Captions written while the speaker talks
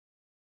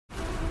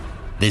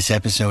This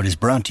episode is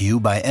brought to you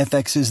by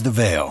FX's The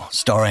Veil,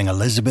 starring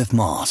Elizabeth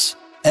Moss.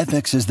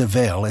 FX's The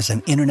Veil is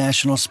an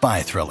international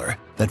spy thriller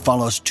that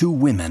follows two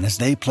women as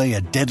they play a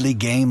deadly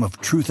game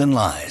of truth and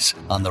lies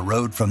on the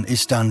road from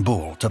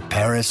Istanbul to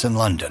Paris and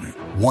London.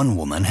 One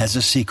woman has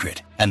a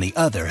secret, and the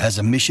other has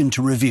a mission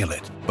to reveal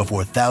it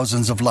before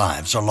thousands of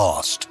lives are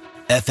lost.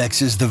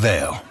 FX's The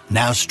Veil,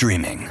 now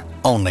streaming,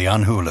 only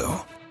on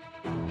Hulu.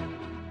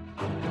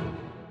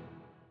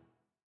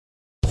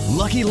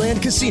 Lucky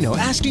Land Casino,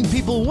 asking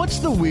people, what's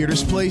the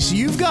weirdest place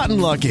you've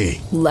gotten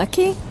lucky?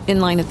 Lucky? In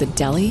line at the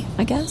deli,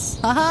 I guess?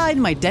 Aha,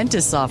 in my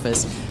dentist's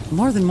office.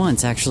 More than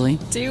once, actually.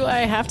 Do I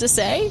have to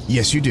say?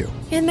 Yes, you do.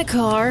 In the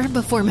car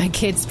before my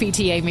kids'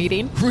 PTA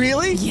meeting.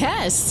 Really?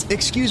 Yes.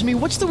 Excuse me,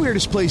 what's the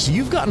weirdest place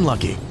you've gotten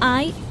lucky?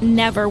 I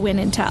never win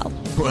and tell.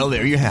 Well,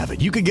 there you have it.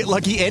 You can get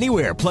lucky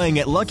anywhere, playing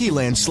at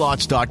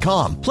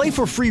LuckyLandSlots.com. Play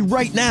for free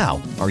right now.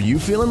 Are you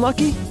feeling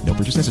lucky? No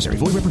purchase necessary.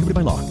 Void where prohibited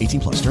by law.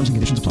 18+. Terms and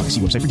conditions apply.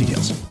 See website for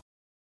details.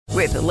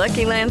 With the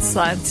Lucky Land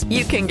Slots,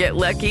 you can get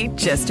lucky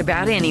just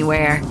about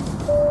anywhere.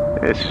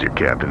 This is your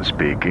captain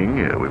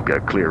speaking. We've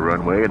got clear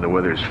runway and the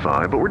weather's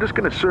fine, but we're just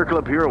going to circle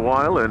up here a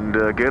while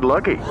and get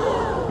lucky.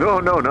 No,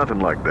 nothing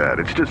like that.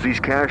 It's just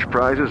these cash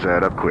prizes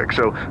add up quick.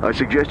 So I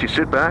suggest you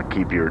sit back,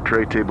 keep your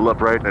tray table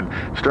upright, and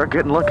start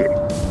getting lucky.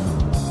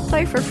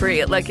 Play for free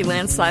at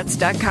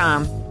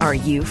LuckyLandSlots.com. Are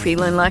you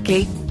feeling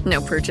lucky?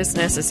 No purchase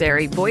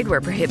necessary. Void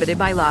where prohibited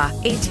by law.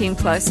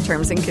 18+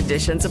 terms and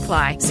conditions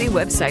apply. See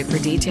website for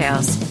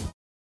details.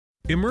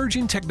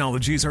 Emerging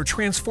technologies are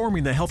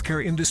transforming the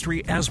healthcare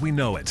industry as we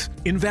know it.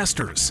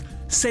 Investors,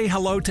 say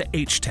hello to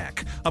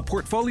H-Tech, a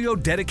portfolio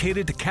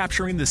dedicated to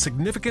capturing the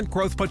significant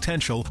growth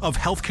potential of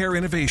healthcare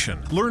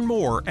innovation. Learn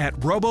more at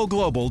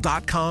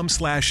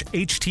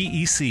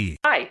roboglobal.com/HTEC.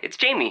 Hi, it's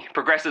Jamie,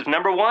 Progressive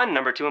 #1,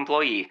 #2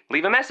 employee.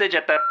 Leave a message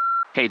at the...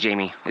 Hey,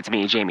 Jamie, it's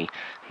me, Jamie.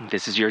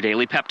 This is your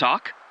daily pep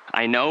talk.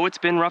 I know it's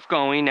been rough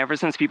going ever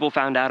since people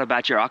found out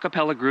about your a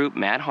cappella group,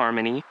 Mad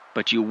Harmony,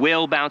 but you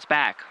will bounce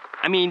back.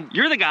 I mean,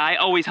 you're the guy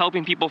always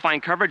helping people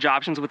find coverage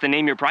options with the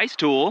Name Your Price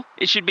tool.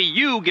 It should be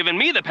you giving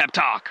me the pep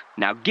talk.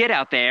 Now get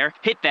out there,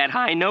 hit that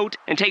high note,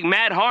 and take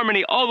Mad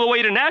Harmony all the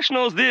way to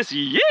nationals this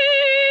year!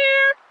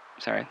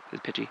 Sorry, it's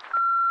pitchy.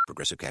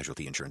 Progressive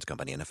Casualty Insurance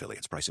Company and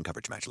Affiliates. Price and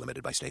coverage match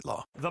limited by state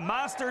law. The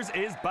Masters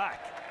is back.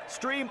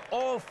 Stream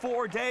all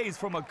 4 days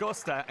from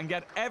Augusta and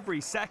get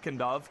every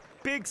second of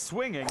big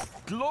swinging,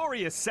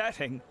 glorious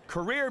setting,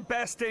 career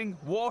besting,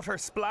 water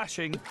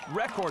splashing,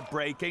 record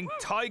breaking,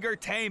 tiger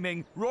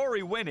taming,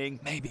 Rory winning,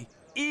 maybe,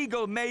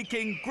 eagle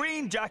making,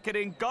 green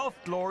jacketing, golf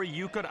glory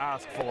you could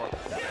ask for.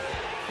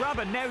 Grab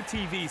a Now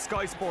TV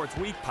Sky Sports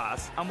Week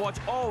Pass and watch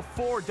all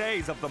 4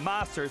 days of the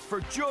Masters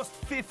for just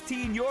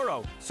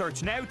 €15.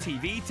 Search Now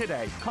TV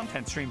today.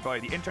 Content streamed via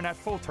the internet.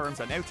 Full terms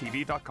at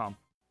nowtv.com.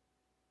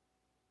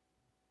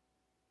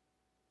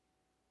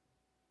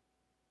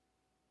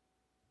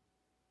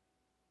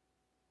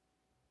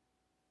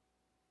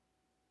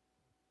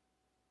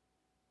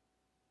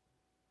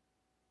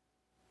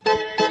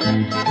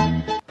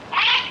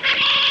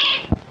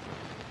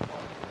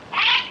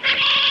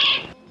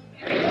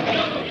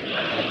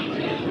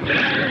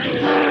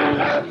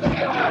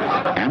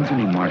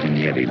 Anthony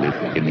Martignetti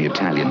lived in the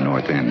Italian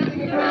North End,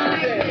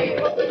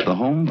 the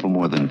home for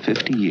more than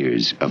 50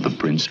 years of the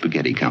Prince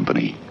Spaghetti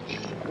Company.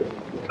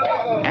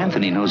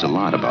 Anthony knows a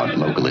lot about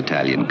local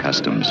Italian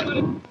customs,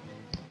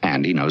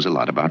 and he knows a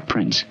lot about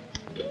Prince,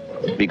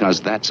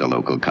 because that's a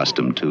local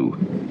custom too.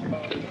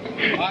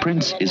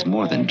 Prince is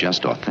more than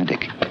just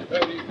authentic.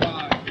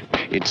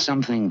 It's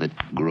something that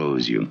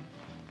grows you,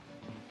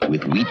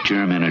 with wheat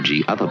germ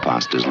energy other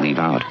pastas leave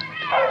out.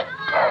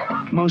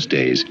 Most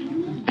days,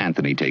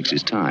 Anthony takes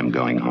his time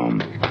going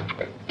home.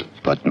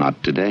 But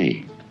not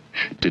today.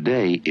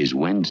 Today is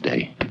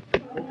Wednesday.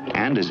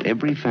 And as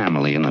every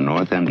family in the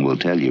North End will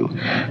tell you,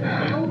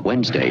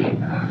 Wednesday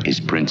is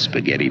Prince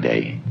Spaghetti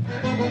Day.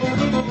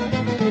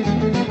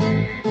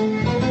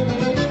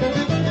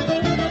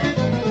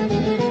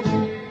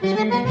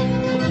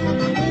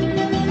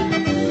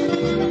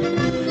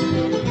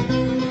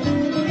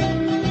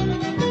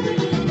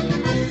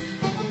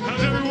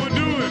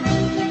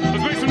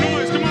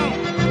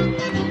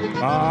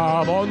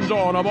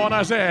 Buongiorno,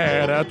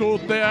 buonasera,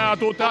 tutte a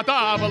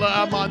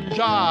tavola a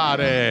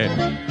mangiare.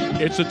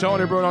 It's the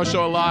Tony Bruno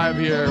Show live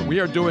here. We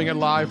are doing it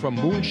live from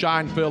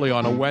Moonshine, Philly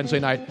on a Wednesday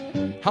night.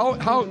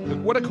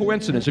 What a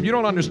coincidence. If you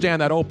don't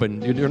understand that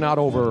open, you're not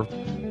over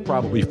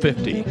probably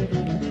 50.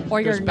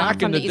 Or you're not back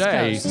from in the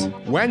day, East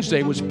Coast.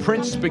 Wednesday was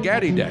Prince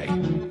Spaghetti Day.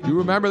 You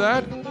remember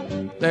that?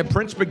 They had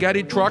Prince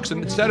Spaghetti trucks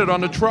and it said it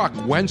on the truck.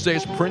 Wednesday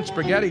is Prince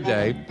Spaghetti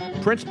Day.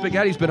 Prince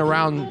Spaghetti's been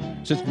around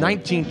since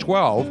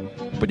 1912.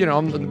 But, you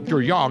know,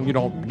 you're young, you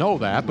don't know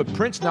that. But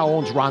Prince now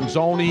owns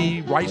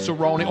Ronzoni,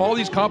 Rice-A-Roni, all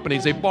these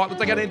companies. They bought,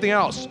 like anything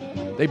else.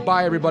 They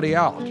buy everybody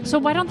out. So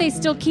why don't they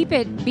still keep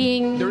it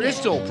being... There is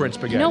still Prince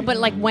Spaghetti. No, but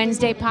like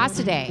Wednesday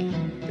Pasta Day.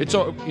 It's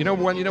you know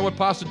what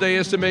Pasta Day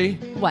is to me?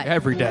 What?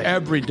 Every day.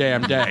 Every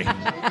damn day.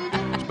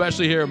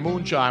 especially here at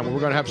Moonshine, where we're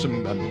going to have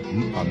some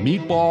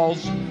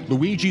meatballs.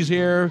 Luigi's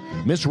here.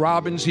 Miss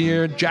Robin's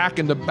here. Jack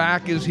in the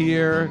back is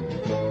here.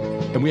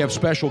 And we have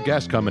special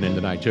guests coming in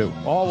tonight, too,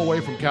 all the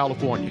way from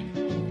California.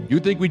 You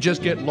think we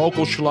just get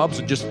local schlubs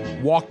and just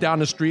walk down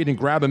the street and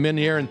grab them in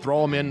here and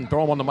throw them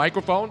on the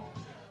microphone?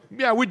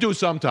 Yeah, we do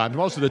sometimes,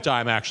 most of the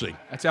time, actually.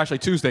 That's actually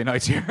Tuesday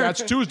nights here.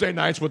 That's Tuesday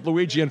nights with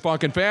Luigi and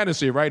Funkin'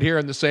 Fantasy right here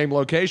in the same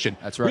location.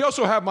 That's right. We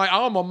also have my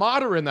alma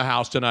mater in the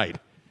house tonight.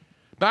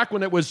 Back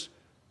when it was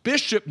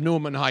Bishop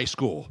Newman High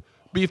School,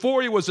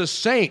 before he was a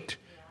saint,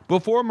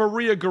 before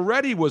Maria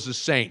Goretti was a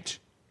saint,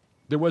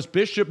 there was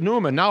Bishop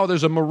Newman. Now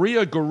there's a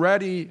Maria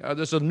Goretti,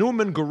 there's a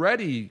Newman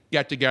Goretti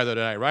get-together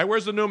tonight, right?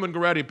 Where's the Newman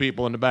Goretti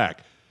people in the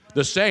back?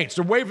 The saints.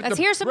 They're waving,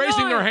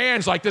 raising their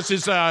hands like this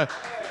is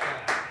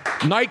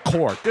Night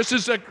Court. This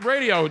is a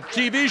radio,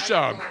 TV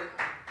show.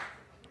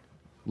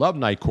 Love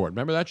Night Court.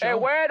 Remember that show? Hey,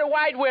 where are the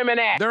white women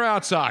at? They're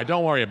outside.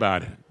 Don't worry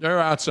about it. They're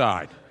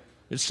outside.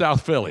 It's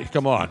South Philly.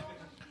 Come on.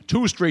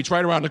 2 streets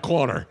right around the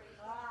corner.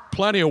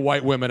 Plenty of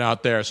white women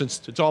out there,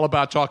 since it's all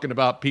about talking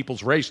about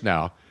people's race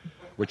now,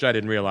 which I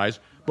didn't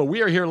realize. But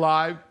we are here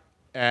live,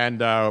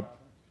 and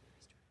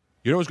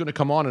you know who's going to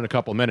come on in a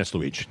couple of minutes,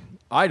 Luigi?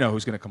 I know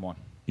who's going to come on.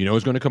 You know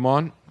who's going to come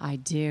on? I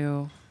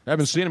do. I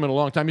haven't seen him in a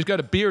long time. He's got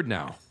a beard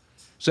now.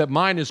 Except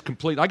mine is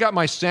complete. I got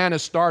my Santa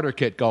starter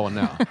kit going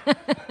now.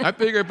 I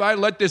figure if I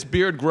let this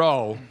beard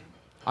grow,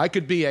 I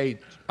could be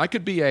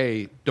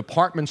a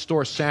department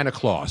store Santa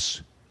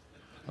Claus.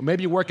 Or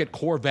maybe you work at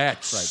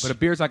Corvettes. Right, but a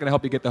beard's not going to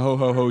help you get the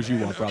ho-ho-hos you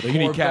want, brother. You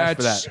need cash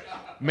for that.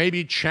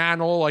 Maybe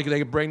Channel, like they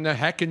could bring the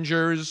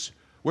Heckingers.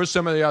 Where's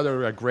some of the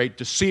other great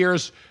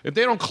Sears? If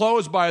they don't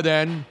close by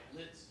then,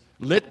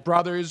 Lit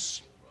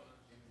Brothers,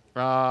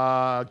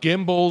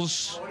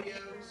 Gimbals.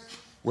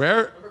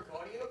 Where?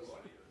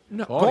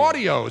 No,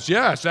 Gaudios,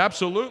 yes,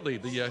 absolutely.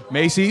 The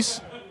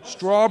Macy's,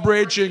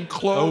 Strawbridge and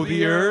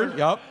Clothier.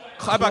 Yep.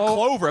 How about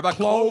Clover?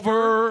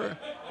 Clover.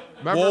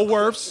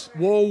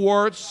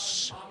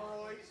 Woolworths.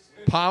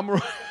 Pomeroy.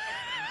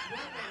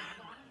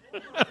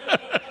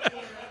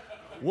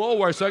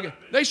 Woolworths.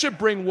 They should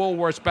bring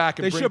Woolworths back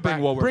and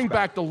bring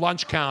back the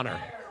lunch counter.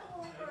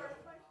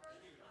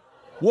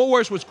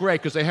 Woolworths was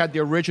great because they had the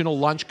original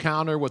lunch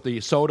counter with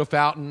the soda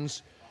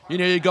fountains. You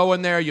know, you go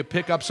in there, you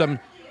pick up some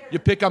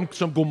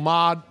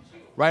gourmand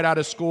right out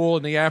of school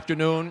in the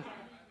afternoon.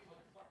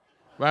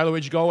 Right,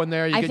 Luigi, go in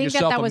there, you get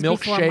yourself a milkshake. I think that was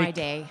before my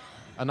day.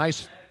 A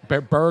nice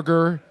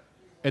burger,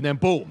 and then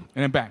boom.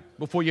 And then bang.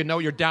 Before you know,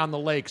 you're down the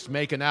lakes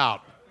making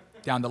out.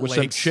 Down the with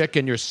lakes. Some chick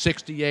in your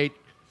 68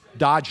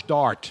 Dodge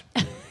Dart.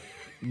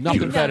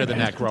 Nothing better than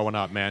that growing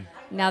up, man.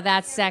 Now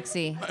that's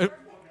sexy.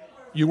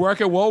 You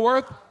work at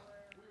Woolworth?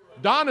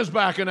 Donna's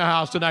back in the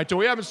house tonight, too.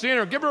 We haven't seen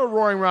her. Give her a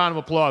roaring round of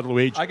applause,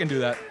 Luigi. I can do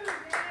that.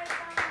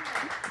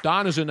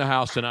 Donna's in the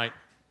house tonight.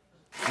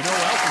 You know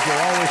who else is here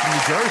all the way from New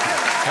Jersey?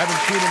 Haven't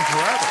seen him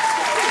forever.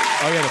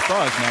 Oh, yeah, the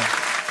Fuzz, man.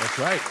 That's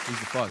right. He's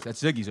the Fuzz.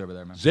 That's Ziggy's over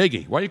there, man.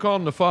 Ziggy. Why do you call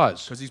him the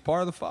Fuzz? Because he's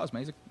part of the Fuzz,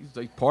 man. He's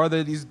like part of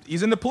the.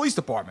 He's in the police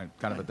department,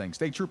 kind of a thing.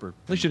 State trooper.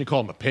 At least you didn't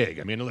call him a pig.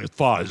 I mean, look at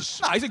Fuzz.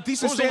 Nah, he's a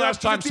decent. When was the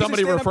last time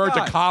somebody referred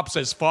to cops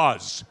as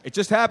Fuzz? It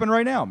just happened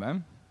right now,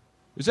 man.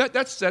 Is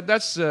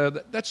that's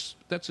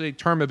a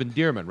term of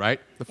endearment, right?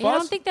 The Fuzz. I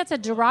don't think that's a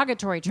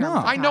derogatory term. No,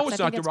 I know it's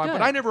not derogatory,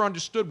 but I never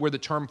understood where the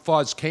term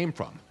Fuzz came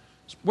from.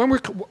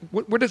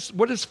 What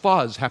does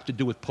Fuzz have to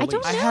do with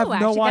police? I have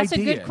no idea. That's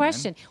a good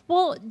question. Man.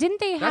 Well, didn't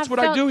they have? That's what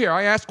I do here.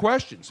 I ask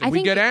questions and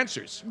we get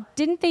answers.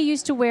 Didn't they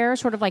used to wear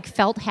sort of like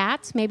felt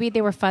hats? Maybe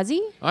they were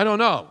fuzzy. I don't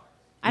know.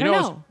 I don't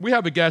know. We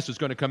have a guest that's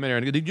going to come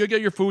in here. Did you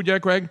get your food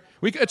yet, Craig?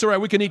 It's all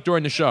right. We can eat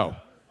during the show.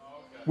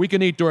 We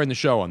can eat during the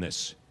show on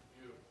this.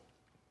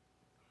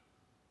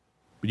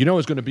 But you know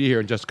who's going to be here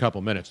in just a couple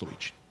of minutes,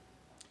 Luigi?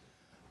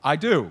 I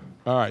do.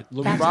 All right.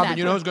 Robin,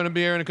 you know who's going to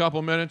be here in a couple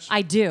of minutes?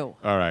 I do.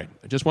 All right.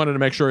 I just wanted to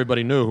make sure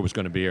everybody knew who was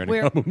going to be here in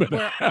a couple of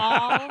minutes. We're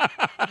all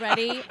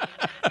ready.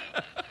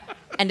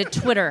 And a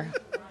twitter.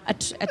 A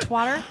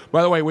twatter?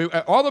 By the way,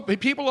 a lot of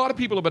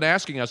people have been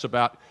asking us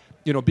about,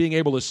 being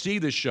able to see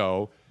this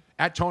show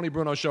at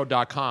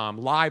TonyBrunoShow.com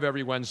live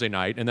every Wednesday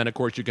night. And then, of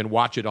course, you can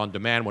watch it on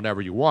demand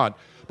whenever you want.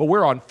 But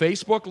we're on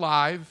Facebook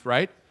Live,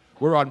 right?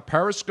 We're on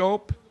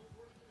Periscope.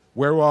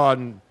 We're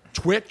on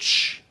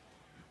Twitch.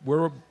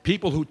 We're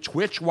people who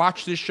Twitch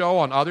watch this show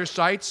on other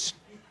sites.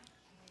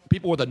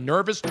 People with a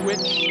nervous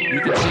Twitch, you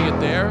can see it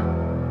there.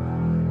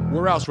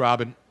 Where else,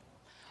 Robin?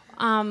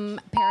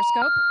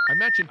 Periscope. I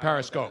mentioned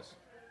Periscope.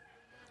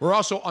 We're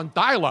also on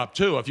dial-up,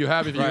 too. If you're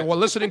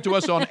listening to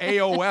us on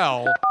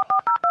AOL,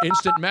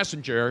 Instant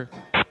Messenger,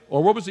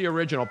 or what was the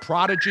original?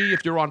 Prodigy.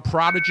 If you're on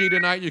Prodigy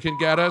tonight, you can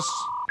get us.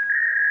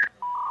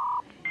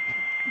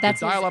 The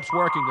dial-up's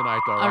working tonight,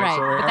 though. All right,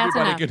 so but that's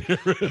everybody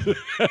enough. can hear it.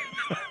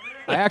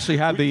 I actually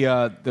have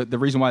the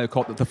reason why they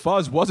called it the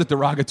Fuzz was a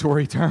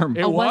derogatory term.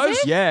 It was?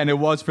 Yeah, and it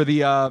was for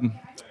the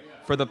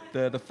fur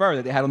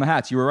that they had on the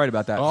hats. You were right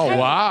about that. Oh,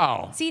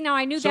 wow. See, now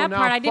I knew So that now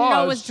part. I didn't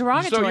know it was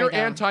derogatory. So you're though.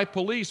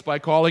 anti-police by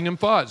calling him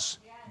Fuzz.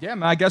 Yeah,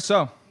 man, I guess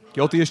so.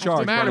 Guilty as charged.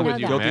 What's the matter with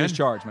you, Guilty man? as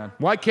charged, man.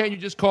 Why can't you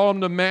just call him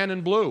the man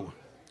in blue?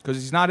 Because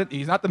he's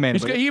not the man.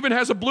 He even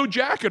has a blue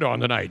jacket on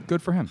tonight.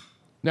 Good for him.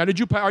 Now,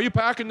 are you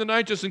packing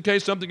tonight just in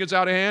case something gets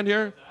out of hand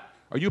here?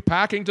 Are you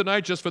packing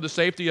tonight just for the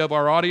safety of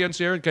our audience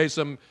here in case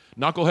some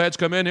knuckleheads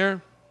come in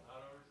here?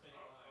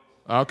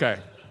 Okay.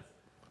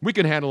 We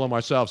can handle them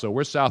ourselves, though.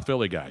 We're South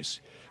Philly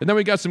guys. And then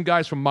we got some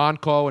guys from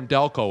Monco and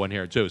Delco in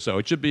here, too. So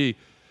it should be,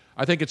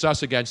 I think it's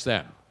us against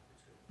them.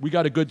 We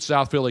got a good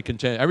South Philly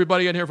contender.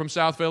 Everybody in here from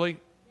South Philly?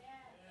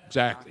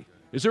 Exactly.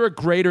 Is there a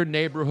greater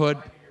neighborhood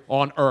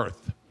on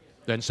earth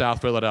than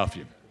South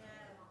Philadelphia?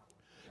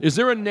 Is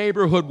there a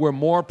neighborhood where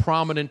more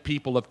prominent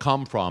people have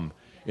come from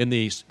in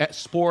the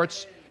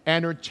sports,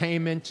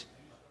 entertainment,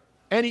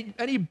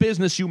 any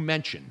business you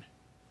mention?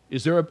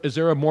 Is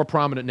there a more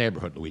prominent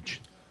neighborhood, Luigi?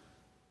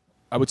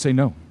 I would say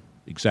no.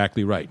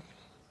 Exactly right.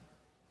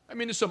 I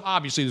mean,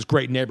 there's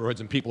great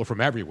neighborhoods and people are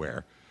from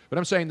everywhere. But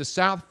I'm saying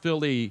South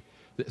Philly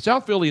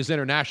is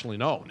internationally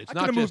known. I could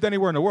have moved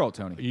anywhere in the world,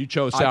 Tony. You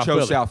chose South Philly.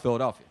 I chose South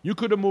Philadelphia. You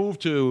could have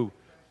moved to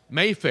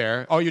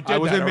Mayfair. Oh, you did. I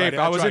was in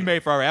Mayfair. I was in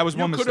Mayfair. That was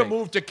one mistake. You could have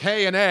moved to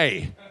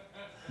K&A.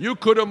 You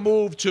could have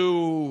moved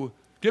to.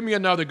 Give me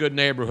another good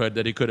neighborhood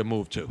that he could have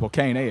moved to. Well,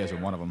 K&A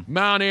isn't one of them.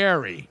 Mount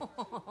Airy.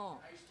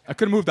 I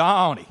could have moved to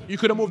Alney. You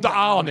could have moved to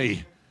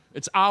Alney.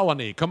 It's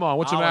Alney. Come on,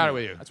 what's the matter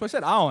with you? That's why I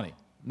said Alney.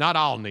 Not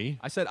Alney.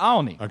 I said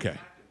Alney. Okay.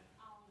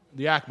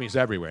 The Acme's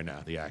everywhere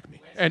now. The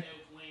Acme. And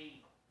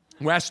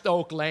West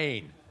Oak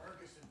Lane.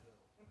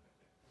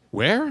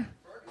 Where?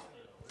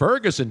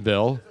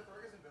 Fergusonville.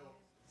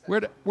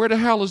 Where the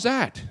hell is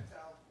that?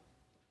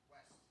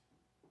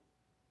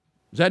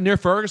 Is that near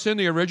Ferguson,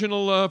 the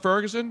original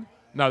Ferguson?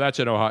 No, that's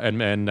in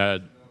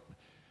Ohio.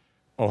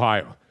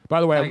 Ohio.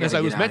 By the way, as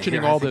I was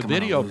mentioning all the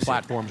video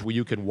platforms where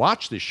you can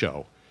watch this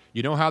show,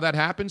 you know how that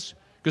happens?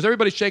 Because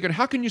everybody's shaking,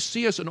 how can you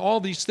see us in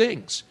all these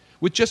things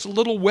with just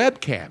little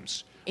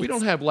webcams? We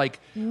don't have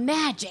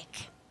magic.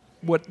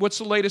 What's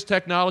the latest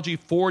technology?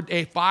 5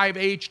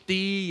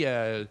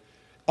 HD,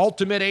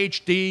 Ultimate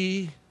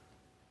HD.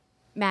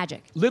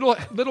 Magic. Little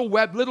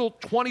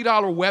 $20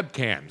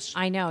 webcams.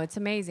 I know, it's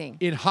amazing.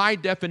 In high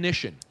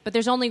definition. But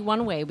there's only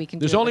one way we can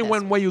do it. There's only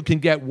one way you can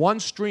get one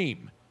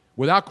stream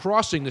without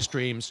crossing the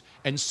streams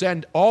and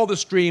send all the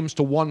streams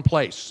to one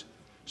place.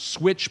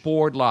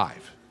 Switchboard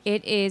Live.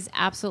 It is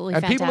absolutely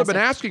and fantastic. People have been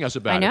asking us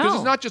about it. Because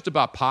it's not just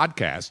about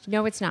podcasts.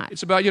 No, it's not.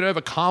 It's about, have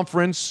a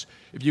conference.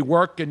 If you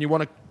work and you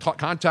want to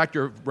contact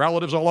your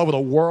relatives all over the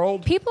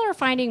world. People are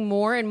finding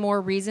more and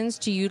more reasons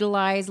to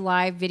utilize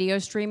live video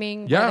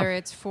streaming, whether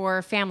it's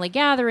for family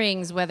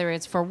gatherings, whether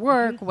it's for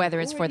work, whether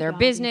it's for their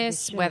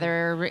business,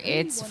 whether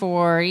it's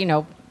for,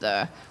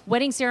 the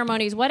wedding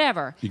ceremonies,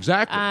 whatever.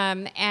 Exactly.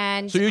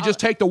 And so you just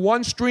take the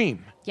one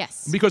stream.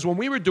 Yes. Because when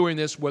we were doing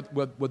this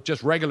with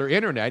just regular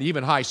internet,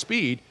 even high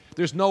speed,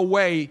 there's no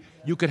way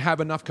you could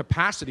have enough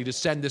capacity to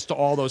send this to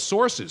all those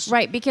sources.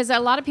 Right, because a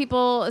lot of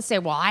people say,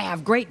 well, I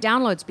have great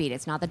download speed.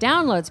 It's not the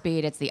download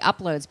speed, it's the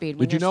upload speed.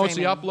 Did you know it's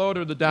the upload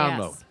or the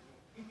download?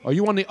 Yes. Are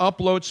you on the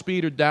upload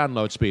speed or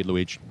download speed,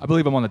 Luigi? I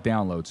believe I'm on the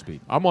download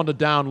speed. I'm on the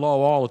down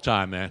low all the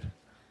time, man.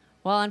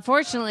 Well,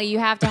 unfortunately, you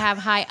have to have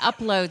high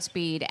upload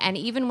speed. And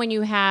even when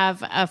you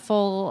have a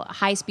full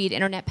high-speed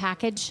internet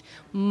package,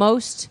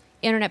 most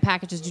internet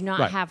packages do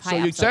not have high upload.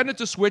 So you send it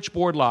to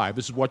Switchboard Live.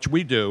 This is what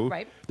we do.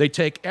 Right. They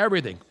take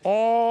everything,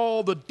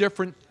 all the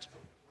different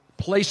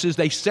places,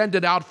 they send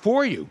it out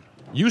for you.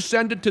 You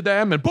send it to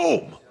them, and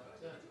boom.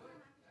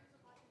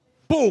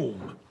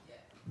 Boom.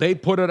 They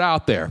put it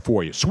out there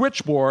for you.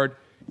 Switchboard,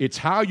 it's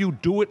how you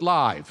do it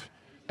live.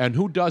 And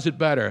who does it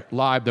better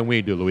live than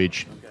we do,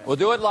 Luigi? We'll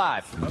do it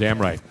live. Damn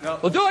right.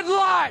 We'll do it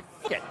live.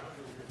 Okay.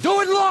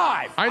 Do it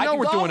live. I know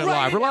we're doing it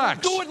live.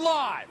 Relax. Do it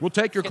live. We'll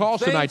take your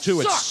calls tonight,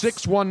 too. It's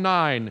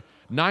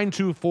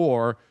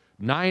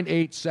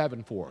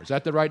 619-924-9874. Is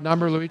that the right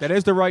number, Luigi? That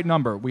is the right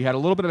number. We had a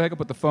little bit of a hiccup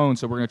with the phone,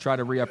 so we're going to try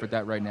to re-effort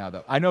that right now,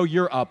 though. I know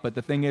you're up, but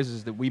the thing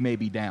is that we may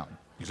be down.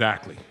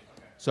 Exactly.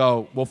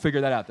 So we'll figure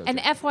that out, though. And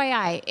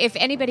FYI, if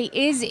anybody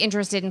is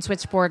interested in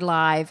Switchboard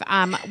Live,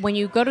 when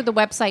you go to the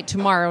website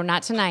tomorrow,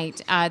 not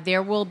tonight,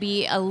 there will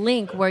be a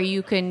link where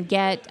you can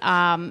get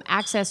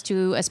access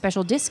to a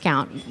special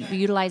discount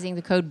utilizing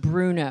the code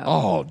Bruno.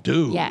 Oh,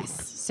 dude.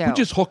 Yes. So we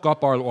just hook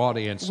up our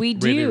audience we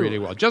really, do. really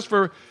well. Just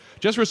for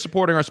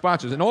supporting our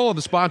sponsors. And all of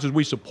the sponsors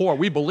we support,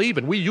 we believe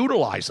in. We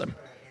utilize them.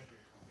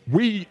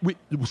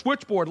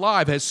 Switchboard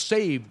Live has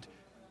saved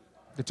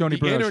the Tony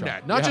Bruno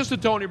internet, show. Not just the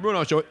Tony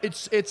Bruno show.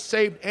 It's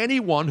saved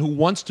anyone who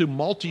wants to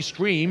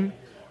multi-stream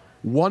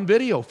one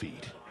video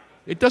feed.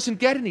 It doesn't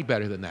get any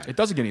better than that. It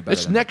doesn't get any better.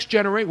 It's next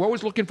generation. We're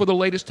always looking for the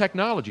latest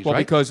technologies, well,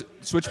 right? Because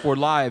Switchboard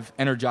Live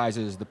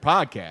energizes the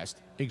podcast.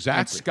 Exactly.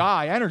 And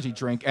Sky Energy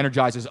Drink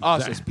energizes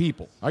us as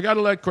people. I got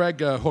to let Craig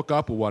hook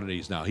up with one of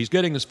these now. He's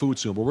getting his food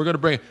soon, but we're going to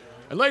bring it.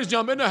 And ladies and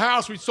gentlemen, in the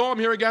house, we saw him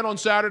here again on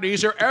Saturday.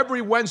 He's here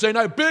every Wednesday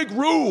night. Big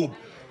Rube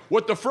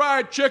with the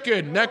fried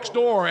chicken next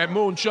door at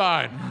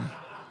Moonshine.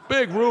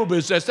 Big Rube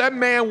is this. That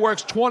man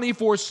works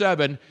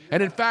 24/7.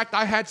 And in fact,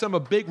 I had some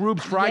of Big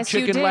Rube's fried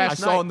chicken last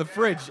night. I saw it in the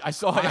fridge. I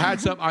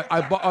had some.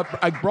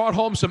 I brought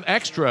home some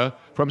extra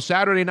from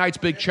Saturday night's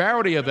big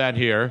charity event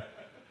here.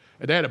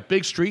 And they had a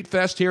big street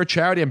fest here,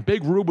 charity, and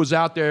Big Rube was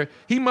out there.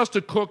 He must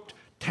have cooked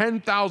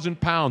 10,000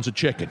 pounds of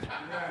chicken.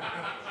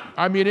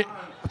 I mean,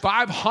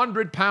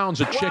 500 pounds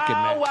of chicken,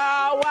 man.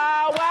 Wow.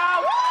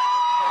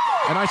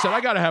 And I said, I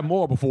got to have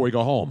more before we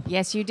go home.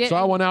 Yes, you did. So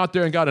I went out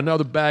there and got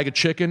another bag of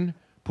chicken,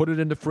 put it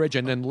in the fridge,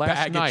 and then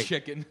last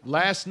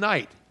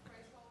night,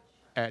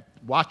 I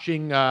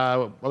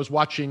was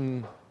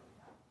watching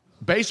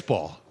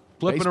baseball,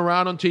 flipping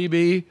around on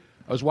TV.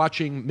 I was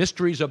watching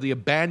Mysteries of the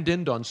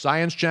Abandoned on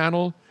Science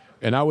Channel,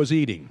 and I was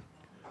eating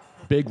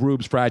Big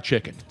Rube's fried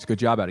chicken. It's a good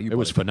job out of you. It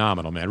was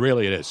phenomenal, man.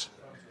 Really, it is.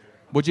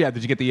 What'd you have?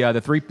 Did you get did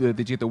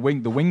you get the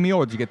wing meal,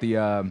 or did you get the?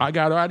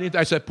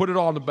 I said, put it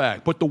all in the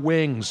bag. Put the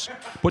wings.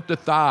 Put the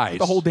thighs.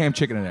 The whole damn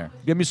chicken in there.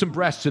 Give me some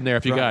breasts in there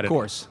if you got it. Of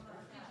course.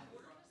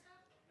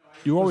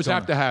 You always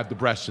have to have the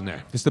breasts in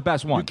there. It's the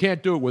best one. You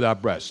can't do it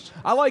without breasts.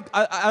 I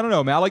don't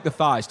know, man. I like the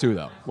thighs too,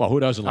 though. Well, who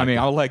doesn't like I mean,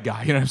 that? I'm a leg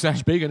guy. You know what I'm saying?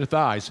 Speaking of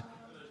thighs.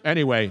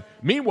 Anyway,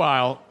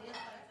 meanwhile,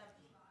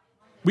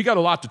 we got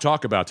a lot to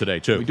talk about today,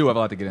 too. We do have a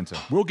lot to get into.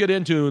 We'll get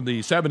into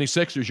the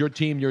 76ers, your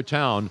team, your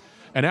town.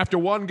 And after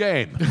one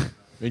game,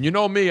 and you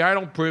know me, I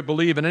don't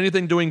believe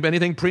in doing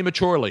anything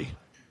prematurely.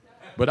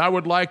 But I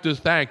would like to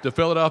thank the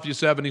Philadelphia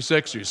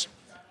 76ers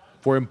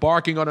for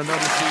embarking on another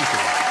season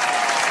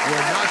where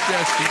not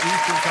just the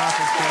Eastern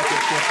Conference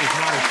Championship is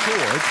not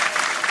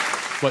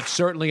assured, but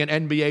certainly an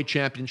NBA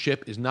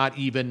championship is not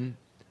even...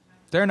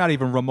 They're not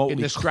even remotely in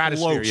the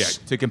stratosphere close yet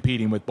to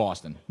competing with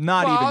Boston.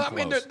 Not even close. I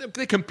mean,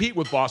 they compete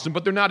with Boston,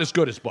 but they're not as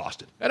good as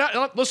Boston. And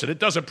listen, it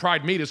doesn't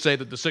pride me to say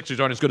that the Sixers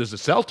aren't as good as the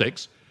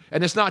Celtics.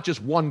 And it's not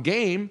just one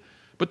game,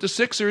 but the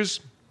Sixers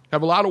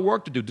have a lot of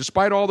work to do.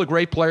 Despite all the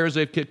great players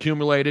they've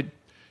accumulated,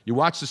 you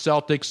watch the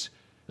Celtics,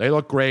 they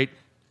look great.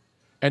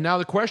 And now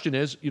the question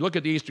is, you look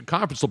at the Eastern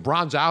Conference,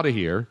 LeBron's out of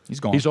here. He's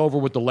gone. He's over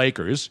with the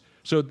Lakers.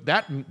 So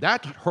that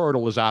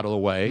hurdle is out of the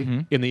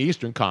way in the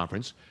Eastern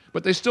Conference.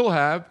 But they still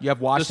have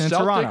Washington the Celtics,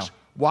 and Toronto.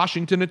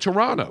 Washington and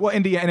Toronto. Well,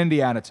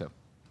 Indiana too.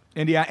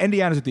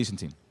 Indiana's a decent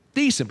team.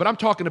 Decent, but I'm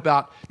talking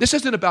about, this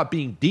isn't about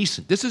being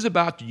decent. This is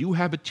about, do you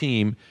have a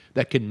team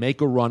that can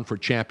make a run for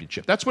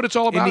championship? That's what it's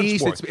all about in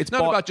East, sports. it's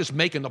not about just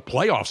making the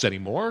playoffs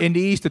anymore. In the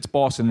East, it's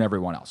Boston and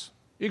everyone else.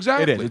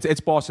 Exactly. It is. It's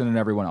Boston and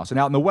everyone else. And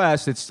out in the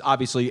West, it's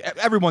obviously,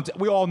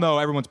 we all know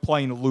everyone's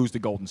playing to lose to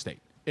Golden State.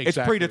 Exactly.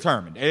 It's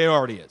predetermined. It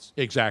already is.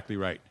 Exactly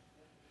right.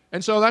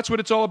 And so that's what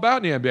it's all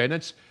about in the NBA.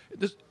 And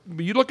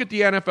you look at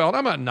the NFL, and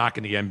I'm not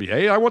knocking the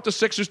NBA. I want the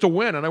Sixers to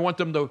win, and I don't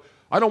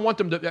want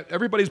them to,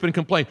 everybody's been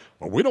complaining,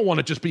 well, we don't want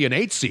to just be an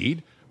 8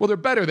 seed. Well, they're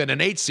better than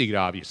an 8 seed,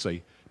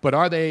 obviously. But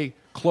are they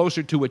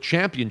closer to a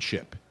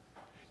championship?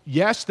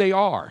 Yes, they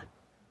are.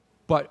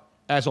 But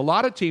as a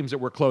lot of teams that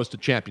were close to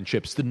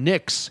championships, the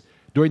Knicks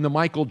during the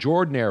Michael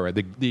Jordan era,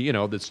 the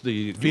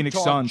Phoenix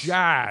Utah Suns.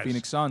 Jazz,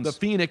 Phoenix Suns. The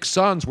Phoenix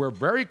Suns were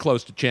very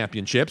close to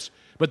championships,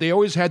 but they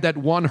always had that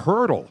one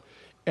hurdle.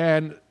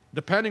 And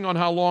depending on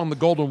how long the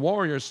Golden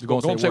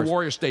State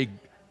Warriors stay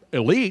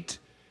elite,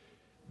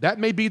 that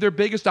may be their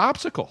biggest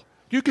obstacle.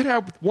 You could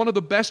have one of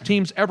the best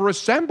teams ever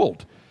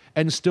assembled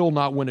and still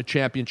not win a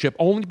championship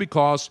only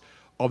because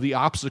of the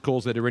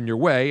obstacles that are in your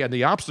way. And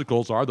the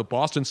obstacles are the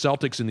Boston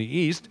Celtics in the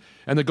East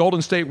and the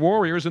Golden State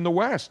Warriors in the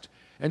West.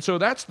 And so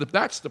that's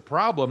the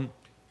problem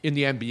in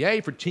the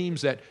NBA for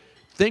teams that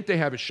think they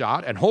have a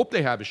shot and hope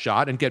they have a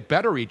shot and get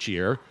better each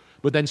year,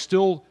 but then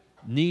still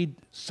need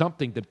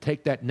something to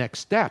take that next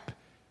step.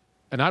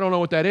 And I don't know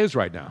what that is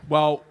right now.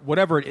 Well,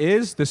 whatever it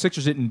is, the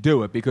Sixers didn't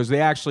do it because they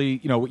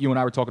actually, you and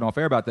I were talking off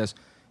air about this.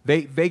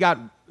 They got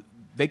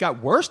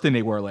worse than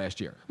they were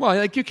last year.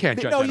 Well, you can't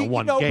judge that in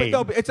one game.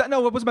 But it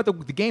wasn't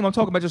about the game. I'm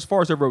talking about just as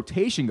far as their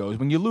rotation goes.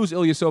 When you lose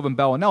Ilyasova and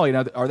Bellinelli,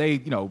 now are they,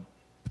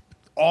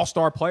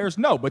 all-star players?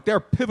 No, but they're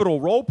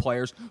pivotal role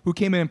players who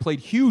came in and played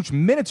huge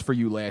minutes for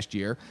you last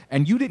year,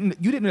 and you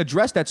didn't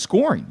address that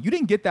scoring. You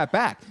didn't get that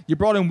back. You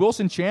brought in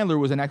Wilson Chandler,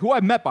 who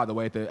I met, by the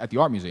way, at the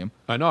art museum.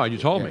 I know, you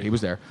told me. He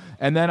was there.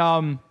 And then,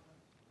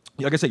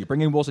 like I said, you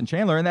bring in Wilson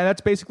Chandler, and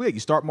that's basically it. You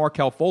start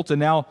Markelle Fultz, and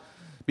now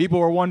people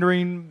are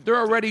wondering... They're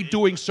already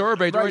doing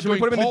surveys. They're already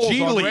doing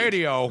polls on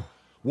radio.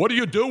 What do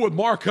you do with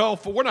Markelle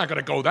Fultz? We're not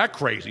going to go that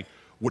crazy.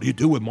 What do you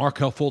do with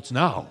Markelle Fultz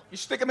now? You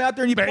stick him out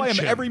there and you play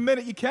him every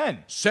minute you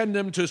can. Send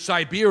him to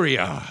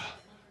Siberia.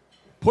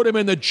 Put him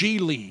in the G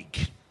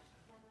League.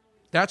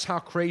 That's how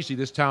crazy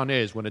this town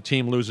is when a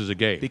team loses a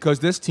game.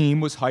 Because this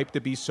team was hyped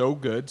to be so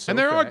good. And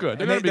they are good.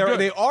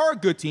 They are a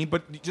good team,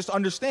 but just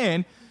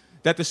understand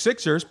that the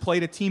Sixers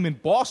played a team in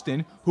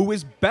Boston who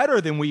is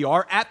better than we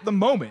are at the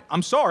moment.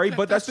 I'm sorry,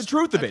 but that's the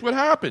truth of it. That's what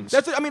happens.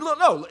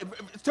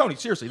 Tony,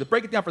 seriously, to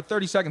break it down for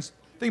 30 seconds,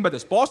 think about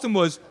this.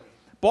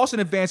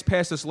 Boston advanced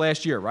past us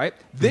last year, right?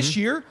 This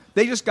year,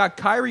 they just got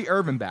Kyrie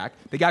Irving back.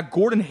 They got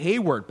Gordon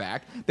Hayward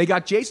back. They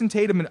got Jason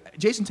Tatum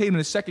in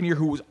his second year,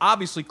 who was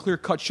obviously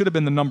clear-cut, should have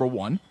been the number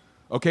one,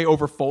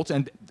 over Fultz,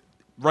 and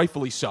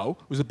rightfully so,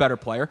 was a better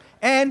player.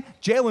 And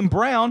Jaylen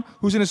Brown,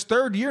 who's in his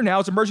third year now,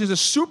 is emerging as a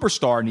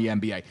superstar in the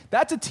NBA.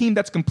 That's a team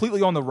that's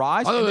completely on the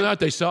rise. Other than that,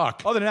 they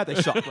suck. Right? No,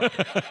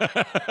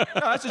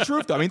 that's the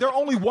truth, though. I mean, their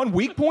only one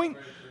weak point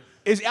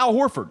is Al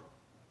Horford.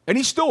 And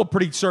he's still a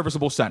pretty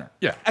serviceable center.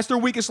 Yeah. That's their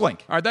weakest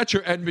link. All right, that's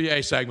your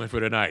NBA segment for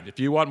tonight. If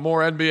you want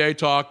more NBA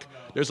talk,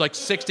 there's like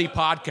 60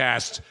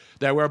 podcasts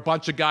where a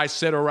bunch of guys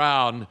sit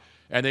around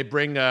and they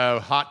bring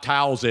hot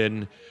towels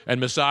in and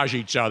massage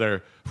each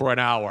other for an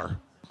hour.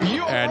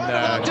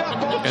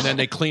 And then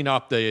they clean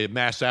up the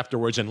mess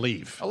afterwards and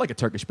leave. I like a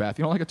Turkish bath.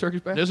 You don't like a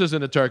Turkish bath? This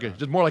isn't a Turkish.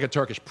 It's more like a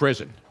Turkish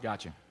prison.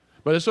 Gotcha.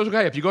 But it's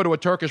okay. If you go to a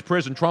Turkish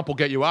prison, Trump will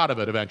get you out of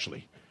it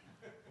eventually.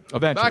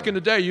 Back in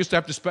the day, you used to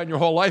have to spend your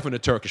whole life in a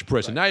Turkish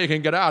prison. Now you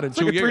can get out in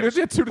 2 years.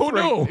 2 to 3. Who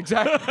knew?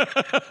 Exactly.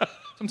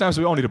 Sometimes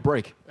we all need a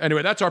break.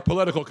 Anyway, that's our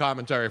political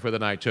commentary for the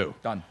night, too.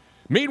 Done.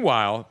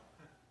 Meanwhile,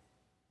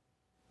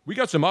 we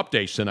got some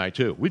updates tonight,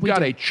 too. We've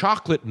got a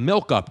chocolate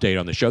milk update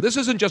on the show. This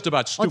isn't just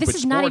about stupid sports.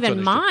 This is not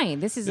even mine.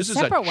 This is a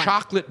separate one. This is a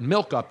chocolate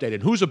milk update.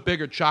 And who's a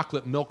bigger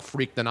chocolate milk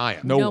freak than I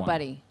am?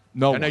 Nobody.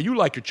 No. And now you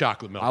like your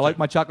chocolate milk. I like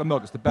my chocolate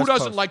milk. It's the best. Who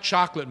doesn't like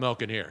chocolate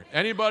milk in here?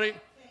 Anybody?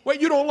 Wait,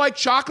 you don't like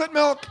chocolate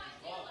milk?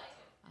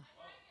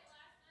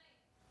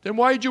 Then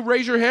why did you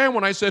raise your hand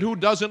when I said who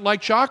doesn't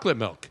like chocolate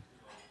milk?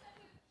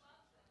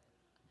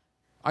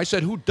 I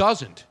said who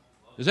doesn't?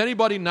 Does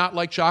anybody not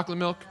like chocolate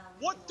milk?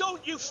 What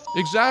don't you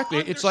Exactly.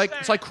 It's like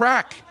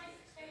crack.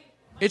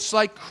 It's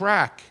like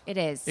crack. It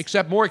is.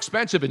 Except more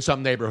expensive in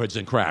some neighborhoods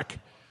than crack,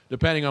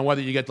 depending on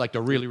whether you get like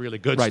the really, really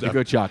good Right, stuff. the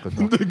good chocolate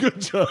milk. The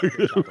good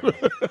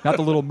chocolate. Not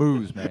the little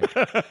moos, man. You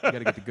got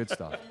to get the good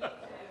stuff.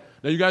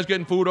 Now, you guys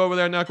getting food over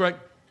there now, Craig?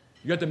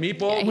 You got the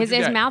meatball?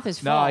 His mouth is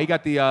full. No, he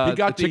got the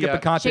chicken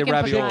picante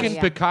ravioli.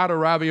 Chicken piccata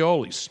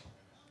raviolis.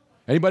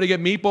 Anybody get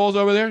meatballs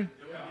over there?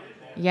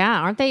 Yeah,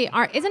 aren't they?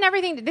 Isn't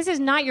everything? This is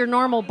not your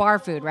normal bar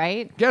food,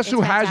 right? Guess It's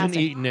who hasn't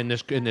fantastic. eaten in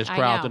this I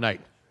crowd know.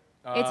 tonight?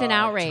 It's an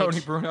outrage. Tony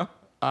Bruno.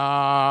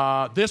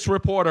 This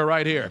reporter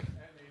right here.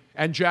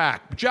 And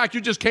Jack. Jack,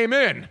 you just came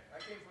in.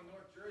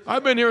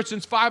 I've been here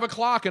since 5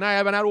 o'clock and I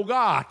haven't had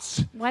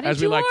ugats. What as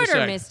did we you like to order,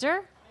 say.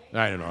 mister?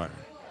 I don't know.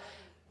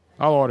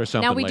 I'll order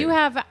something Now, we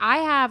later. I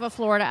have a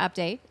Florida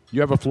update.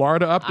 You have a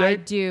Florida update? I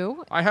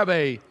do. I have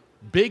a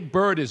Big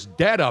Bird is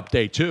dead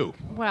update, too.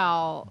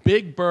 Well,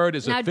 Big Bird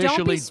is now officially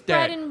don't be dead.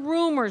 spreading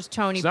rumors,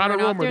 Tony. It's not a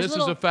Bruno. If rumor. there's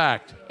This is a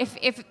fact.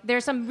 If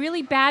there's some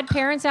really bad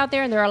parents out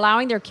there and they're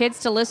allowing their kids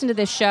to listen to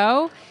this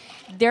show,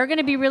 they're going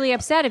to be really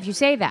upset if you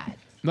say that.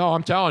 No,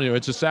 I'm telling you,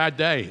 it's a sad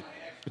day.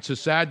 It's a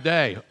sad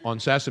day on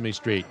Sesame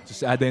Street. It's a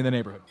sad day in the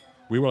neighborhood.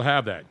 We will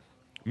have that.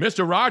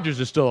 Mr. Rogers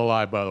is still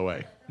alive, by the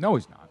way. No,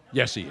 he's not.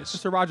 Yes, he is.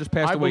 Mr. Rogers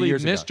passed I away believe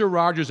years ago. Mr.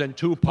 Rogers and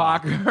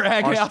Tupac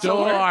are still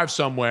alive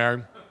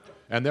somewhere,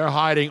 and they're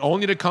hiding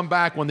only to come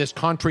back when this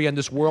country and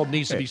this world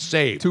needs to be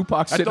saved.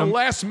 Tupac's at the sitting-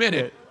 last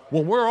minute,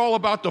 when we're all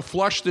about to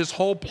flush this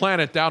whole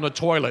planet down the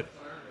toilet,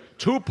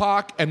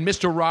 Tupac and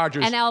Mr.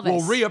 Rogers And Elvis.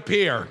 will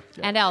reappear.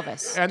 And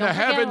Elvis. And Don't the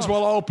forget heavens Elvis.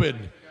 will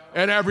open,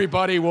 and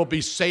everybody will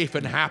be safe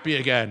and happy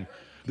again.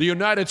 The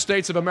United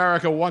States of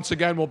America once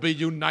again will be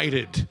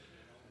united,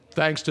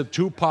 thanks to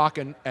Tupac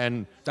and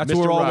That's Mr.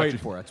 what we're all Rogers. waiting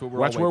for. That's what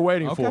we're all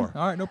waiting Okay. for.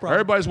 All right, no problem.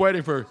 Everybody's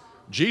waiting for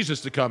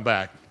Jesus to come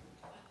back.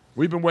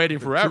 We've been waiting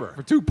forever.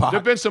 For Tupac. There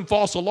have been some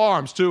false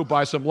alarms, too,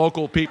 by some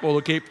local people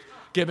who keep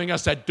giving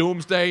us that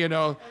doomsday,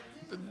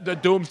 the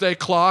doomsday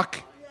clock.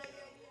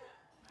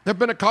 There have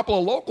been a couple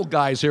of local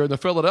guys here in the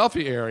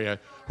Philadelphia area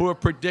who have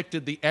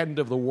predicted the end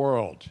of the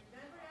world.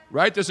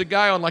 Right? There's a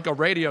guy on like a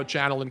radio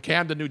channel in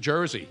Camden, New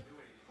Jersey,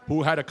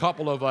 who had a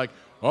couple of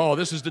oh,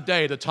 this is the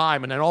day, the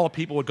time, and then all the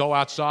people would go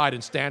outside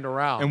and stand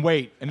around. And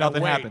wait, and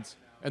nothing happens.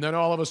 And then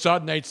all of a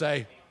sudden they'd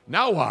say,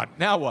 now what?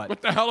 Now what?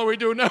 What the hell do we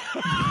do now?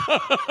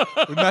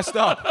 We messed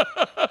up.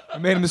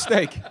 We made a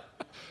mistake.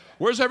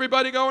 Where's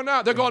everybody going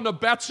now? They're going to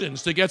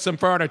Betson's to get some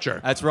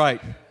furniture. That's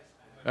right.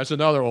 That's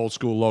another old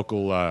school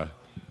local. I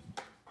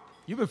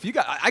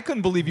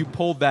couldn't believe you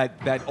pulled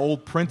that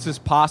old Princess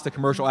Pasta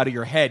commercial out of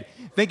your head,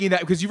 thinking that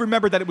because you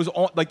remember that it was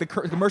on, like the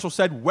commercial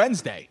said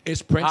Wednesday.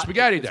 It's Prince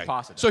Spaghetti Day.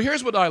 Pasta. So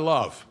here's what I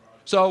love.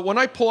 So when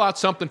I pull out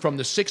something from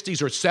the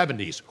 60s or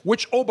 70s,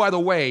 which, oh, by the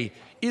way,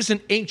 is an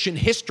ancient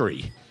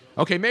history.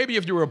 Okay, maybe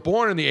if you were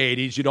born in the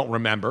 80s, you don't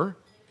remember.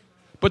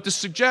 But to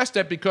suggest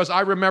that because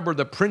I remember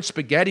the Prince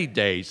Spaghetti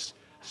Days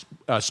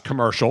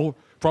commercial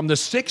from the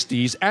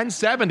 60s and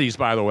 70s,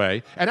 by the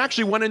way, and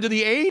actually went into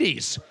the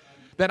 80s,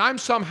 that I'm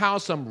somehow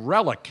some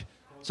relic,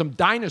 some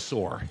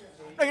dinosaur.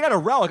 No, you're not a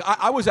relic.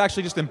 I was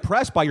actually just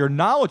impressed by your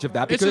knowledge of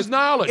that. It's Because his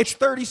knowledge. It's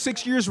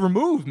 36 years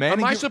removed, man.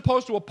 Am I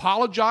supposed to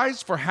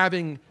apologize for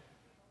having...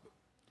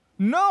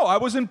 No, I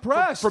was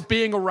impressed. For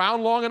being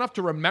around long enough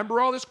to remember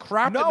all this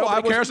crap that No,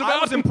 nobody cares about? I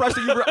was impressed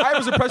that I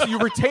was impressed that you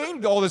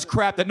retained all this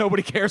crap that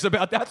nobody cares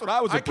about. That's what I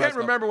was I impressed can't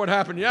remember what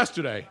happened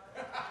yesterday.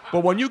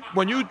 But when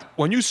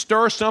you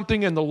stir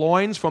something in the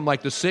loins from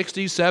like the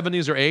 60s,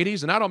 70s, or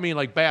 80s, and I don't mean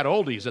like bad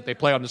oldies that they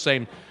play on the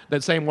same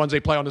ones they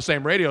play on the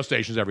same radio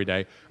stations every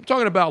day. I'm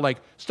talking about like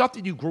stuff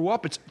that you grew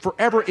up. It's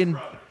forever in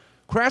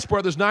Crash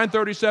Brothers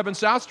 937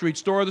 South Street,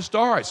 Store of the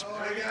Stars.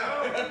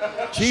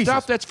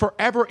 Stuff that's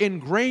forever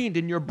ingrained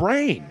in your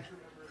brain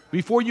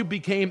before you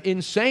became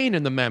insane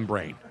in the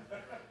membrane.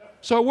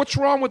 So what's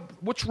wrong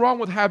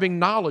with having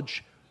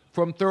knowledge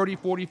from 30,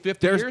 40,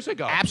 50 years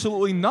ago?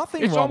 Absolutely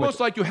nothing It's wrong almost with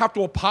like you have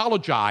to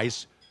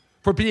apologize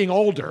for being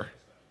older.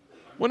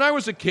 When I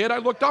was a kid, I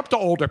looked up to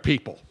older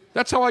people.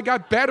 That's how I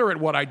got better at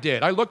what I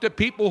did. I looked at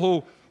people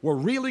who were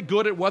really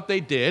good at what they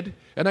did,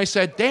 and I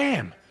said,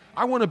 damn,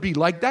 I want to be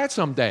like that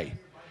someday.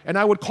 And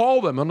I would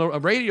call them on the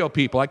radio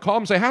people. I'd call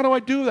them and say, how do I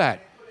do that?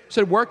 I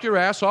said, work your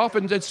ass off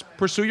and just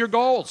pursue your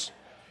goals.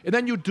 And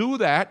then you do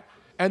that,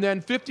 and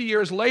then 50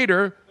 years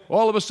later,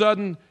 all of a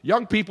sudden,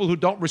 young people who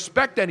don't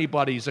respect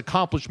anybody's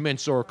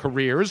accomplishments or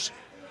careers,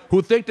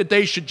 who think that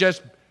they should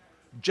just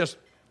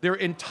they're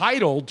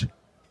entitled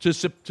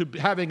to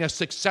having a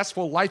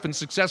successful life and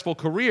successful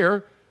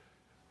career,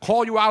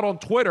 call you out on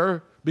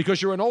Twitter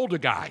because you're an older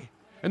guy.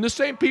 And the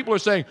same people are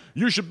saying,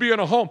 you should be in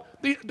a home.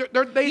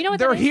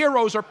 Their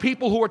heroes are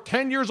people who are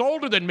 10 years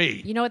older than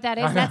me. You know what that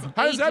is? That's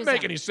How does that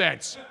make any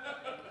sense?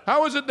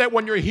 How is it that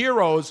when your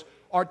heroes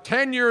are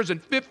 10 years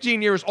and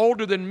 15 years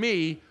older than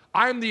me,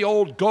 I'm the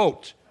old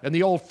goat and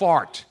the old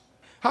fart?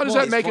 How does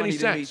that make any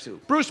sense?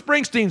 Bruce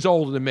Springsteen's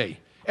older than me.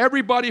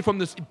 Everybody from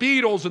the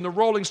Beatles and the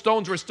Rolling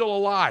Stones who are still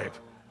alive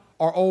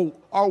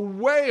are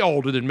way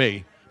older than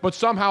me, but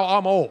somehow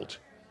I'm old.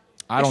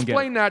 I don't get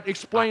it.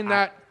 Explain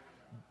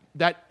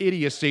that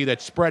idiocy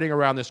that's spreading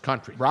around this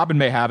country. Robin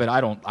may have it.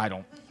 I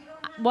don't.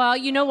 Well,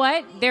 you know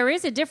what? There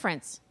is a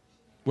difference.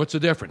 What's the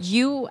difference?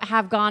 You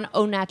have gone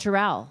au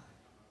naturel.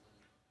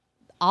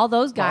 All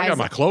those guys. Well, I got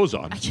my clothes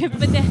on.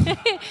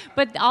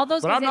 but all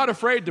those. But guys, I'm not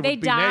afraid to be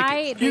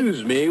naked.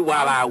 Excuse me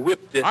while I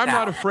whip this I'm out.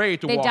 not afraid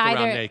to walk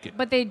around naked.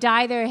 But they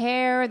dye their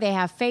hair. They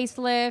have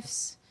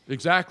facelifts.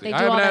 Exactly. They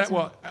do all that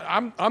Well,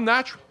 I'm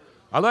natural.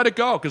 I let it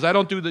go because I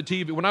don't do the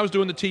TV. When I was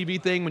doing the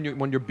TV thing,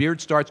 when your beard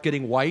starts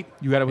getting white,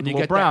 you got it with a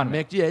little brown.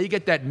 You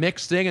get that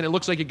mixed thing, and it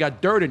looks like you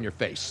got dirt in your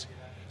face.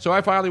 So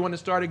I finally, when it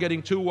started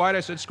getting too white,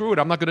 I said, "Screw it!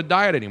 I'm not going to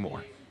dye it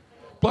anymore."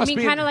 Plus, you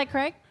mean kind of like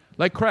Craig?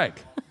 Like Craig.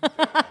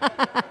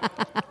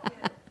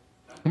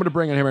 I'm going to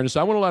bring him here in a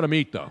second. I want to let him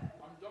eat, though.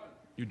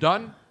 You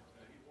done?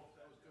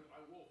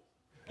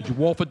 Did you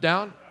wolf it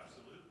down?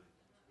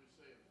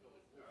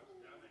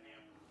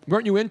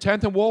 Weren't you in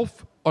 10th and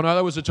Wolf? Oh, no,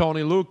 that was a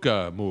Tony Luke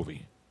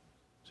movie.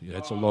 See,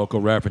 that's a local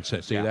reference.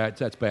 See,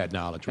 that's bad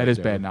knowledge. That is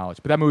bad knowledge.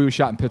 But that movie was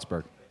shot in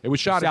Pittsburgh. It was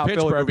shot in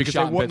Pittsburgh because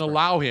they wouldn't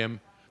allow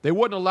him. They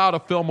wouldn't allow to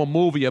film a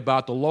movie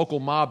about the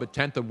local mob at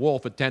 10th and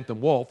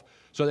Wolf,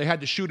 so they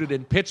had to shoot it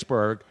in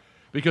Pittsburgh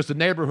because the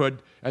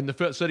neighborhood and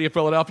the city of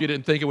Philadelphia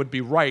didn't think it would be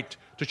right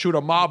to shoot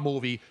a mob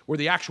movie where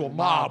the actual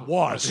mob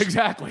was.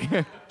 Exactly.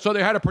 So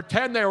they had to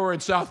pretend they were in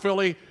South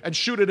Philly and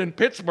shoot it in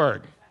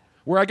Pittsburgh,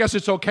 where I guess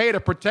it's okay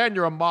to pretend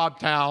you're a mob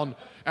town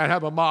and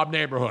have a mob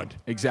neighborhood.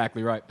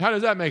 Exactly right. How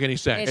does that make any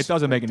sense? It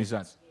doesn't make any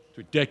sense. It's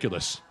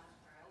ridiculous.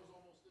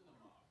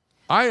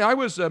 I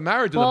was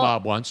married to the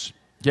mob once.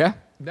 Yeah?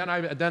 Then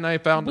I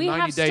found a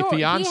 90-day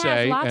fiance. We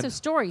have lots of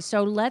stories,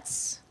 so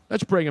let's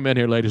bring him in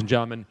here, ladies and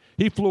gentlemen.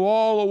 He flew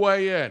all the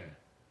way in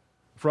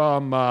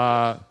from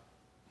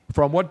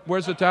what?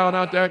 Where's the town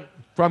out there?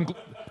 From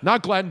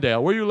not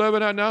Glendale. Where are you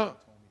living at now?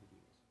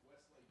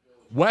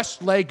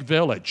 Westlake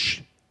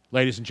Village,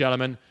 ladies and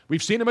gentlemen.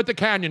 We've seen him at the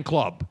Canyon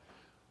Club.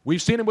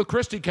 We've seen him with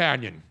Christie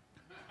Canyon.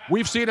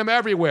 We've seen him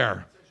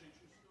everywhere.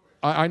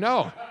 I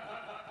know.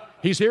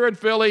 He's here in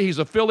Philly. He's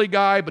a Philly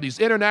guy, but he's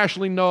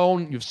internationally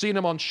known. You've seen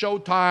him on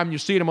Showtime.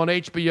 You've seen him on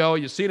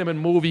HBO. You've seen him in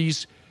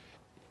movies.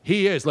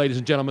 He is, ladies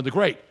and gentlemen, the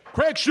great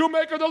Craig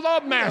Shoemaker, the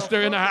Love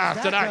Master, in the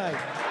house tonight.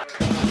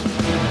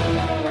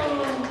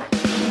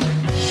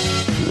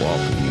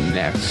 Walk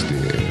nasty.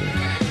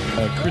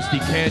 Christie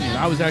Canyon.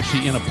 I was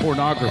actually in a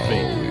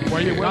pornography. Were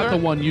you with Not her? the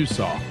one you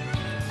saw.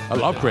 I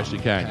love Christie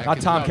Canyon.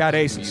 Not Tomcat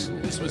Aces.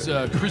 This was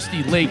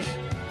Christie Lake.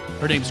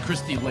 Her name's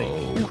Christie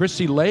Lake.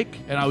 Christie Lake?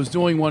 And I was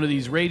doing one of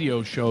these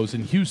radio shows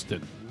in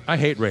Houston. I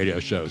hate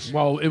radio shows.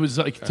 Well, it was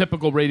like a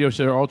typical radio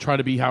show. They're all trying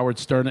to be Howard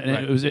Stern.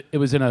 And it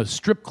was in a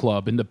strip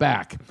club in the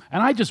back.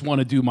 And I just want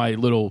to do my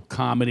little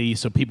comedy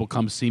so people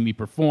come see me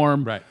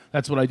perform. Right.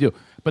 That's what I do.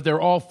 But they're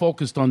all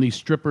focused on these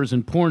strippers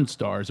and porn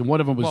stars. And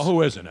one of them was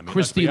who isn't? I mean,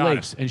 Christie let's be Lakes.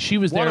 honest. And she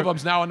was there. One of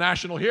them's now a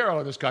national hero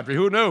in this country.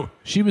 Who knew?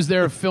 She was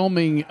there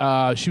filming.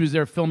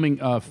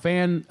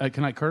 Fan.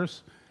 Can I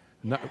curse?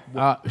 No.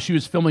 She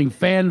was filming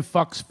Fan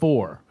Fucks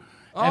 4.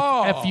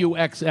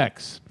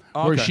 FUXX.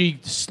 Where Okay. she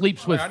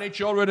sleeps with. Are any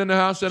children in the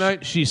house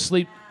tonight?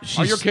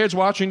 Are your kids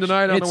watching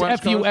tonight on it's the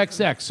West Coast?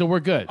 FUXX, so we're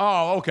good.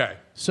 Oh, okay.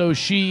 So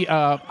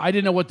I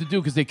didn't know what to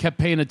do because they kept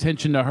paying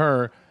attention to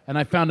her, and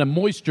I found a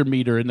moisture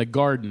meter in the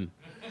garden.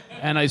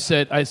 And I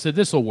said,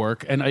 this will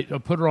work. And I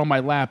put her on my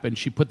lap, and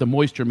she put the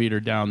moisture meter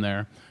down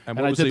there. And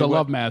I did the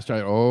Love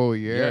Master. Oh,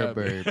 yeah,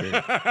 baby.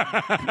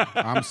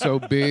 I'm so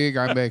big,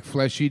 I make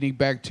flesh-eating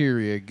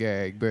bacteria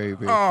gag,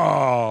 baby.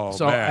 Oh,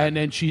 so, man. And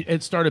then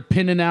it started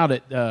pinning out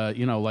at,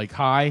 like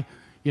high,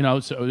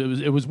 so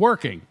it was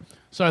working.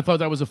 So I thought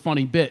that was a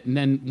funny bit. And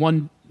then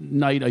one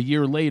night, a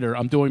year later,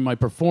 I'm doing my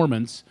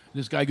performance.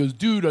 This guy goes,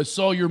 dude, I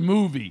saw your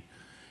movie.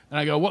 And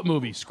I go, what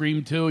movie?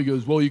 Scream 2? He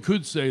goes, well, you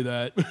could say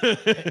that.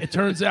 It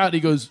turns out,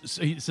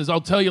 he says,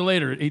 I'll tell you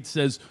later. He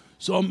says,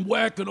 So I'm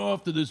whacking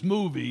off to this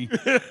movie,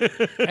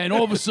 and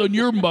all of a sudden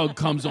your mug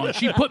comes on.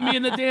 She put me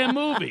in the damn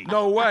movie.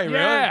 No way, really?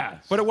 Yeah.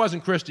 But it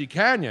wasn't Christy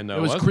Canyon, though.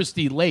 It was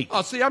Christy Lake.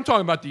 Oh, see, I'm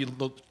talking about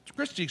the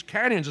Christy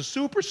Canyon's a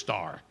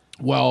superstar.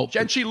 Well,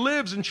 and she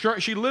lives in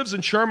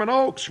Sherman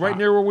Oaks, right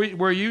near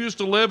where you used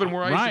to live and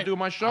where I used to do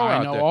my show I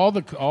out know there.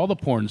 all the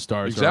porn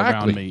stars are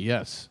around me.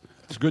 Yes.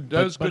 It's good.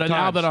 But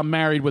now that I'm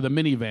married with a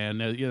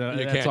minivan, you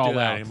that's can't all do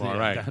that out anymore, Yeah,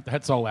 right?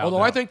 That's all out. Although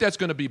now. I think that's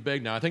going to be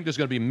big now. I think there's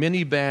going to be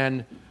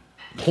minivan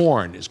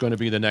porn is going to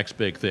be the next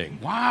big thing.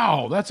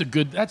 Wow, that's a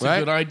good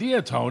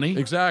idea, Tony.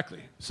 Exactly.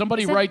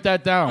 Somebody write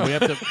that down. We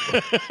have to.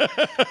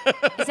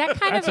 Is that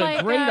kind That's of a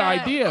like great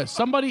idea.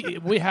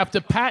 We have to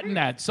patent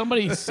that.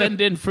 Somebody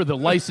send in for the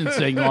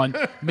licensing on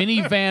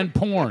minivan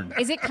porn.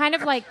 Is it kind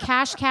of like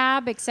Cash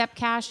Cab, except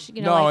Cash?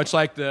 No, it's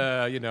like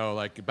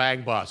like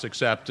Bang Bus,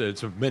 except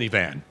it's a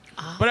minivan.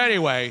 But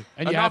anyway,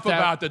 And you enough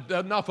have to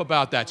enough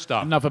about that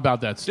stuff. Enough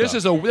about that stuff.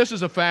 This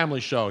is a family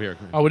show here.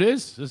 Oh, it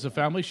is? This is a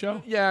family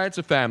show? Yeah, it's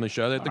a family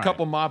show. The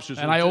couple mobsters.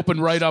 And I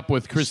open right up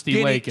with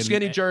Christy Lake. And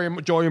Skinny Joey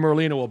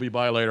Merlino will be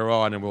by later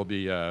on, and we'll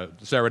be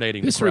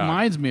serenading This the crowd.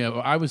 reminds me of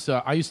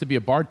I used to be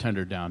a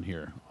bartender down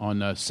here on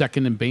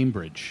 2nd and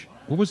Bainbridge.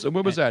 What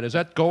was that? Is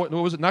that going?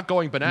 What was it? Not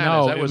Going Bananas.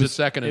 No, that was a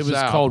second. It was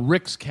called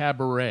Rick's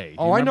Cabaret.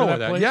 Oh, I know that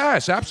that. place?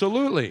 Yes,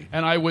 absolutely.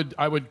 And I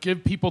would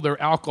give people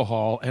their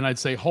alcohol, and I'd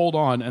say, "Hold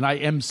on," and I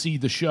MC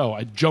the show.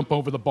 I'd jump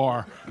over the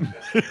bar,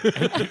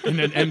 and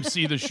then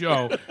MC the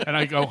show, and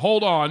I go,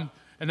 "Hold on,"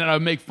 and then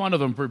I'd make fun of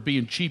them for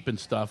being cheap and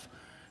stuff.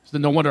 So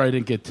no wonder I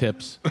didn't get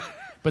tips.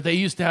 But they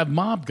used to have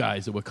mob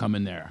guys that would come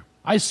in there.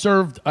 I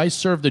served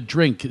a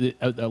drink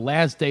the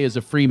last day as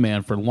a free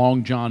man for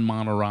Long John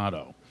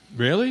Monterado.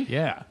 Really?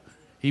 Yeah.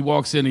 He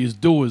walks in, he's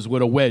doers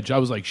with a wedge. I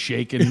was like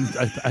shaking.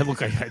 I look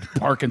like I had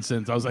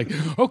Parkinson's. I was like,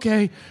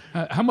 okay,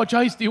 how much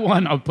ice do you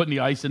want? I was putting the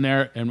ice in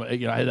there, and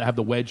I had to have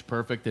the wedge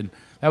perfect. And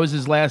that was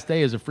his last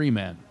day as a free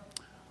man.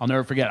 I'll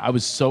never forget. I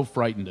was so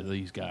frightened of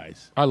these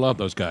guys. I love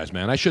those guys,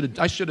 man. I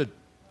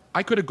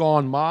could have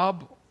gone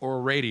mob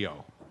or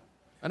radio.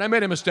 And I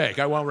made a mistake.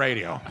 I went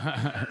radio.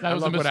 That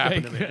was a mistake. What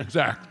happened to me.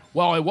 Exactly.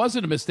 Well, it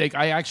wasn't a mistake.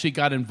 I actually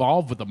got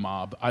involved with the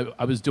mob.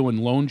 I was doing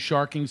loan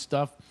sharking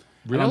stuff.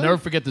 Really? And I'll never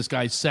forget this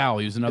guy, Sal.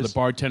 He was another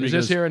bartender. Is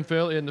this here in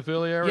the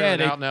Philly area?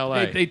 Yeah, or out in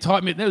L.A. They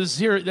taught me. This was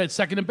here at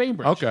 2nd and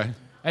Bainbridge. Okay.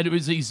 And it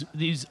was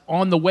these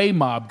on the way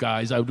mob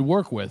guys I would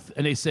work with,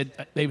 and they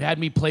said they had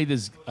me play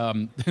this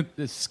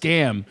this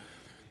scam.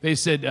 They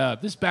said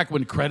this back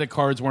when credit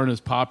cards weren't as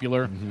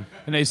popular,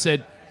 and they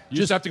said You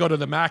just have to go to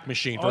the Mac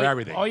machine for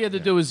everything. All you had to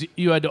do is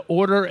you had to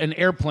order an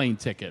airplane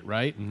ticket,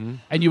 right?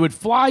 And you would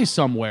fly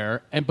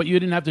somewhere, but you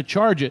didn't have to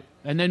charge it.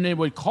 And then they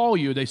would call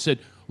you. They said,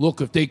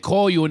 look, if they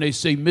call you and they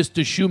say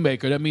Mr.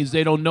 Shoemaker, that means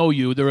they don't know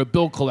you. They're a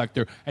bill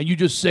collector. And you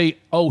just say,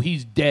 oh,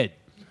 he's dead.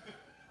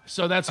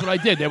 So that's what I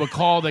did. They would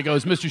call. They go,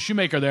 is Mr.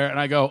 Shoemaker there? And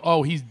I go,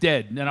 oh, he's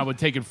dead. And then I would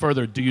take it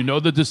further. Do you know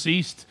the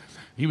deceased?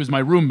 He was my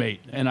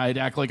roommate. And I'd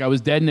act like I was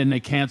dead, and then they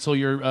cancel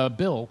your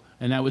bill.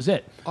 And that was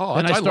it. Oh,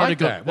 then I like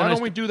that. Why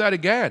don't we do that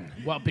again?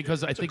 Well,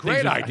 because I think a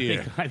great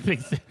idea. I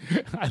think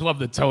I love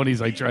the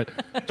Tonys. I try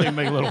to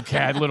make a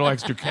little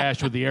extra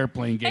cash with the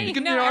airplane game.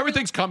 You know,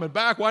 everything's coming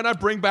back. Why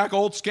not bring back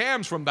old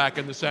scams from back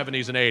in the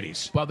 70s and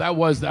 80s? Well, that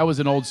was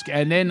an old scam.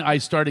 And then I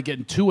started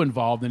getting too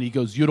involved, and he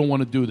goes, "You don't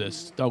want to do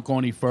this. Don't go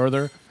any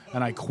further."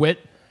 And I quit.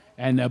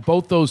 And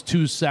both those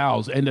two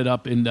Sals ended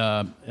up in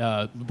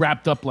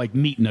wrapped up like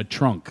meat in a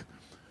trunk.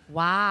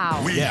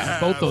 Wow.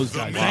 Yeah, both those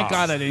guys. Thank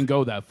God I didn't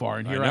go that far,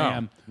 and here I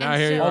am. Now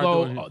here you are.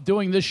 Although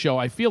doing this show,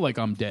 I feel like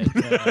I'm dead.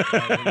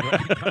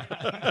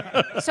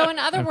 So, in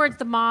other words,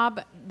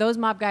 those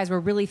mob guys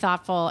were really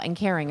thoughtful and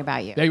caring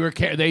about you. They were.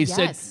 They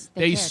said Yes,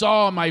 they cared.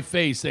 saw my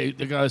face. They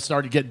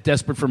started getting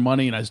desperate for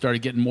money, and I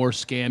started getting more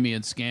scammy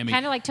and scammy.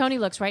 Kind of like Tony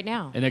looks right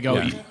now. And they go,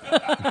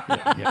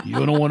 "Yeah,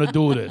 you don't want to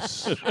do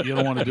this. You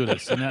don't want to do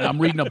this." And then I'm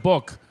reading a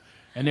book.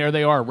 And there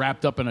they are,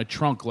 wrapped up in a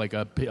trunk like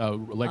a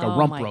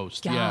rump my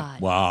roast. God. Yeah,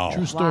 Wow.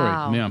 true story.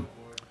 Wow. Yeah,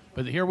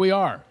 but here we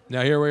are.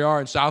 Now here we are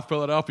in South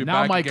Philadelphia.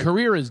 Now back my again.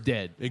 career is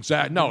dead.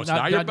 Exactly. No, it's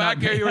not. You're back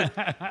here.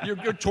 You're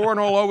touring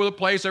all over the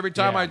place. Every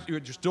time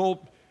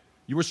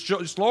you were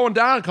slowing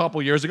down a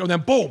couple years ago, and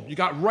then boom, you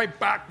got right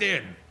back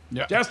in.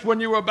 Yeah. Just when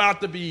you were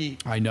about to be.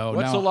 I know.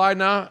 What's now, the line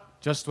now?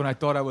 Just when I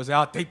thought I was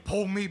out, they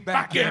pulled me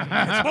back in.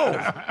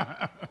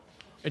 Boom.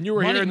 And you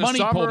were money, here in the money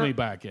summer. pulled me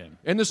back in.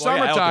 In the Well,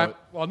 yeah, summertime.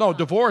 Well, no,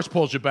 divorce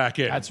pulls you back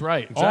in. That's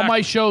right. Exactly. All my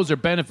shows are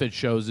benefit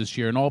shows this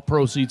year, and all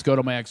proceeds go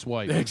to my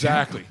ex-wife.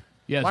 Exactly.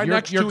 Yes, My your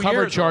next your 2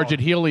 cover years charge are at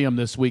Helium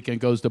this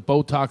weekend goes to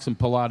Botox and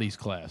Pilates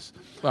class.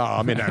 Oh,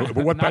 I mean,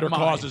 what better mine.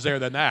 cause is there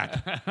than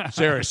that?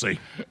 Seriously.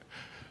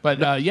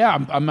 But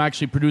yeah, I'm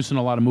actually producing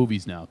a lot of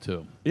movies now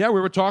too. Yeah, we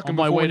were talking On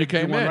my before way you to do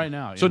came one in. right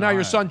now, So you now know,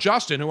 your son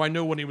Justin, who I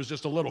knew when he was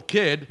just a little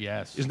kid,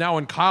 Yes. is now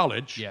in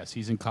college. Yes,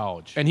 he's in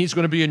college. And he's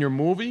going to be in your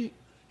movie?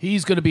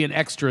 He's going to be an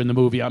extra in the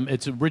movie.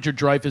 It's Richard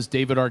Dreyfuss,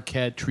 David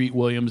Arquette, Treat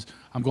Williams.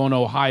 I'm going to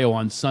Ohio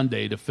on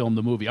Sunday to film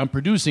the movie. I'm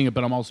producing it,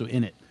 but I'm also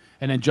in it.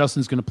 And then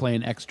Justin's going to play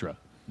an extra.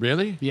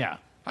 Really? Yeah.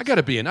 I got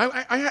to be in.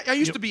 I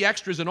used to be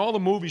extras in all the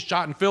movies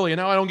shot in Philly, and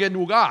now I don't get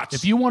Nugots.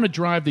 If you want to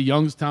drive to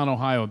Youngstown,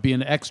 Ohio, and be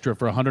an extra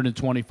for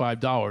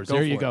 $125,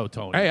 there you go,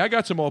 Tony. Hey, I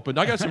got some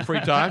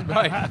free time.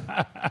 Right.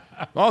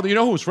 Oh, you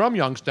know who's from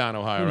Youngstown,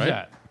 Ohio, Who's right?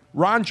 that?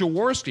 Ron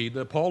Jaworski,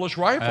 the Polish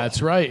rifle.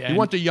 That's right. He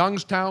went to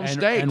Youngstown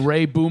State. And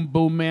Ray Boom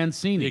Boom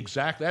Mancini.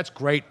 Exactly. That's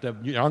great. The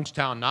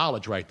Youngstown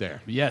knowledge right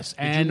there. Yes. Did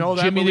And you know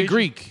that, Jimmy the Luigi?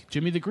 Greek.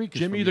 Jimmy the Greek is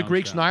Jimmy from the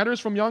Greek Youngstown. Snyder's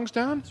from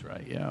Youngstown? That's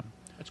right, yeah.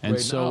 That's And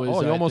great. so is,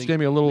 you I almost think, gave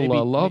me a little maybe-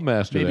 love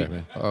master maybe- there,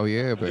 man. Oh,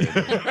 yeah, baby.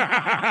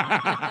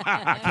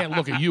 I can't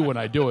look at you when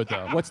I do it,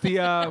 though. What's the...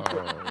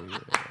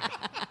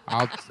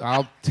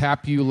 I'll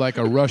tap you like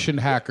a Russian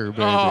hacker,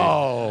 baby.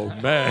 Oh,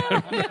 man.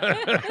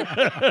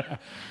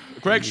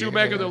 Craig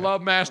Shoemaker, the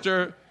love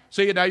master.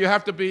 See, now you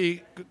have to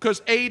be,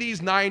 because 80s,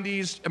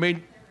 90s, I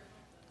mean,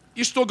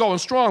 you're still going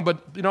strong, but,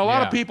 a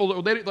lot of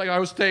people, like I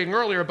was saying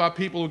earlier about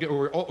people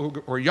who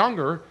are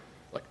younger,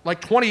 like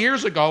 20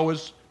 years ago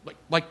was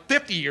like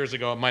 50 years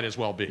ago, it might as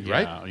well be,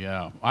 right?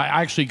 Yeah. I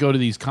actually go to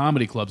these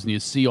comedy clubs, and you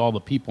see all the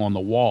people on the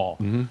wall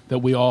that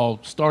we all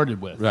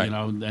started with, Right.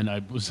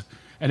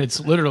 And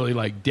it's literally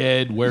like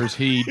dead. Where's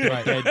he?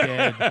 Dead.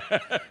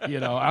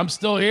 I'm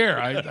still here.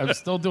 I'm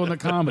still doing the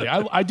comedy.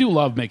 I do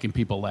love making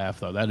people laugh,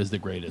 though. That is the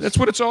greatest. That's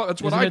what it's all.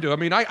 That's what Isn't I it? do. I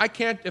mean, I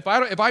can't if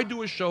I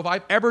do a show. If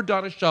I've ever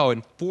done a show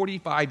in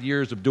 45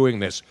 years of doing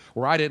this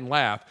where I didn't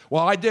laugh,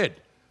 well, I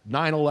did.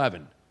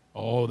 9/11.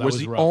 Oh, that was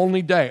was the rough.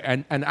 only day,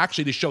 and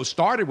actually the show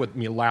started with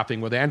me laughing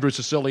with Andrew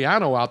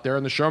Siciliano out there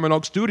in the Sherman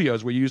Oaks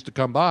studios where you used to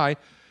come by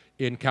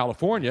in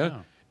California.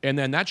 Yeah. And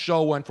then that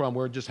show went from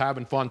we're just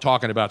having fun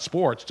talking about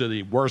sports to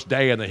the worst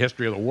day in the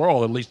history of the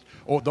world, at least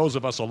those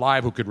of us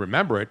alive who could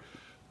remember it,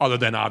 other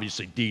than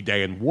obviously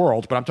D-Day and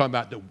World. But I'm talking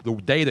about the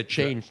day that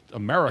changed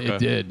America It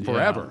did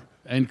forever. yeah.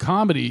 And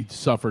comedy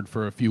suffered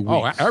for a few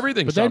Oh, weeks.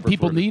 everything But then suffered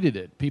people for- needed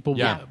it. People,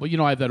 Yeah.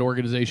 I have that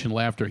organization,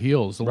 Laughter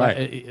Heals.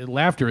 Right.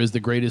 Laughter is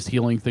the greatest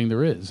healing thing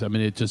there is. I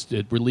mean,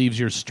 it relieves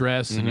your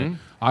stress and it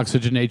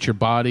oxygenates your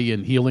body,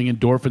 and healing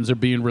endorphins are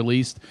being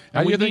released. How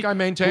And do you we think I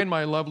maintain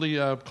my lovely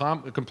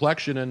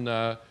complexion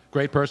and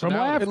great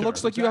personality? It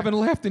looks like you haven't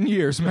laughed in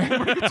years, man.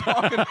 What are you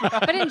talking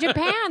about? But in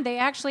Japan, they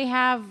actually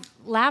have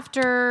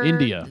laughter.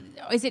 India.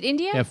 Is it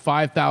India? They have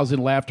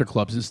 5,000 laughter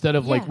clubs. Instead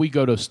of like Yeah. we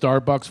go to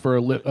Starbucks for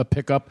a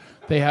pickup,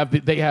 they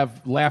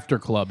have laughter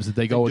clubs that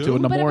they go to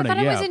in the But morning. I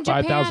thought it yeah, was in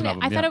 5,000 Japan. of them.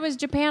 I thought it was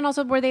Japan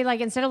also, where they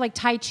instead of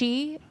Tai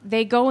Chi,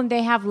 they go and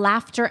they have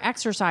laughter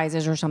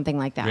exercises or something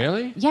like that.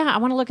 Really? Yeah, I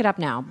want to look it up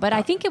now. But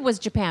I think it was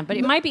Japan. But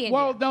it might be India.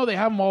 Well, no, they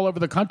have them all over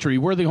the country.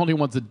 We're the only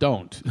ones that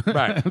don't.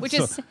 Right. Which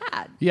is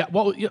sad. Yeah,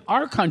 well,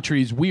 our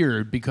country's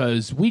weird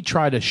because we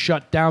try to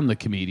shut down the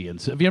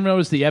comedians. Have you ever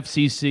noticed the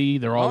FCC?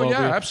 They're all Oh, over.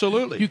 yeah,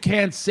 absolutely. You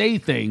can't say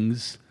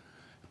things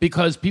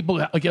because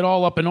people get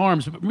all up in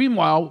arms. But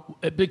meanwhile,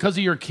 because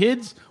of your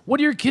kids, what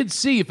do your kids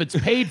see if it's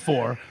paid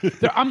for?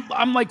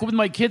 I'm like with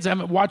my kids,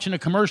 I'm watching a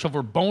commercial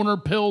for boner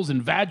pills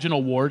and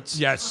vaginal warts.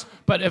 Yes.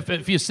 But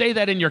if you say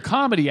that in your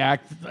comedy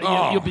act,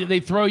 they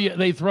throw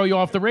you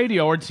off the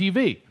radio or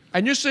TV.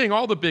 And you're seeing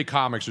all the big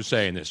comics are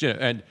saying this,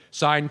 and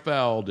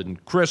Seinfeld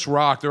and Chris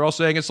Rock. They're all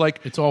saying it's all you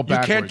can't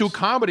backwards. do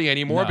comedy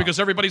anymore No. because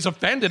everybody's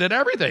offended at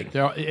everything.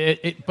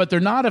 But they're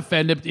not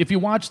offended. If you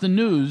watch the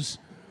news,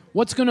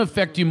 what's going to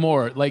affect you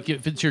more? Like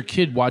if it's your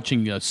kid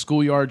watching a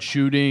schoolyard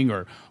shooting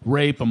or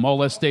rape, a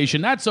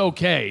molestation, that's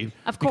okay.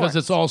 Of because course.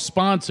 it's all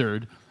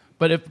sponsored.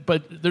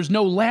 But there's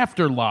no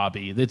laughter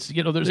lobby. There's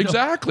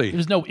Exactly.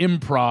 there's no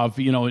improv.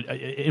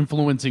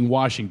 Influencing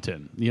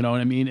Washington. You know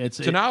what I mean?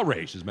 It's an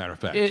outrage, as a matter of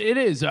fact. It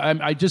is.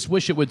 I just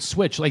wish it would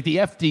switch. Like the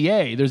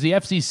FDA, there's the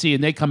FCC,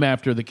 and they come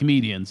after the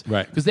comedians,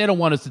 Right. Because they don't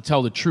want us to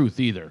tell the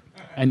truth either.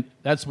 And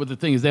that's what the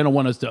thing is. They don't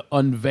want us to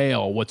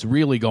unveil what's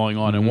really going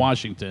on in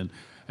Washington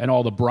and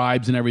all the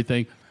bribes and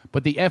everything.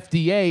 But the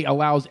FDA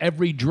allows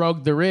every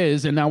drug there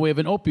is, and now we have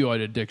an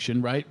opioid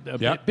addiction, right?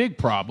 A big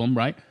problem,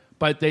 right?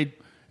 But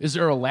is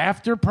there a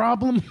laughter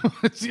problem?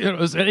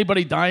 Is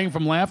anybody dying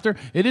from laughter?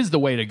 It is the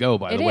way to go,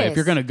 by the way. If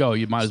you're going to go,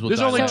 you might as well.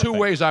 There's die only laughing. two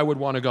ways I would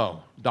want to go: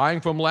 dying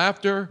from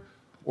laughter,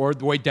 or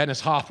the way Dennis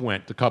Hoff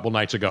went a couple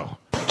nights ago.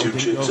 Two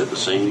chicks at the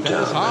same time.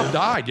 Dennis Hoff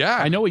died. Yeah,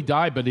 I know he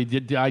died, but he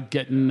died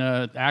getting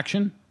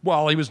action.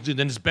 Well, he was in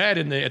his bed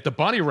at the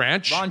Bunny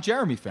Ranch. Ron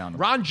Jeremy found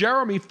him. Ron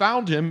Jeremy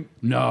found him.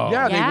 No.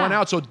 Yeah, they went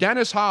out. So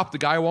Dennis Hoff, the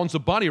guy who owns the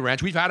Bunny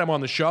Ranch, we've had him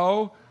on the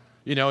show.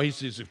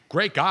 He's a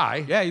great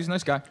guy. Yeah, he's a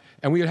nice guy.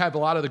 And we would have a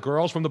lot of the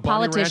girls from the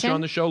Bunny Ranch Politician?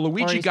 on the show. Or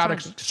Luigi he's got a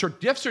from-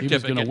 gift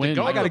certificate gonna to win.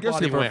 go I to got the a gift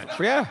Bunny certificate.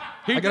 Ranch. Yeah.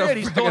 He I got did. a-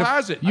 He I still got a-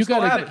 has it.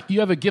 You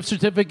have a gift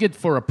certificate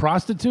for a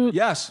prostitute?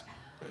 Yes.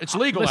 It's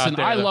legal Listen, out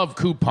there. I love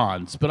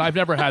coupons, but I've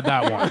never had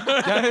that one.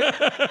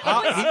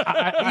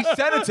 He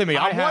said it to me.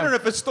 I'm wondering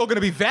if it's still going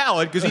to be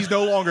valid because he's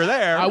no longer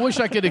there. I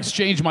wish I could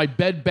exchange my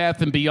Bed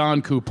Bath and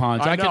Beyond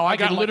coupons. I know, I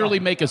got could like literally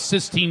a- make a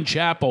Sistine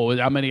Chapel with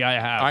how many I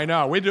have. I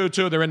know. We do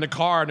too. They're in the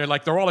car and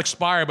they're all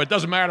expired, but it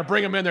doesn't matter.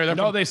 Bring them in there.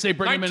 No, they say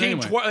bring 'em in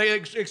anyway. They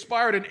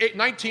expired in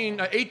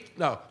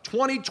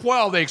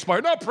 2012. They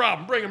expired. No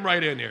problem. Bring them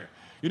right in here.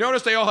 You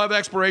notice they all have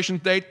expiration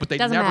date, but they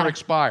Doesn't never matter.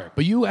 expire.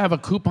 But you have a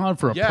coupon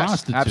for a Yes,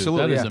 prostitute.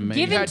 absolutely, That is yeah.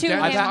 amazing. Give it to him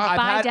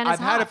by Dennis I've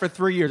had it for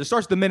 3 years. It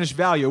starts to diminish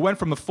value. It went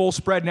from the full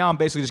spread. Now I'm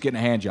basically just getting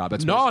a hand job.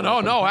 That's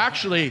No.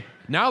 Actually,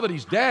 now that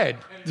he's dead,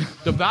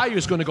 the value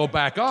is going to go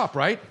back up,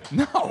 right?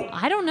 No.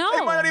 I don't know.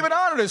 They might not even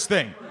honor this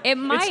thing. It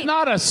might. It's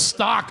not a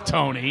stock,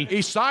 Tony.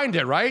 He signed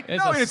it, right? It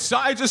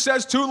just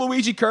says to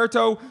Luigi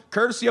Curto,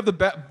 courtesy of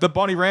the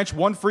Bunny Ranch,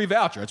 1 free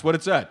voucher. That's what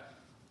it said.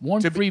 One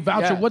free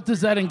voucher. yeah. What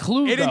does that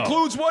include? It though?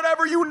 includes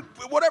whatever you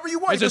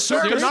want. Is it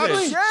soup to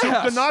nuts?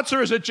 Soup to nuts,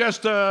 or is it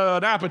just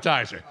an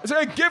appetizer? It's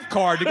a gift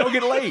card to go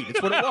get laid.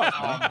 It's what it was.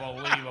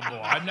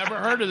 Unbelievable. I've never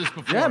heard of this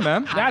before. Yeah,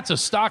 man. That's a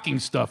stocking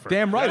stuffer.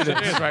 Damn right it is.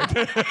 It is, right?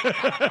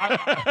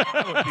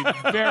 I would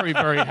be very,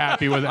 very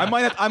happy with that. I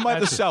might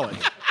have to sell it.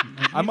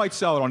 I might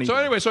sell it on eBay. So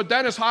anyway,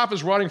 Dennis Hoff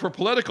is running for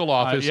political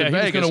office in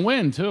Vegas. He's going to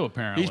win, too,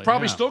 apparently. He's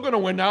probably still going to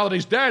win now that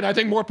he's dead. I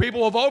think more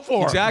people will vote for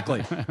him.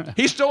 Exactly.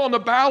 He's still on the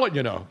ballot,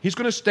 you know. He's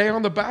going to stay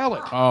on the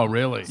ballot. Oh,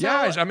 really?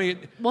 Yes, I mean...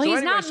 Well,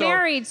 he's not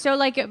married, so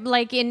like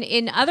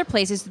in other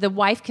places, the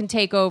wife can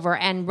take over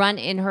and run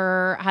in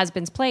her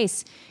husband's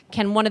place.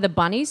 Can one of the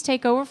bunnies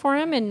take over for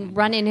him and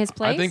run in his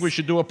place? I think we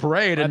should do a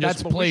parade. And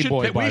that's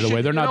Playboy, by the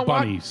way. They're not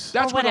bunnies.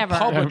 That's where the whatever.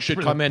 public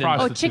should come in.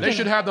 And they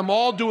should have them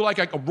all do like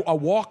a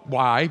walk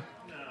by,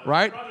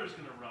 right?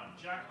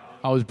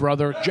 Oh, his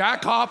brother?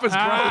 Jack Hoff is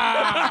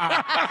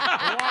Wow.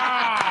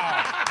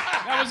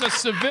 That was a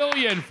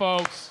civilian,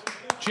 folks.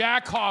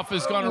 Jack Hoff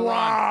is going to run.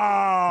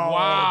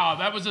 Wow.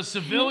 That was a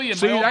civilian.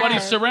 See, my old buddy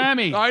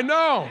Cerami. I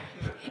know.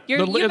 You've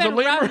been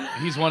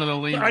He's one of the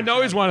lemurs. I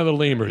know he's one of the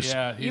lemurs.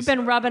 Yeah, You've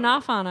been rubbing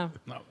off on him.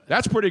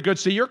 That's pretty good.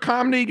 See, your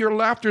comedy, your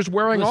laughter's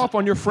wearing off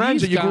on your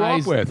friends that These you grew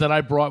guys up with. that I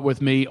brought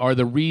with me are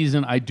the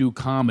reason I do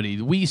comedy.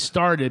 We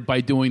started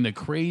by doing the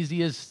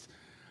craziest.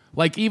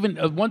 Like even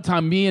one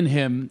time, me and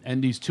him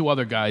and these 2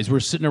 other guys were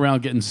sitting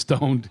around getting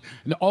stoned.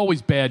 And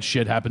always bad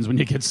shit happens when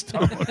you get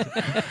stoned.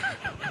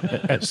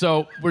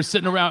 So we're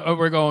sitting around,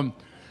 we're going,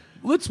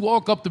 let's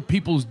walk up to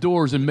people's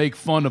doors and make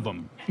fun of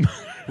them.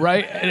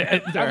 Right?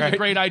 And that was a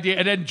great idea.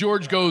 And then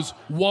George goes,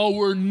 while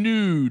we're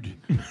nude.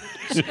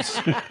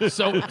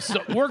 So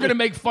we're going to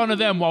make fun of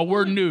them while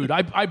we're nude.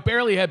 I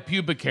barely had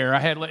pubic hair.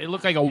 It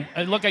looked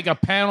like a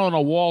panel on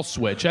a wall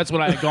switch. That's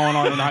what I had going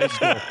on in high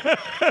school.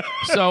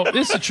 So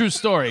this is a true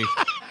story.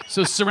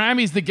 So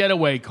Cerami's the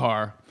getaway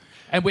car.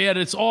 And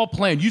it's all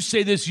planned. You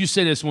say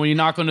this. When you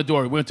knock on the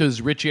door, we went to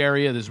this rich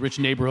area, this rich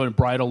neighborhood in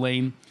Bridal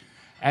Lane.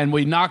 And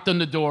we knocked on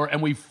the door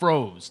and we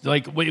froze.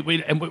 Like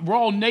we're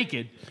all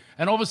naked.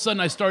 And all of a sudden,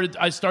 I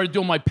started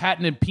doing my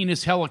patented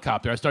penis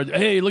helicopter. I started,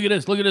 hey, look at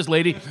this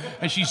lady.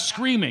 And she's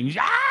screaming.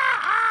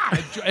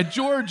 And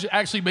George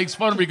actually makes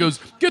fun of her. He goes,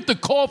 get the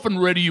coffin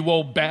ready, you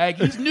old bag.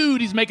 He's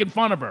nude. He's making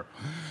fun of her.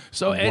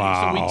 So,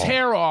 so we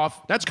tear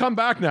off. That's come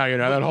back now, you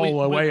know. That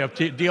whole way of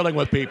dealing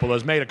with people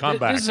has made a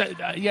comeback.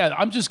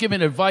 I'm just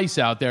giving advice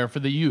out there for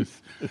the youth.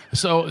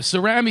 So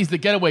Cerami's the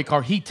getaway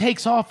car. He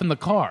takes off in the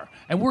car.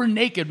 And we're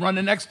naked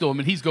running next to him,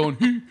 and he's going,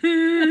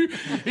 and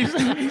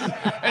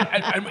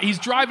he's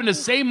driving the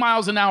same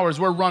miles an hour as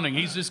we're running.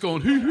 He's just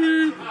going,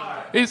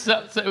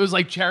 it was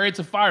like Chariots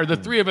of Fire. The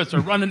 3 of us are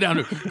running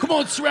down. Come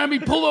on,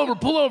 Cerami, pull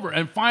over.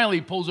 And finally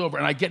he pulls over,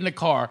 and I get in the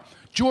car.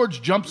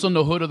 George jumps on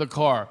the hood of the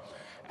car,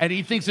 and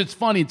he thinks it's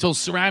funny until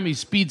Cerami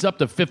speeds up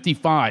to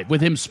 55 with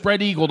him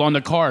spread-eagled on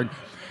the car.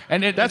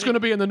 And that's going to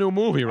be in the new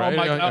movie, right? Oh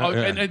my God.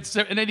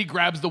 And then he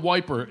grabs the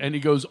wiper and he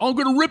goes, I'm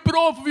going to rip it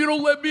off if you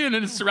don't let me in.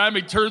 And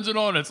Ceramic turns it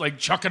on. It's like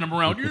chucking him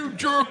around. You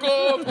jerk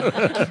off.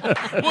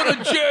 What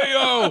a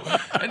J.O.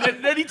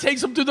 And then he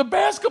takes him to the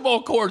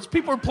basketball courts.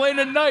 People are playing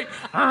at night.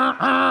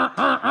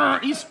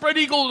 He's spread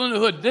eagled in the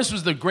hood. This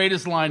was the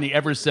greatest line he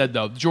ever said,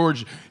 though.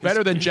 George.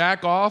 Better than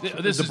Jack Off?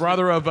 This is the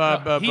brother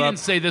of... he didn't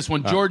say this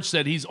one. George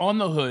said he's on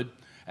the hood.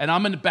 And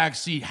I'm in the back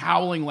seat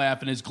howling,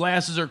 laughing. His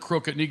glasses are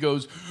crooked, and he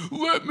goes,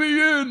 let me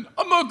in.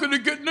 I'm not going to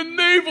get in the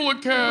Naval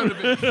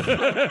Academy. He's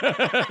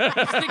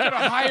thinking of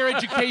higher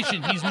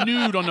education. He's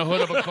nude on the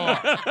hood of a car.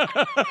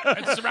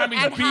 And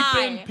Cerami's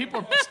beeping. People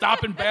are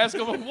stopping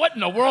basketball. What in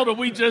the world did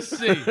we just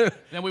see?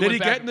 Then Did he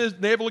get in the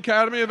Naval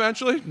Academy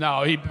eventually?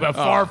 No,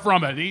 far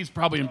from it. He's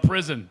probably in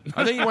prison.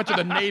 I think he went to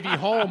the Navy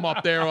home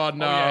up there on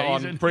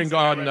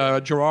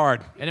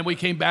Girard. And then we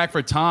came back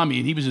for Tommy,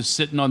 and he was just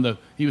sitting on the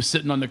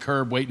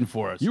curb waiting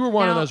for us. You were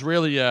one of those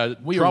really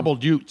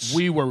troubled youths.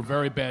 We were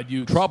very bad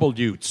youths. Troubled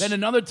youths. Then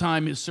another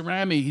time,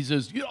 Cerami, he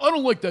says, I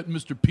don't like that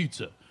Mr.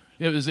 Pizza.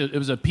 It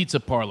was a pizza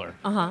parlor.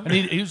 Uh-huh. And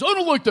he goes, I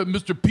don't like that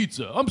Mr.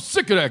 Pizza. I'm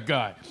sick of that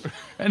guy.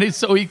 And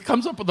so he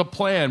comes up with a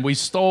plan. We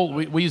used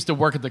to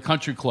work at the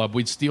country club.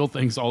 We'd steal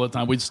things all the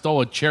time. We'd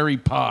stole a cherry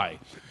pie.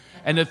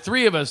 And the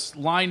 3 of us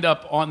lined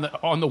up on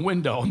the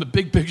window, on the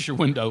big picture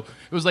window.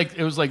 It was like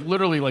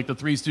literally like the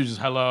 3 Stooges.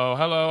 Hello,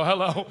 hello,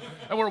 hello.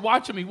 And we're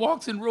watching him. He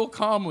walks in real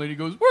calmly, and he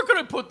goes, where can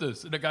I put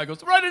this? And the guy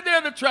goes, right in there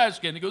in the trash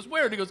can. He goes,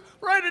 where? And he goes,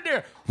 right in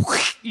there.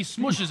 He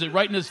smushes it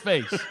right in his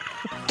face.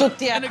 And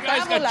the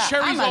guy's got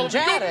cherries all over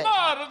him.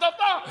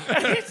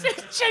 And he's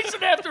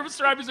chasing after him.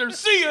 He's there,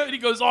 see ya. And he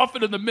goes off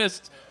into the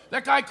mist.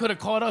 That guy could have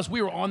caught us.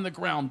 We were on the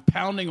ground,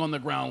 pounding on the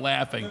ground,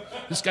 laughing.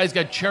 This guy's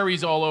got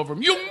cherries all over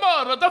him. You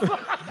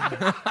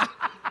motherfucker!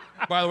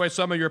 By the way,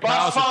 some of your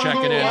pals are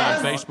checking in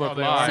on Facebook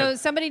Live. So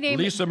somebody named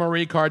Lisa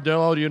Marie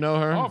Cardillo, do you know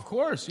her? Oh, of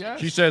course, yeah.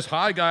 She says,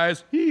 "Hi,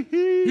 guys." Now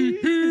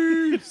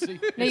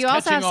you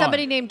also have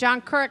somebody named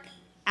John Kirk.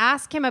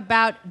 Ask him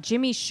about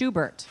Jimmy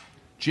Schubert.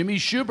 Jimmy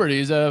Schubert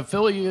is a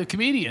Philly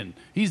comedian.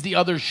 He's the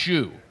other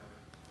Shoe.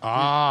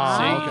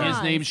 See,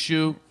 his name's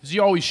Shoe.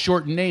 You always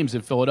shorten names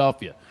in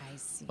Philadelphia. I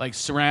see. Like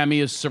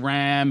Cerami is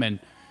Ceram, and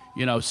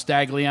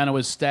Stagliano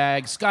is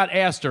Stag. Scott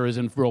Astor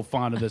isn't real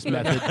fond of this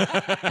method,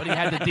 but he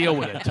had to deal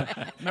with it.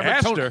 Remember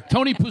Astor?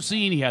 Tony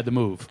Puccini had to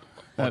move.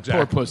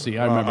 Poor pussy.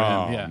 I remember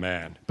him. Yeah.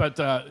 Man. But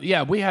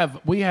we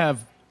have.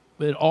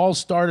 It all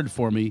started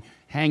for me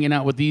hanging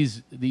out with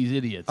these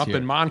idiots Up here.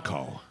 in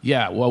Monco.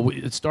 Yeah, well,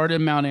 it started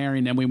in Mount Airy,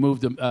 and then we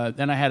moved.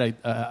 Then I had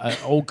a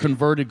old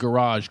converted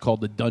garage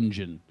called the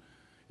Dungeon.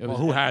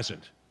 Who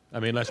hasn't? I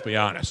mean, let's be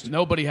honest.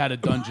 Nobody had a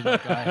dungeon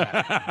like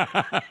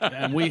I had.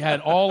 And we had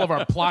all of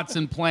our plots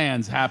and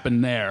plans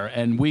happen there,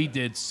 and we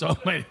did so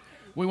many.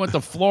 We went to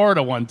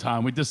Florida one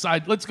time. We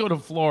decided, let's go to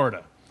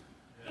Florida.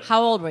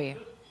 How old were you,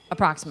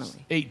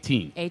 approximately?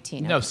 18.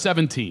 18. No,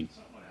 17.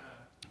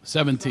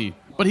 17.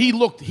 But he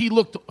looked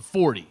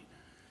 40.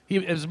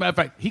 As a matter of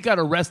fact, he got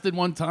arrested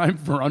one time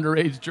for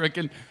underage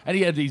drinking, and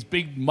he had these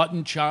big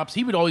mutton chops.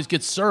 He would always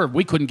get served.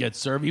 We couldn't get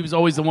served. He was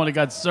always the one that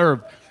got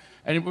served.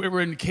 And we were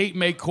in Cape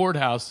May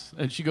Courthouse,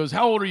 and she goes,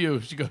 "How old are you?"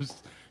 He goes,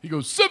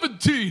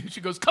 17. She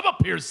goes, "Come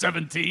up here,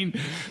 17."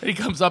 And he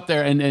comes up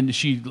there, and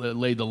she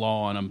laid the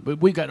law on him.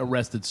 But we got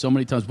arrested so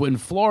many times. But in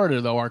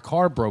Florida, though, our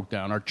car broke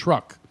down, our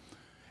truck.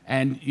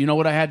 And you know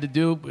what I had to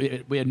do?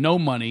 We had no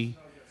money.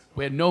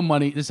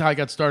 This is how I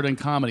got started in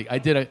comedy.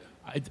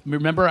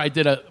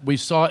 We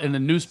saw it in the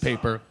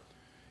newspaper.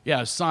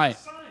 Yeah, a sign.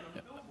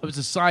 It was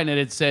a sign, and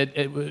it said,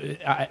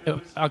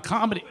 a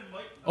comedy,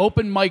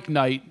 open mic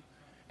night,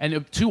 and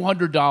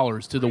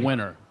 $200 to the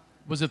winner.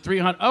 Was it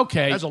 $300?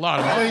 Okay. That's a lot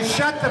of money.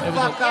 Shut the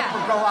fuck up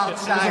and go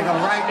outside,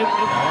 all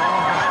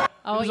right?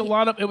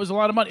 It was a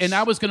lot of money, and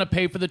I was going to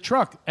pay for the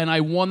truck, and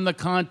I won the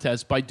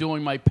contest by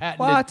doing my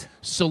patented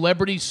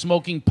celebrity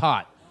smoking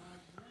pot.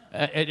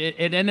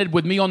 It ended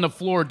with me on the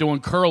floor doing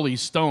Curly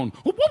Stone.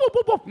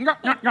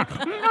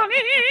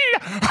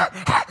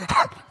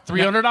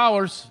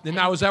 $300. And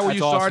now, is that where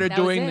you started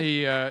doing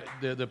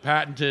the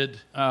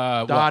patented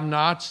Don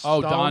Knotts?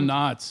 Oh, Don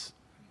Knotts.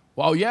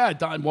 Well, yeah,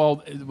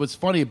 Well, it was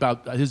funny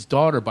about his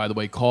daughter, by the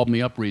way, called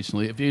me up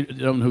recently. If you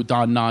don't know who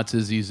Don Knotts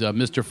is, he's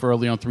Mr.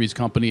 Furley on Three's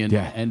Company, and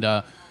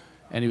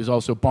he was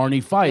also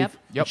Barney Fife.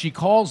 Yep. She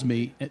calls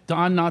me,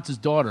 Don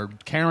Knotts' daughter,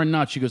 Karen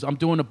Knotts. She goes, "I'm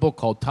doing a book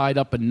called Tied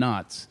Up in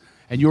Knots,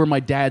 and you were my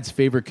dad's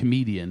favorite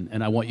comedian,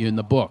 and I want you in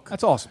the book."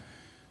 That's awesome.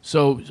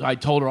 So I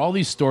told her all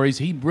these stories.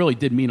 He really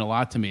did mean a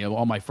lot to me.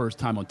 All my first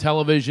time on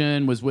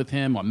television was with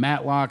him on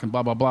Matlock and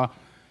blah, blah, blah.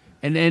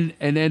 And then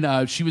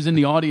she was in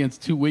the audience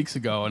 2 weeks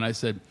ago, and I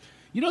said,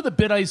 "You know the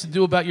bit I used to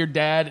do about your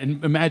dad?"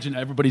 And imagine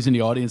everybody's in the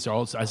audience.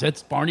 I said,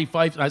 "It's Barney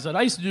Fife." I said,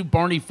 "I used to do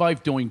Barney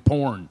Fife doing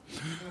porn."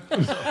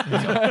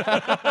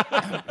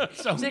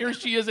 So here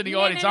she is in the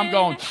audience. I'm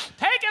going,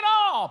 "Take it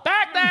all.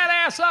 Back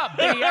that ass up,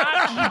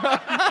 biatch.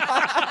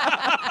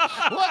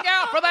 Look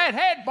out for that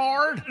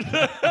headboard.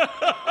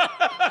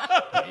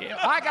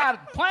 I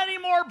got plenty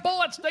more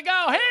bullets to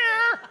go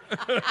here."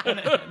 And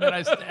then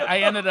I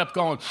ended up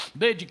going,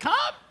 "Did you come?"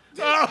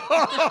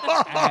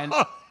 And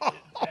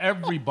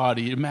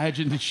everybody,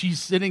 imagine that she's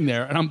sitting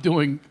there and I'm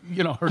doing,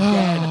 her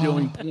dad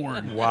doing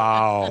porn.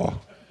 Wow.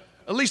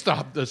 At least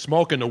the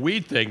smoke and the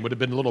weed thing would have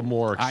been a little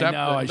more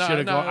acceptable. I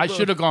know. I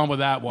should have gone with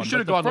that one. You should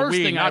have gone the with first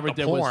weed, thing I not ever the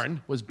did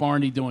porn. was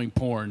Barney doing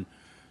porn.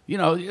 It's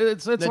Then all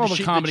did the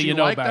she- comedy did she you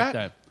know like back that?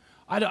 then.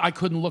 I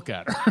couldn't look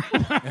at her.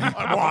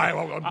 Why?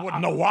 I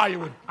wouldn't know why you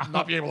would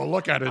not be able to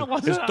look at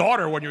his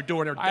daughter when you're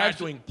doing her dad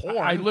doing porn.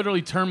 I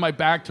literally turned my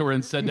back to her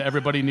and said to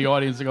everybody in the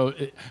audience, I go,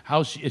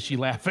 is she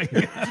laughing?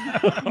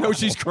 No,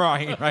 she's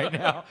crying right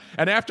now.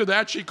 And after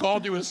that, she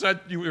called you and said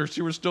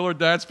she was still her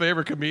dad's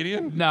favorite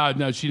comedian?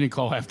 No, she didn't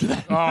call after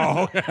that.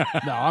 Oh,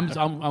 no,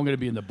 I'm going to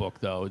be in the book,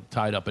 though,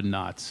 Tied Up in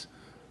Knots.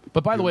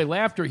 But by the way,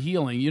 Laughter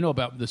Healing, you know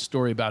about the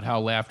story about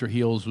how Laughter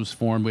Heals was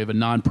formed. We have a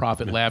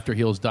nonprofit,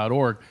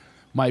 laughterheals.org.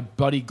 My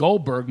buddy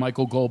Goldberg,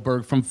 Michael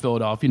Goldberg from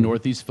Philadelphia,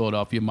 Northeast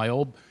Philadelphia, my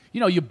old,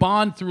 you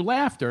bond through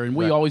laughter, and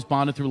we always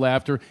bonded through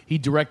laughter. He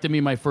directed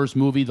me my first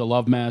movie, The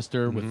Love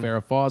Master, with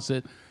Farrah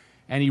Fawcett,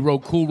 and he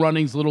wrote Cool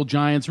Runnings, Little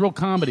Giants, real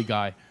comedy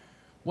guy.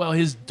 Well,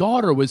 his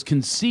daughter was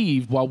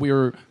conceived while we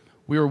were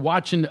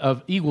watching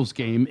an Eagles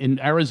game in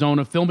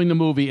Arizona, filming the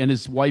movie, and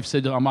his wife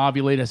said, "I'm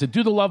ovulating." I said,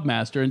 "Do The Love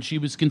Master," and she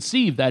was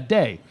conceived that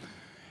day.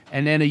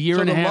 And then a year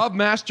and a half. So the Love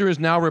Master is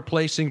now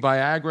replacing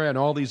Viagra and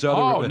all these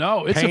other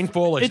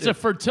painful. It's a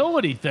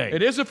fertility thing.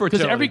 It is a fertility.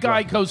 Because every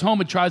guy goes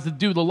home and tries to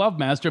do the Love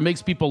Master, it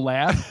makes people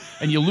laugh,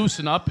 and you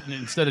loosen up. And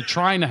instead of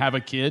trying to have a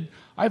kid,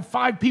 I have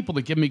 5 people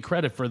that give me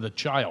credit for the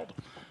child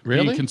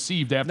really being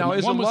conceived after. Now,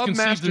 one was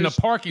conceived in the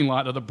parking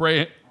lot of the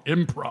Brea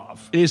Improv.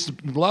 Is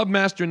Love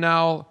Master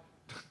now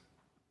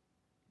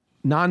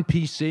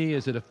non-PC,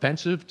 is it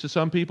offensive to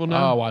some people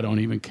now? Oh, I don't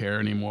even care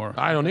anymore.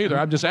 I don't either.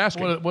 I'm just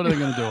asking. What are they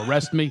going to do?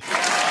 Arrest me?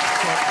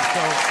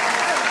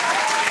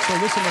 So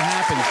listen what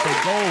happened.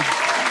 So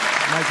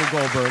Michael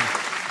Goldberg,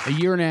 a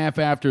year and a half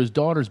after his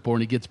daughter's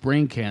born, he gets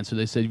brain cancer.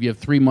 They said, you have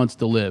 3 months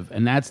to live.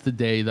 And that's the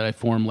day that I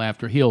formed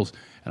Laughter Heals.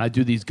 And I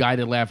do these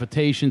guided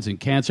laughations in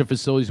cancer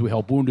facilities. We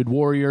help wounded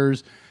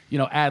warriors,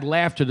 add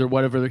laughter to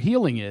whatever their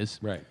healing is.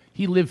 Right.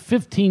 He lived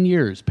 15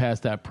 years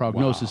past that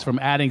prognosis from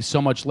adding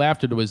so much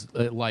laughter to his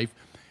life.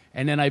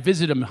 And then I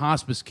visited him in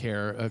hospice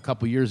care a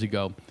couple years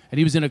ago, and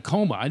he was in a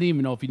coma. I didn't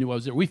even know if he knew I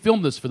was there. We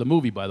filmed this for the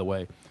movie, by the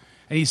way.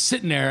 And he's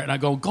sitting there, and I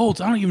go, Golds,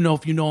 I don't even know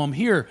if you know I'm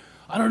here.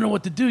 I don't know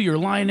what to do. You're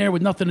lying there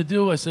with nothing to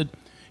do. I said,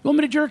 you want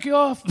me to jerk you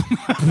off?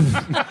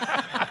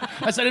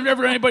 I said, I've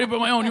never had anybody but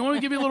my own. You want me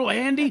to give you a little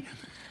handy?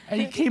 And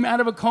he came out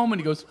of a coma,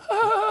 and he goes,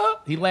 ah.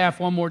 He laughed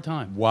one more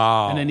time.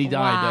 Wow. And then he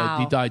died.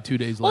 He died 2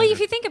 days later. Well, if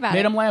you think about it.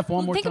 Made him laugh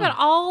one more time. Think about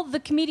all the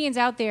comedians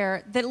out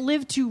there that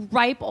live to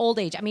ripe old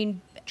age. I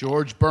mean,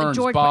 George Burns,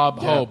 Bob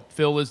Hope,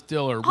 Phyllis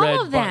Diller, All Red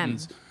of them.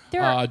 Buttons,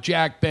 They're-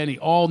 Jack Benny,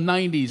 all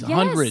 90s,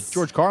 100s.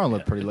 George Carlin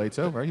lived pretty late,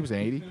 too, right? He was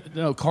 80.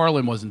 No,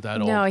 Carlin wasn't that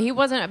old. No, he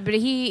wasn't. But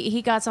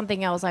he got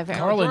something else.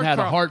 Carlin had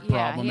a heart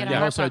problem, and he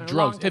also had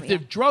drugs. If the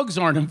drugs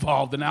aren't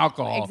involved in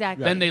alcohol,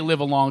 Exactly. then they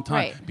live a long time.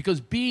 Right. Because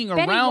being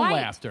Betty around White.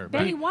 laughter,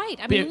 Betty White.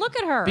 I mean, look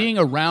at her. Being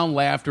around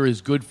laughter is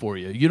good for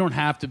you. You don't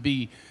have to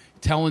be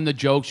telling the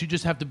jokes. You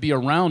just have to be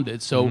around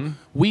it. So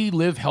we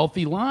live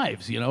healthy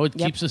lives. It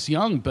keeps us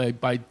young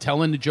by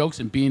telling the jokes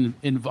and being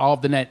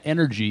involved in that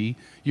energy.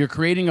 You're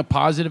creating a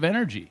positive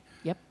energy.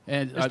 Yep.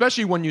 And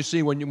especially when you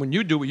see when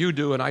you do what you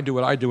do and I do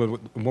what I do, and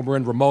when we're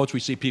in remotes, we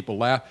see people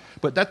laugh.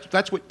 But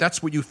that's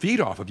what you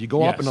feed off of. You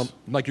go up and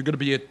like you're going to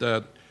be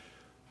at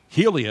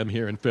Helium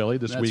here in Philly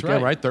this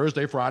weekend, right?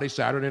 Thursday, Friday,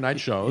 Saturday night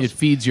shows. It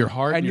feeds your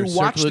heart and your you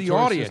watch the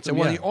circulatory audience. system. And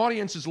when the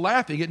audience is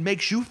laughing, it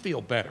makes you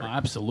feel better.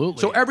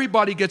 Absolutely. So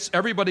everybody gets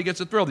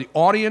a thrill. The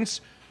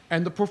audience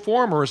and the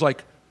performer is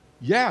like,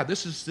 yeah,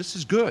 this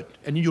is good.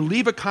 And you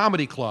leave a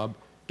comedy club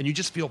and you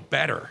just feel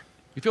better.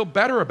 You feel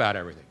better about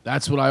everything.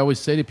 That's what I always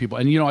say to people.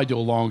 And I do a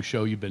long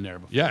show. You've been there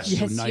before. Yes.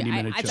 It's a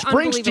 90-minute show.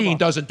 Springsteen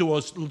doesn't do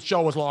a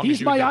show as long as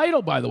He's you my do.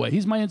 idol, by the way.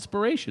 He's my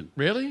inspiration.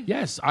 Really?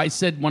 Yes. I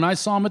said, when I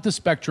saw him at the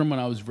Spectrum when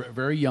I was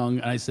very young,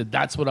 and I said,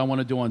 that's what I want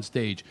to do on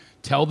stage.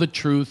 Tell the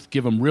truth,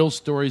 give him real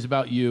stories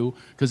about you,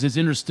 because his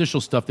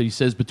interstitial stuff that he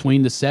says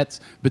between the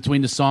sets,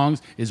 between the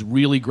songs, is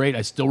really great.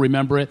 I still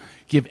remember it.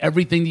 Give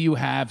everything that you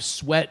have,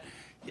 sweat,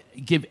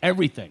 give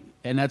everything.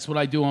 And that's what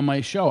I do on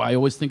my show. I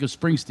always think of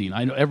Springsteen.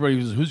 I know everybody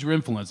goes, who's your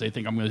influence? They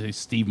think I'm going to say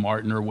Steve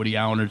Martin or Woody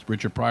Allen or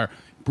Richard Pryor.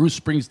 Bruce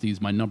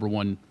Springsteen's my number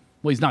one.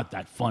 Well, he's not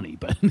that funny,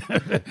 but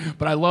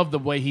but I love the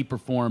way he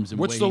performs. And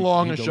What's way the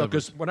long he and short?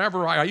 delivers. Because whenever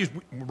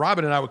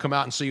Robin and I would come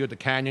out and see you at the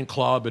Canyon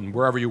Club and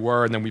wherever you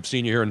were, and then we've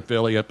seen you here in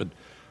Philly, up at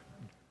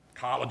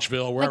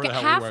Collegeville, wherever Like the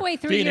hell we were. halfway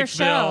through your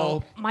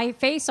show, my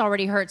face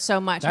already hurts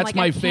so much. That's I'm like,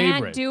 my I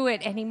favorite. can't do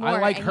it anymore. I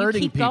like and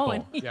hurting you keep people.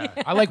 Going. Yeah.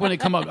 I like when they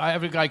come up. I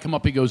have a guy come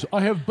up. He goes,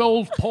 "I have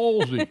Bell's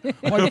palsy.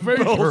 My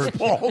face Bell's hurts.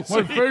 palsy.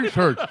 My face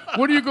hurts.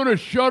 When are you going to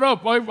shut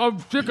up? I'm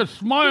sick of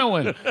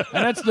smiling." And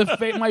that's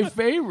my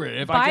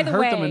favorite. If I By can the hurt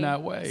way, them in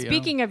that way.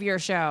 speaking of your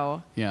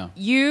show, Yeah.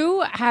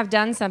 you have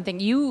done something.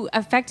 You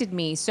affected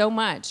me so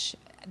much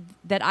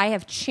that I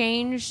have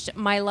changed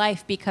my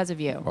life because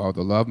of you. Oh,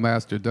 the Love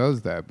Master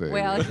does that, baby.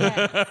 Well,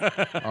 yeah.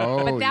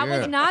 Oh, But that yeah.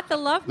 was not the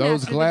Love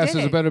Those Master that glasses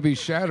did it. better be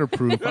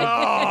shatterproof. I'm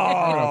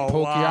gonna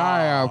poke your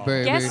eye out,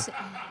 baby. Guess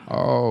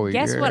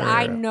yeah. what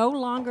I no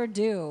longer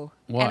do?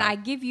 What? And I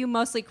give you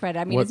mostly credit.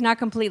 I mean, What? it's not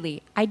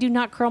completely. I do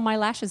not curl my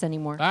lashes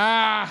anymore.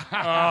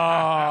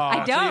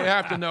 I don't. So you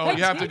have to know.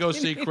 You have to go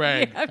see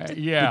Craig to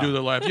do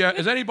the live. Yeah.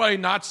 Has anybody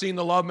not seen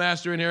The Love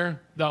Master in here?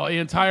 The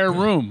entire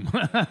room.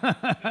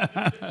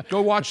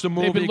 Go watch the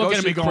movie. They've been Go looking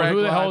at see me going, Craig "Who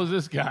the live." hell is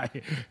this guy?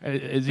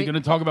 Is he going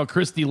to talk about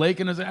Christy Lake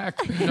in his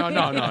act?" No.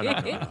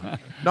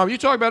 No, you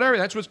talk about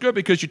everything. That's what's good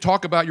because you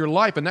talk about your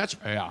life, and that's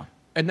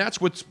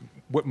what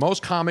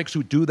most comics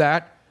who do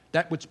that.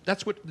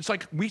 That's what it's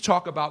like. We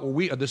talk about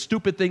the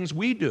stupid things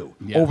we do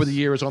Yes. over the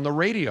years on the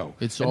radio.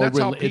 It's And all that's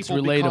how it's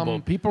people relatable.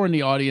 become- People are in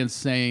the audience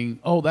saying,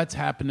 "Oh, that's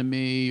happened to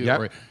me,"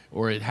 Yep.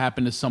 or it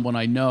happened to someone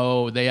I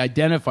know. They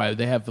identify.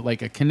 They have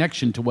like a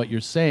connection to what you're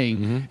saying.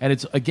 Mm-hmm. And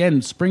it's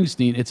again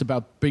Springsteen. It's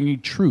about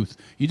bringing truth.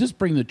 You just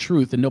bring the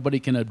truth, and nobody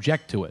can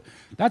object to it.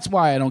 That's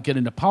why I don't get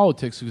into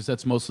politics because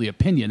that's mostly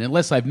opinion,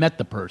 unless I've met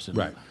the person.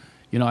 Right.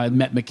 I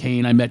met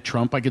McCain. I met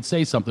Trump. I could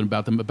say something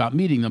about them, about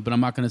meeting them, but I'm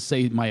not going to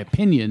say my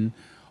opinion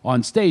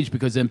on stage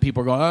because then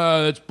people are going,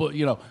 "Oh, that's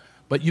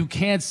But you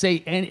can't say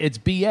it's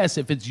BS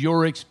if it's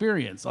your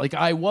experience. Like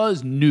I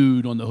was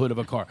nude on the hood of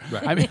a car.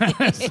 Right. I mean,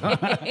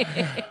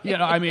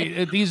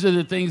 these are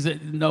the things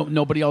that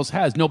nobody else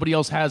has. Nobody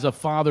else has a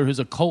father who's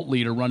a cult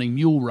leader running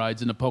mule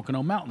rides in the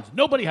Pocono Mountains.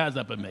 Nobody has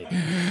that but me.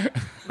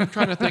 I'm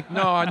trying to think.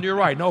 No, you're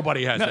right.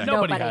 Nobody has that.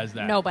 Nobody has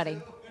that.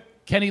 Nobody.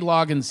 Kenny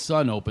Loggins'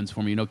 son opens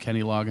for me. You know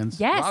Kenny Loggins?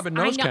 Yes, Robin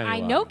knows Kenny I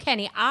know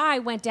Kenny. I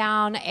went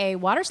down a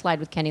water slide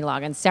with Kenny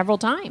Loggins several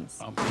times.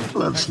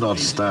 Let's not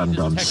stand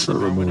on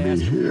ceremony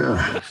here.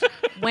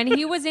 When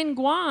he was in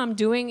Guam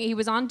he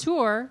was on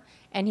tour,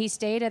 and he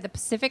stayed at the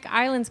Pacific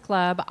Islands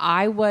Club.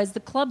 I was the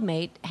club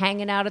mate,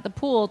 hanging out at the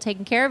pool,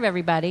 taking care of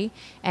everybody.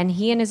 And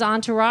he and his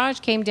entourage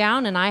came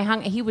down,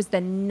 and he was the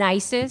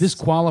nicest. This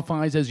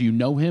qualifies as you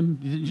know him?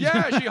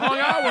 Yeah, she hung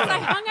out with him.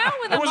 I hung out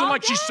with It him wasn't all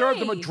like she day. served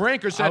him a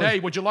drink or said, hey,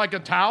 would you like a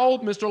towel,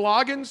 Mr.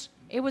 Loggins?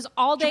 It was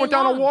all day She went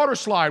down long. a water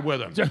slide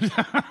with him.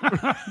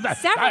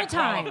 Several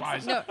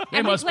times. No, They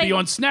and we must be played-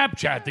 on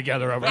Snapchat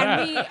together over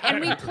that. And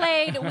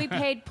we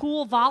played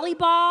pool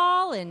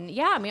volleyball,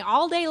 and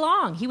all day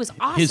long. He was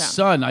awesome. His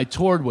son, I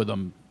toured with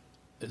him.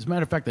 As a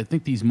matter of fact, I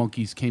think these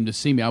monkeys came to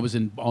see me. I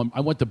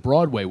went to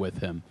Broadway with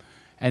him,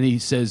 and he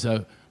says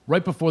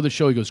right before the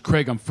show, he goes,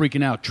 "Craig, I'm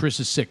freaking out.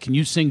 Trish is sick. Can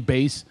you sing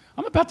bass?"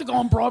 I'm about to go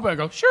on Broadway. I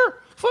go, "Sure,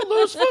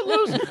 Footloose,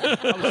 Footloose."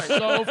 I was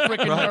so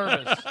freaking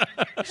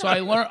nervous. So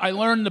I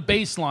learned the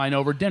bass line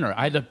over dinner.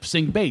 I had to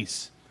sing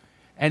bass,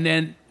 and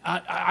then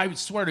I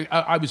swear to you,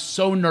 I was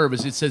so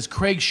nervous. It says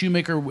Craig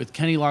Shoemaker with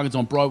Kenny Loggins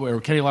on Broadway, or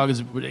Kenny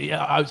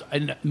Loggins.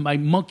 And my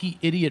monkey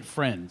idiot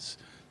friends,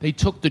 they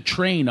took the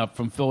train up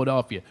from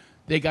Philadelphia.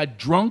 They got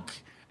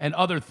drunk and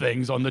other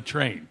things on the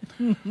train.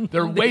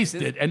 They're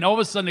wasted, and all of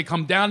a sudden they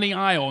come down the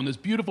aisle in this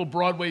beautiful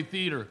Broadway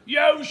theater.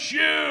 Yo,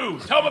 Shoe,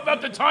 tell them about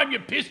the time you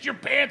pissed your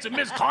pants in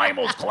Miss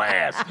Keimel's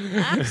class.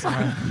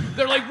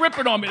 They're like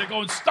ripping on me. They're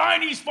going,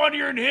 Steiny's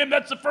funnier than him.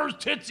 That's the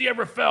first tits he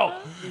ever felt.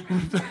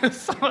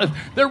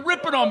 They're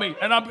ripping on me,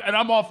 and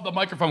I'm off the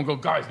microphone going,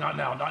 guys, not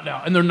now, not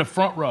now. And they're in the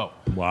front row.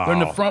 Wow. They're in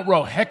the front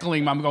row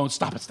heckling me. I'm going,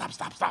 stop it,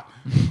 stop.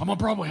 I'm on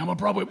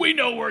Broadway. We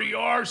know where you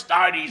are.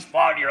 Steiny's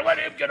funnier. Let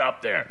him get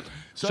up there.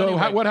 So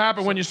anyway, what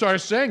happened when you started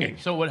singing?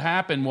 So what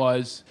happened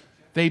was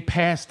they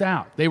passed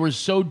out. They were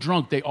so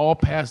drunk, they all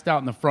passed out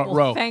in the front Well,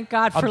 row. thank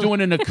God I'm for-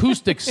 doing an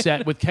acoustic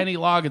set with Kenny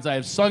Loggins. I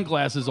have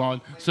sunglasses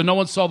on, so no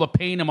one saw the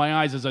pain in my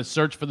eyes as I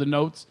searched for the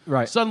notes.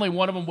 Right. Suddenly,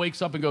 one of them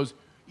wakes up and goes,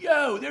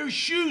 "Yo, there's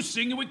Shoe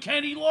singing with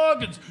Kenny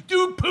Loggins.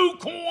 Do Pooh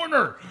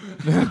Corner."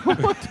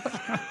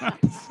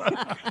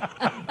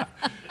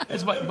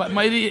 It's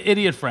my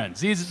idiot friends.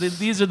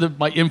 These are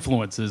my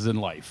influences in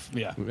life.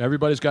 Yeah.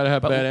 Everybody's got to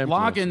have But bad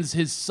influence. Loggins,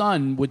 his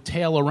son, would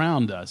tail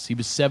around us. He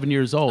was 7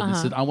 years old and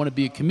said, "I want to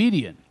be a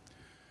comedian."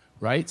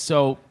 Right?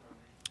 So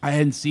I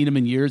hadn't seen him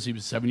in years. He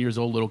was 7 years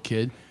old, little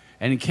kid.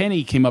 And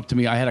Kenny came up to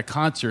me. I had a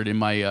concert in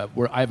my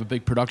where I have a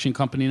big production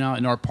company now.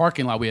 In our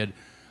parking lot, we had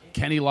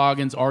Kenny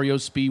Loggins, REO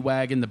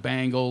Speedwagon, the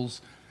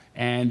Bangles,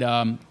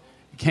 and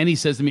Kenny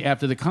says to me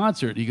after the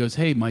concert, he goes,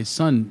 "Hey, my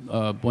son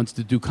wants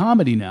to do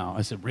comedy now."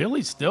 I said,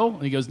 "Really? Still?"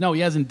 And he goes, "No,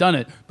 he hasn't done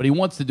it, but he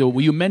wants to do it.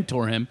 Will you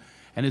mentor him?"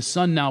 And his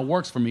son now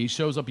works for me. He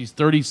shows up. He's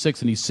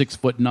 36 and he's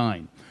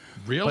 6'9".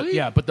 Really?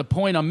 But the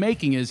point I'm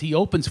making is he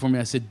opens for me.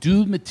 I said,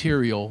 "Do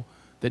material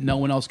that no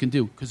one else can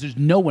do, because there's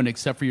no one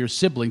except for your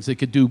siblings that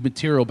could do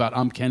material about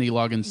I'm Kenny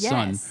Loggins'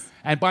 son." Yes.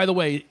 And by the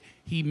way,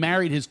 he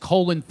married his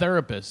colon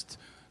therapist.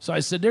 So I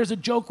said, "There's a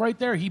joke right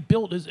there. He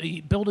built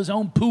his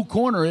own poo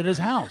corner at his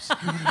house."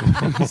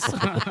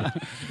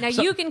 Now,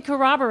 you can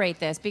corroborate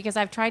this, because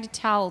I've tried to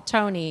tell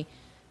Tony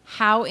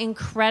how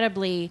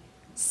incredibly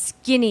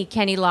skinny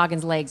Kenny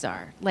Loggins' legs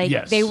are. Like,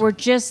 Yes. they were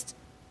just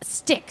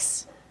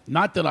sticks.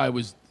 Not that I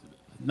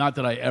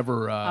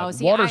ever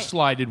see, water I-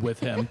 slided with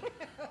him,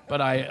 but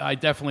I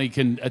definitely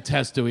can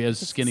attest to he has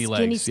skinny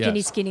legs.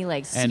 Yes. Skinny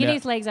legs. And,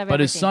 Skinniest legs I've but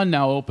ever his seen. son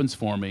now opens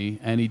for me,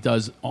 and he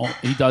does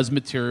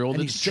material And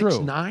that's he's true.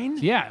 6'9"?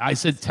 Yeah, I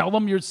said, "Tell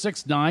them you're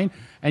 6'9"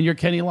 and you're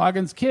Kenny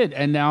Loggins' kid,"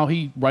 and now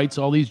he writes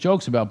all these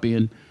jokes about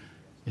being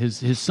his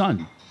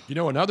son. You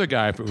know, another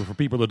guy, for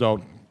people that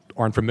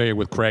aren't familiar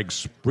with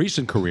Craig's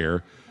recent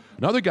career,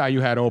 another guy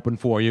you had open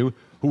for you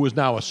who is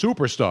now a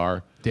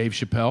superstar. Dave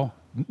Chappelle.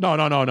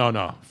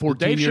 No. 14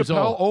 Dave years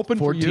Chappelle old. opened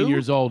for 14 you?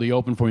 years old. He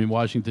opened for me in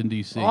Washington,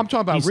 D.C. Oh, I'm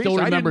talking about He still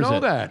recent. I didn't remembers know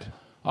it. that.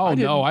 Oh, I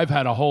didn't- no, I've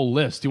had a whole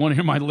list. You want to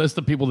hear my list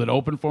of people that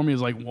opened for me?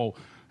 It's like, well,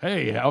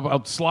 hey, how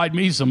about slide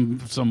me some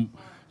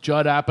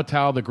Judd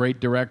Apatow, the great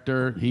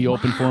director. He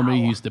opened for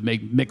me. He used to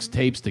make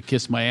mixtapes to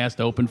Kiss My Ass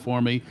to open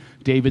for me.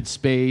 David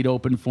Spade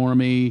opened for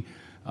me.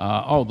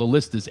 The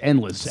list is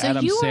endless. So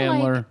Adam you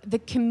Sandler. are like the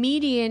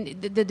comedian,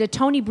 the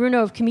Tony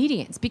Bruno of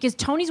comedians, because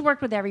Tony's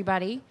worked with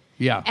everybody.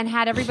 Yeah. And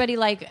had everybody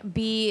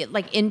be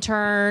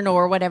intern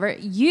or whatever.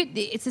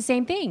 It's the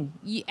same thing.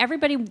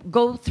 Everybody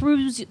goes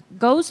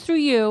through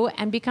you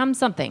and becomes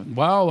something.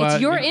 Well,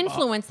 it's your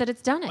influence that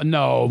it's done it.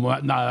 No,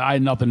 I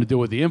had nothing to do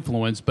with the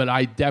influence, but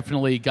I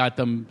definitely got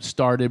them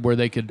started where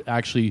they could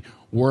actually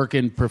work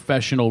in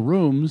professional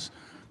rooms,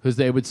 because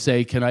they would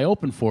say, "Can I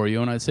open for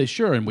you?" And I'd say,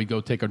 "Sure." And we'd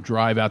go take a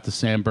drive out to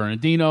San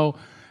Bernardino,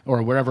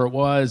 or wherever it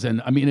was.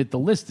 And I mean, the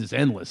list is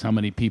endless. How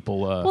many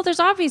people? Well, there's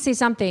obviously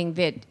something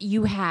that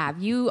you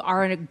have. You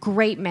are a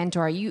great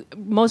mentor. You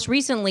most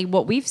recently,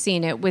 what we've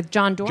seen it with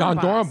John Dornbos. John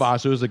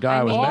Dornbos, who was the guy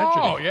I was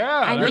mentioning. Oh,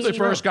 yeah. You're the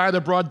first guy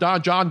that brought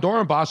John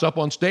Dornbos up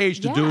on stage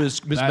to do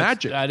his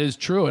magic. That is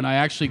true. And I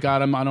actually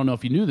got him, I don't know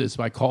if you knew this,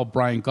 but I called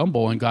Brian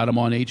Gumbel and got him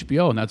on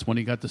HBO, and that's when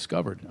he got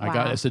discovered.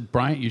 I said,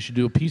 Brian, you should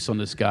do a piece on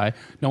this guy.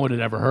 No one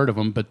had ever heard of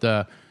him,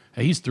 but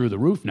he's through the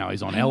roof now.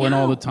 He's on Ellen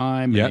all the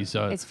time. Yep. And he's,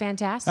 it's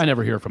fantastic. I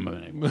never hear from him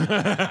anymore.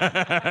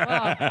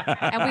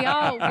 And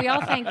we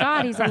all thank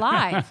God he's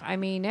alive. I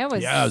mean, it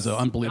was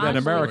unbelievable. And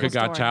America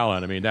Got story.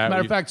 Talent. I mean,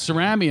 Matter of fact,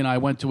 Cerami and I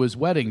went to his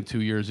wedding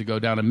 2 years ago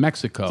down in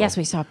Mexico. Yes,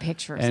 we saw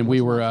pictures. And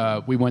we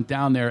went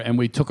down there and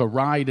we took a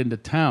ride into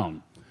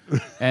town.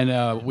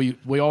 And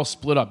we all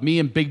split up. Me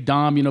and Big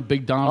Dom,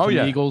 Big Dom from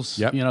Eagles,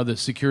 the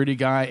security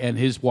guy, and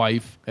his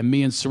wife, and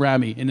me and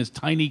Cerami in his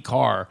tiny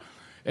car.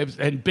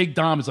 And Big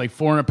Dom is like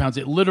 400 pounds.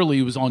 It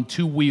literally was on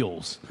 2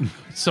 wheels.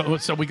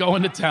 So we go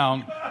into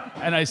town,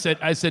 and I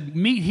said,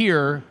 meet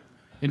here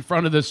in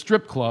front of the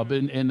strip club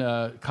in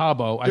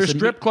Cabo. There's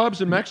strip clubs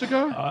in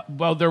Mexico?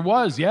 Well, there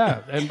was,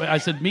 yeah. And I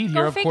said, meet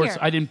here. Of course,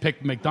 I didn't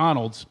pick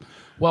McDonald's.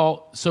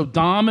 Well, so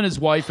Dom and his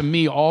wife and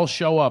me all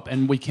show up,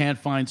 and we can't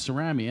find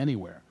Cerami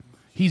anywhere.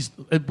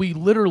 We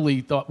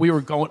literally thought we were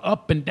going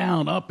up and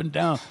down.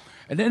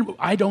 And then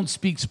I don't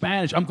speak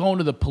Spanish. I'm going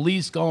to the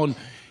police going,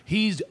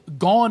 he's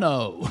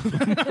gono.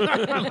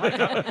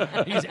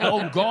 He's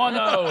el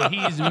gono.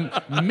 He's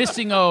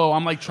missing-o.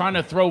 I'm like trying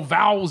to throw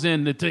vowels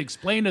in to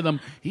explain to them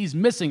he's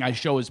missing. I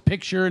show his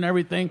picture and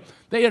everything.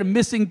 They had a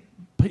missing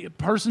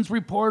person's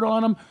report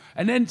on him.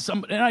 And then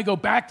I go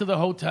back to the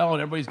hotel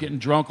and everybody's getting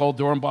drunk, all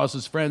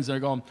Dornbos's friends. They're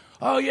going,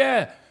 oh,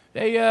 yeah.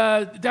 They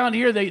down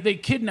here they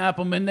kidnap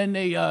them and then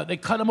they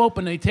cut them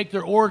open. They take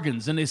their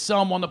organs and they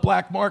sell them on the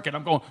black market.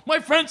 I'm going, my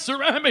friend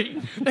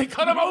Cerami, they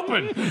cut them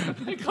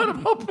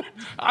open.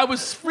 I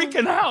was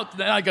freaking out.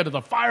 Then I go to the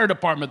fire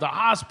department, the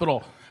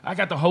hospital. I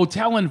got the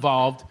hotel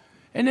involved,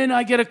 and then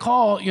I get a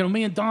call.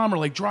 Me and Dom are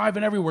like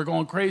driving everywhere,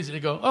 going crazy.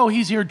 They go, oh,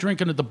 he's here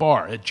drinking at the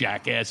bar. A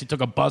jackass. He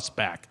took a bus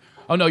back.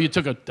 Oh no, you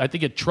took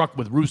a truck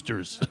with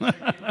roosters,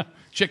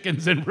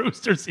 chickens and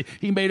roosters.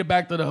 He made it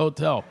back to the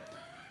hotel.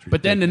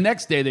 But then the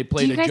next day they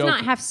played a joke. Do you guys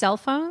not have cell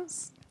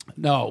phones?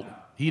 No,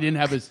 he didn't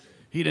have his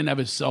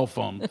cell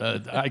phone.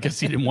 I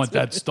guess he didn't want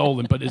that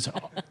stolen. But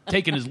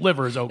taking his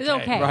liver is okay. It's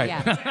okay, right?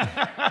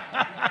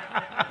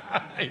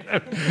 Yeah.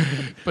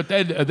 But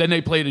then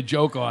they played a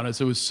joke on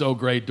us. It was so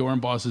great.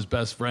 Dornbos's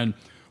best friend.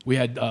 We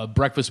had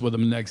breakfast with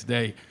him the next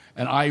day.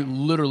 And I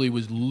literally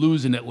was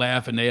losing it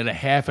laughing. They had a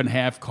half and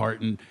half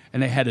carton,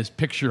 and they had his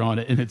picture on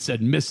it, and it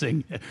said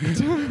missing.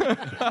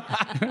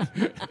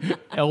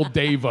 El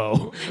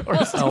Davo.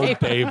 El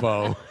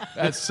Davo.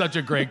 That's such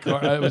a great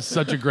car. It was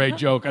such a great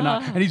joke.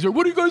 And he's like,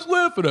 what are you guys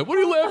laughing at? What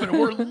are you laughing at?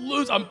 We're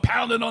losing. I'm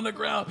pounding on the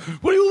ground.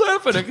 What are you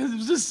laughing at? Because he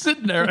was just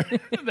sitting there,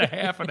 the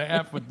half and a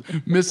half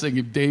with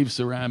missing Dave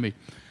Cerami.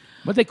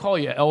 What they call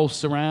you, El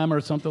Ceram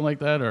or something like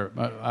that? Or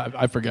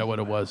I forget what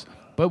it was.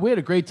 But we had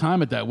a great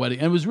time at that wedding.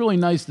 And it was really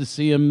nice to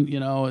see him,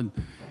 and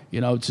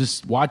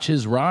just watch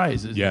his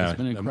rise. It's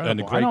been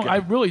incredible. I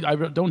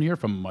don't hear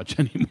from him much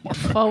anymore.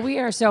 Well, we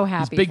are so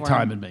happy. He's big for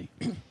time him. in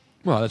me.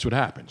 Well, that's what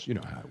happens. You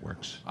know how it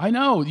works. I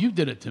know. You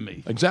did it to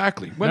me.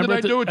 Exactly. When Remember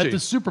did I do it to you? At the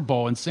Super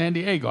Bowl in San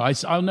Diego.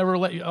 I'll never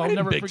let you. I'll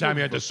never big forget. time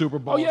you at the Super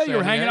Bowl. Oh, yeah. in You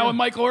were San hanging Diego. out with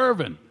Michael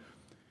Irvin.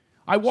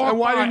 I walked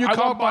why by. didn't you I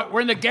call walked by.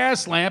 We're in the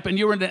gas lamp, and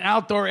you were in an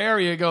outdoor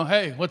area. You go,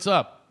 hey, what's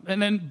up? And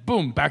then,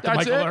 boom, back to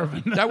That's Michael it.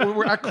 Irvin.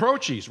 We're at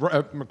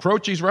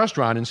Croce's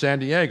restaurant in San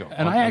Diego.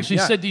 And I actually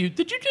said to you,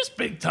 did you just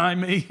big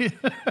time me?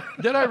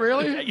 Did I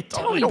really? Yeah, you I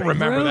totally don't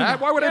remember rude. that.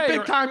 Why would I Yeah,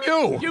 big time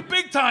you? You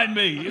big time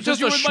me. You're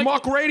just a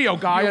schmuck radio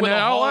guy you're in with a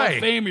Hall L.A.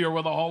 of Fame. You're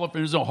with a Hall of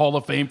Fame. There's a Hall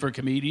of Fame for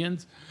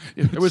comedians.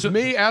 It was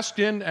me,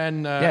 Eskin,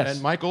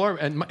 and Michael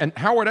Irvin. And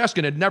Howard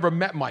Eskin had never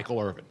met Michael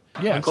Irvin.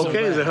 Yeah,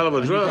 cocaine is a hell of a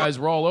and drug. You guys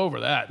were all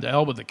over that. The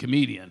hell with the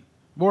comedian.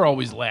 We're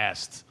always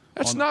last.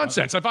 That's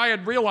nonsense. If I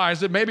had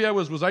realized it, maybe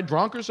was I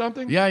drunk or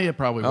something? Yeah, you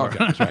probably were. Okay,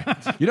 that's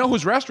right. You know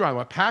whose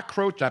restaurant?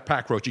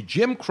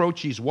 Jim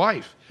Croce's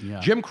wife. Yeah.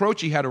 Jim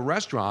Croce had a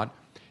restaurant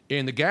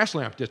in the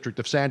Gaslamp district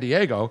of San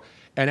Diego,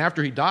 and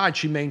after he died,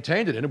 she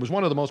maintained it, and it was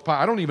one of the most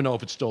I don't even know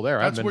if it's still there.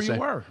 That's where you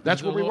were.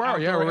 That's where we were.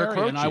 Yeah, we were at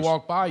Croce's. And I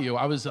walked by you.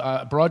 I was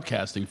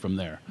broadcasting from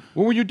there.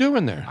 What were you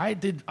doing there? I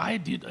did.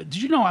 Did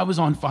you know I was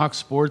on Fox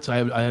Sports? I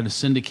had a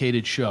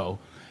syndicated show.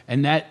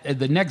 And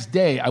the next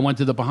day, I went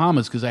to the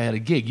Bahamas because I had a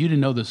gig. You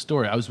didn't know this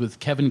story. I was with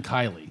Kevin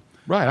Kiley.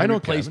 Right, I know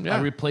Kevin, yeah. I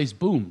replaced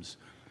Booms.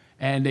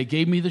 And they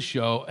gave me the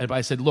show. And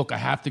I said, look, I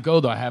have to go,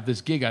 though. I have this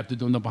gig I have to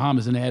do in the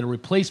Bahamas. And they had a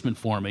replacement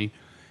for me.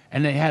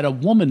 And they had a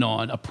woman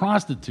on, a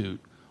prostitute,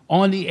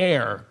 on the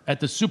air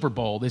at the Super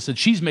Bowl. They said,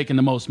 she's making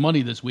the most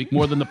money this week,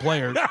 more than the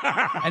players.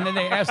 And then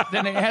they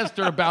asked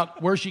her about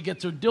where she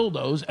gets her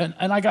dildos. And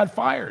I got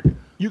fired.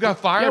 You got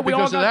fired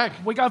because of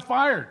that? We got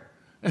fired.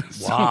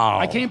 So Wow.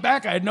 I came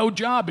back. I had no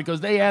job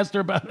because they asked her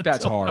about it.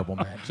 That's horrible,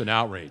 man. It's an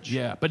outrage.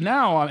 Yeah, but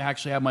now I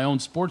actually have my own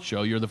sports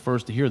show. You're the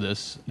first to hear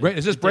this.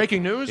 Is this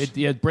breaking news?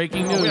 Yeah,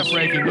 breaking news. We have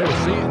breaking news.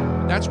 See,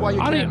 that's why you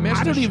can't miss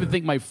I don't this. even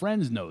think my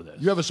friends know this.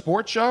 You have a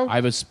sports show? I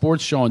have a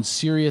sports show on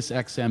Sirius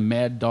XM,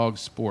 Mad Dog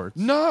Sports.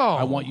 No.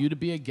 I want you to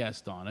be a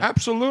guest on it.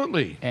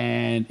 Absolutely.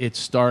 And it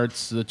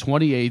starts the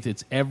 28th.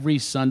 It's every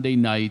Sunday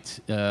night.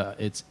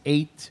 It's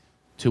 8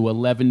 to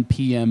 11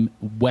 p.m.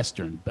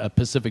 Western,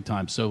 Pacific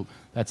time. So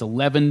that's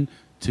 11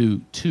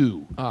 to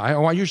 2.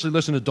 I usually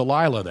listen to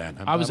Delilah then.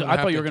 I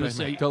thought you were going to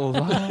say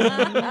Delilah.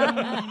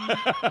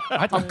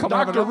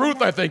 Dr.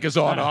 Ruth, I think, is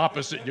on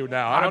opposite you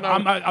now. I don't know.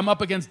 I'm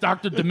up against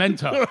Dr.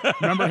 Demento.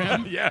 Remember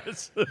him?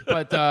 Yes.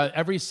 But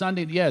every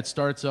Sunday, it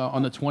starts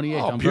on the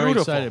 28th. Oh, I'm very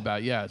beautiful. excited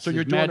about it. Yeah. So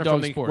you're doing Mad it Dog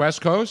from the Sports.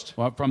 West Coast?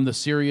 Well, from the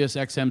Sirius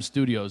XM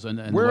studios. And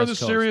Where the are the West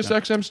Coast, Sirius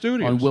XM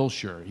studios? On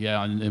Wilshire.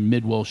 Yeah, in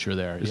mid-Wilshire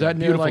there. Is Yeah, that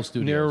near beautiful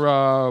studios.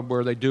 near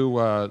where they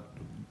do?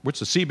 What's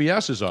the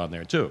CBS is on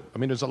there too? I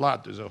mean, there's a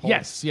lot. There's a whole.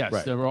 Yes,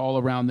 Right. they were all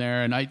around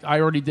there, and I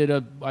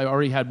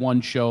already had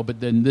one show,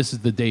 but then this is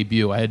the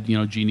debut. I had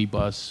Jeannie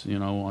Buss,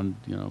 on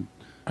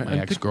my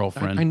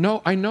ex-girlfriend. I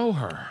know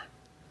her.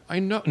 I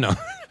know. No,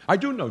 I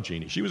do know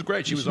Jeannie. She was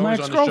great. She was She's my always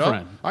on the show.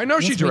 ex-girlfriend. I know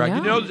Yes, she's we direct.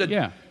 You know. know that.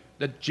 Yeah.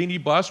 That Jeannie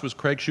Buss was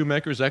Craig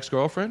Shoemaker's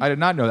ex-girlfriend? I did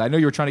not know that. I know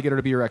you were trying to get her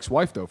to be your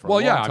ex-wife, though, for a Well,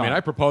 long yeah. time. I mean, I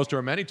proposed to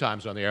her many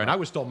times on the air, and I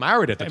was still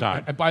married at the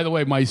time. And by the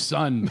way, my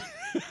son,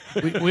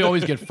 we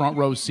always get front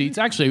row seats.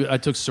 Actually, I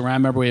took Saran.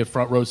 Remember, we have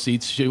front row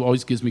seats. She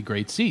always gives me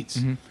great seats.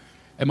 Mm-hmm.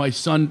 And my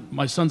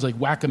son's like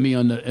whacking me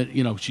on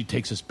the. She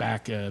takes us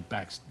back in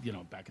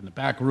the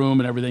back room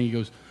and everything. He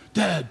goes,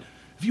 Dad,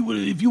 if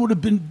you would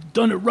have been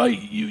done it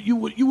right, you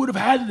would have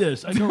had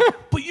this. I go,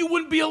 but you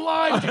wouldn't be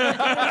alive.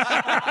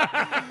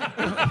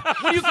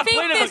 When you Think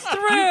complain this about-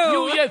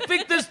 through.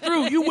 think this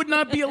through. You would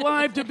not be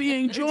alive to be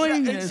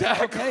enjoying this.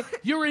 Exactly. Okay?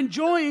 You're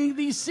enjoying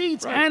these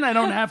seats, and I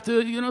don't have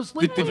to,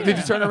 sleep. Did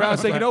you turn around and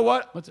say, you know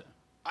what? What's it?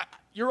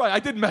 You're right. I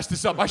did mess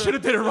this up. I should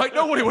have did it right.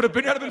 Nobody would have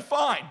been. I'd have been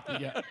fine.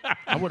 Yeah,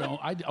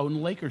 I'd own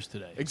Lakers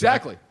today.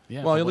 Exactly.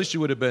 Yeah. Well, at least you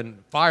would have been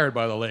fired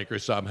by the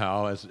Lakers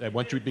somehow,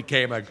 once you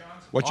became a.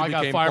 Once you I got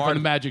became fired part from the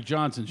of- Magic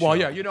Johnson show. Well,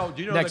 yeah, you know Next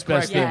that Craig,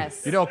 best thing.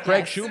 Yes. You know, Craig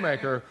Yes.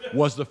 Shoemaker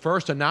was the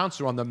first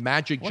announcer on the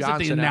Magic Wasn't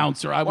the Johnson.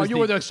 announcer, I was you the-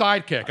 were the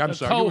sidekick. I'm the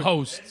sorry, You were-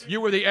 co-host.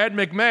 You were the Ed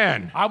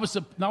McMahon. I was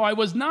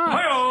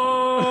not.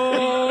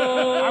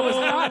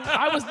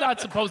 I was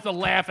not supposed to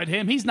laugh at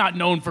him. He's not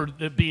known for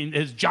being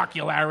his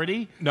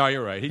jocularity. No,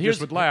 you're right. He Here's-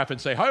 just would laugh and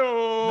say,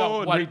 "Hi-oh,"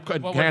 No, and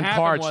what hand happened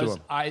cards was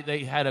to him. they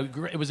had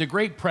it was a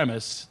great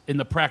premise in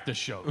the practice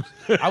shows.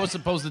 I was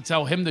supposed to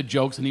tell him the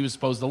jokes, and he was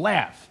supposed to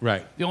laugh.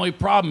 Right. The only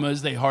problem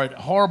is they had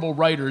horrible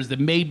writers that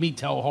made me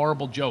tell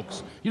horrible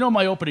jokes. You know what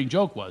my opening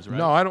joke was, right?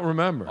 No, I don't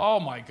remember. Oh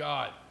my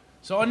God!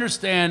 So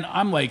understand,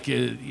 I'm like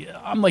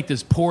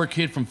this poor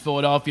kid from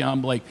Philadelphia.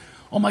 I'm like,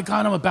 oh my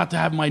God, I'm about to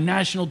have my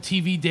national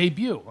TV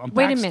debut. I'm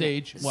Wait a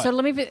backstage. minute.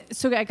 What?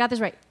 So I got this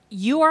right.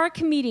 You are a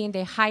comedian.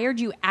 They hired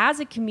you as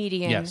a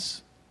comedian.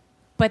 Yes.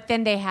 But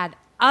then they had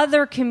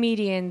other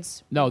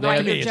comedians. No, they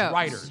write had your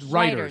jokes.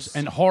 writers,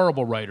 and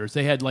horrible writers.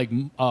 They had like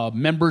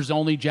members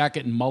only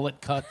jacket and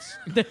mullet cuts.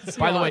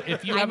 By the way,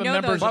 if you I have a know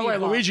members, those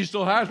people. Luigi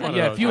still has one.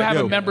 yeah, of those. if you I have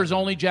do. a members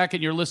only jacket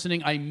and you're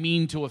listening, I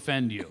mean to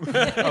offend you.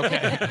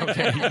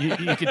 Okay.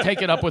 You can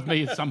take it up with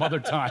me some other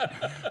time.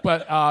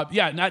 But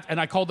and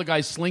I called the guy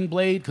Sling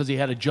Blade because he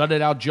had a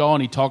jutted out jaw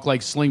and he talked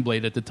like Sling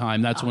Blade at the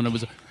time. That's when it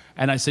was.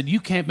 And I said, you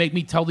can't make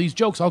me tell these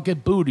jokes. I'll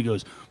get booed. He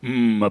goes,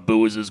 a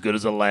boo is as good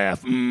as a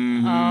laugh.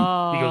 He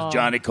goes,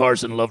 Johnny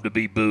Carson loved to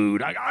be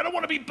booed. I don't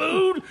want to be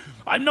booed.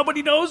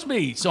 Nobody knows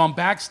me. So I'm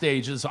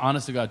backstage. It's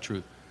honest to God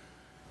truth.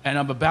 And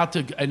I'm about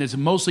to, and it's a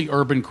mostly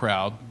urban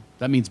crowd.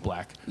 That means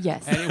black.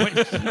 Yes. Anyway,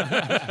 just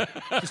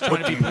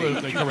trying to be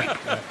politically correct.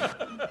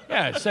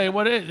 Yeah, say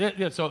what it.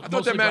 Yeah, so I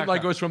thought that meant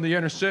like it was from the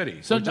inner city.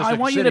 so just I like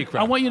want city you to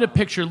crowd. I want you to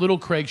picture little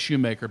Craig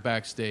Shoemaker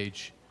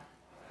backstage,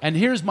 and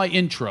here's my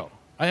intro.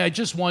 I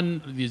just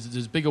won this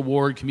big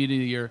award,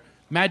 Comedian of the Year.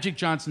 Magic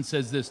Johnson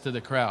says this to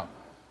the crowd.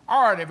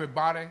 All right,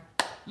 everybody,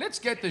 let's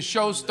get the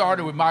show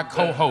started with my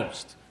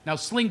co-host. Now,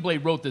 Sling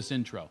Blade wrote this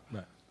intro.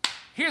 Right.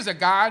 Here's a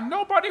guy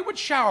nobody would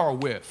shower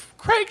with,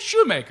 Craig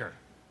Shoemaker.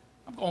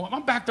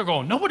 I'm back there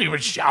going, nobody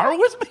would shower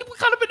with me? What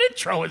kind of an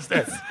intro is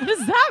this? What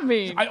does that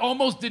mean? I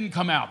almost didn't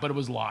come out, but it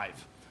was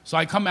live. So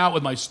I come out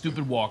with my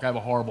stupid walk. I have a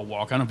horrible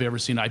walk. I don't know if you've ever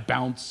seen it. I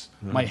bounce.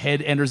 My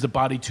head enters the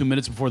body 2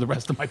 minutes before the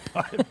rest of my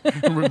body.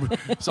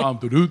 So I'm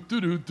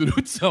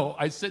do-do-do-do-do-do. So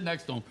I sit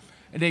next to him,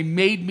 and they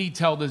made me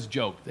tell this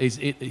joke.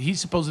 He's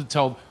supposed to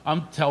tell,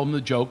 I'm telling him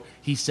the joke.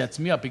 He sets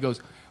me up. He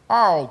goes,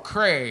 oh,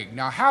 Craig,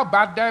 now how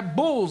about that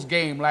Bulls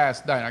game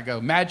last night? I go,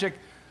 Magic,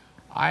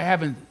 I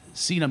haven't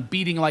seen him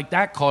beating like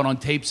that caught on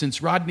tape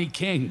since Rodney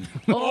King.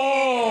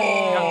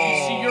 Oh! Now, do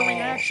you see your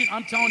reaction?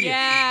 I'm telling you,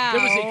 Yeah.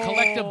 there was a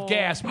collective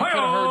gasp we could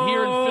have heard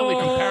here in Philly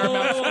from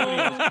Paramount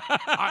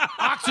Studios.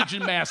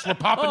 Oxygen masks were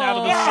popping out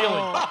of the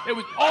ceiling. It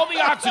was all the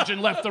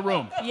oxygen left the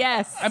room.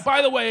 Yes. And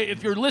by the way,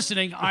 if you're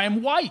listening, I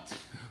am white.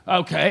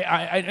 Okay,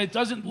 it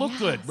doesn't look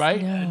good,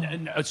 right?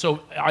 And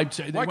so I'd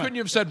say Why couldn't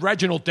you have said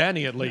Reginald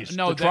Denny at least,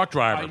 the truck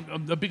driver?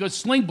 Because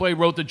Sling Blade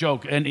wrote the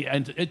joke, and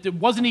it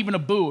wasn't even a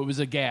boo; it was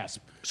a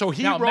gasp. So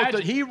he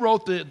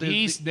wrote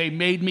the. They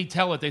made me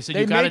tell it. They said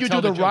They you got to made you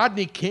tell do the joke.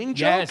 Rodney King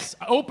joke. Yes,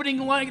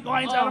 opening lines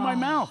out of my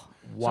mouth.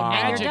 Wow.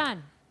 And you're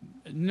done.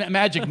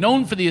 Magic,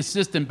 known for the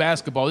assist in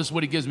basketball, this is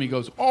what he gives me. He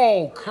goes,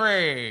 "Oh,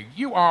 Craig,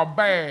 you are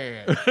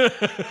bad.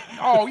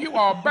 Oh, you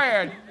are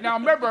bad. Now,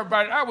 remember,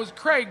 everybody, that was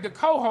Craig, the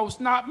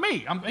co-host, not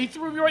me. He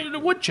threw me right in the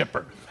wood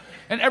chipper."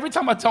 And every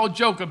time I tell a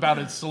joke about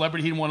a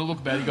celebrity he didn't want to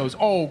look bad, he goes,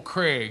 "Oh,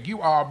 Craig,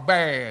 you are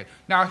bad.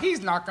 Now,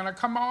 he's not going to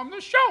come on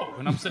the show."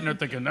 And I'm sitting there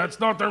thinking, that's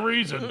not the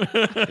reason.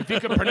 If you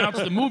could pronounce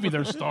the movie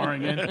they're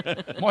starring in.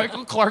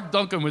 Michael Clark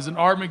Duncan was in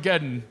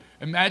Armageddon,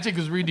 and Magic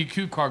is reading the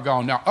cue card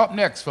going, "Now, up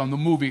next from the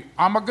movie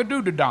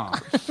Armageddon.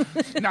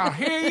 Now,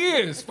 here he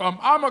is from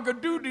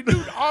Armageddon,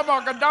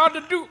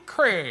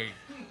 Craig.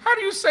 How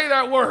do you say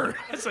that word?"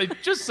 I say,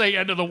 just say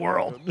end of the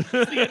world. It's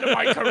the end of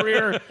my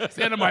career. It's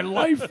the end of my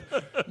life.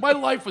 My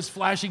life was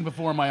flashing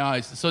before my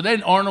eyes. So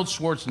then Arnold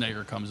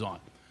Schwarzenegger comes on.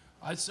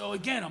 So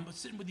again, I'm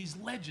sitting with these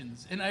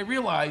legends, and I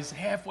realize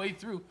halfway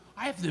through,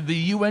 I have to be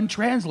a UN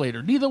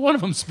translator. Neither one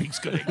of them speaks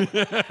good English.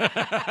 And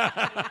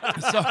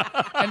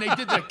they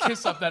did that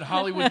kiss-up, that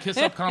Hollywood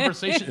kiss-up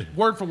conversation,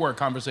 word-for-word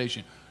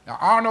conversation. Now,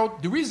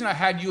 Arnold, the reason I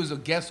had you as a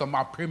guest on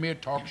my premier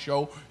talk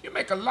show, you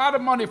make a lot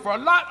of money for a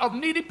lot of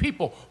needy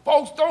people.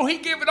 Folks, don't he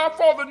give it up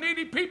for the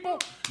needy people?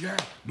 Yeah.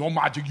 No,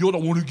 Magic, you're the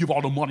one who give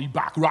all the money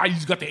back, right?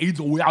 He's got the AIDS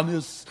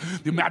awareness,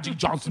 the Magic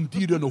Johnson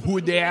Theater and the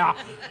hood there.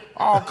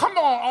 Oh, come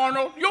on,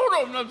 Arnold.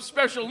 You're the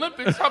Special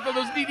Olympics helping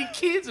those needy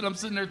kids. And I'm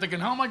sitting there thinking,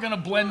 how am I going to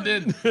blend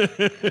in?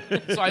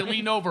 So I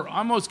lean over. I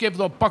almost gave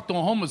the buck to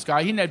a homeless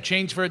guy. He didn't have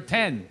change for a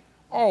 10.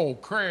 Oh,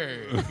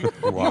 Craig,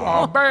 you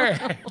are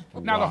bad.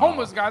 Now the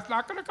homeless guy's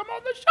not going to come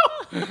on the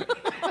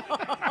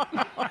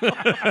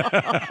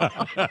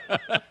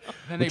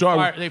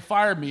show. And they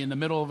fired me in the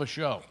middle of a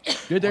show.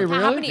 Did they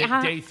really?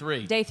 Day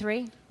 3. Day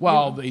 3?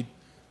 Well,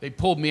 they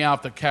pulled me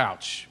off the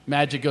couch.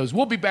 Magic goes,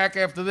 "We'll be back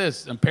after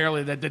this." And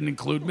apparently that didn't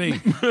include me.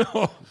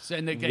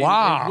 And they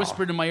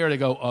whispered in my ear. They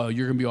go,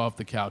 "You're going to be off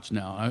the couch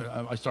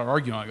now." I start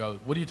arguing. I go,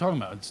 "What are you talking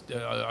about?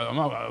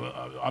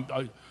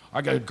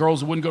 I got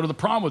girls who wouldn't go to the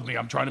prom with me.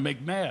 I'm trying to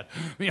make mad."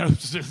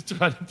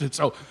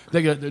 So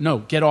they go, "No,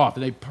 get off."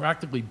 And they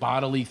practically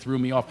bodily threw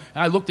me off.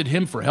 And I looked at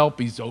him for help.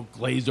 He's so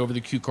glazed over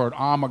the cue card.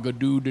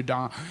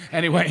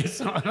 Anyway,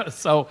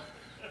 so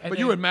but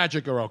you and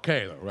Magic are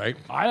okay, though, right?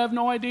 I have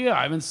no idea.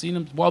 I haven't seen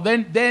him. Well,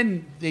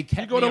 then they kept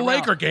me You go to around.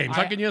 Laker games.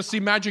 How can you see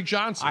Magic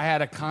Johnson? I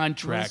had a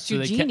contract, so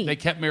they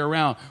kept me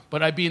around.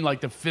 But I'd be in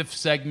like the 5th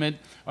segment,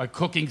 a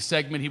cooking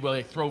segment. He would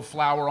like throw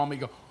flour on me.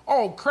 Go,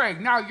 "Oh,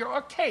 Craig, now you're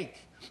a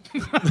cake."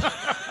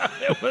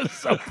 It was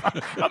so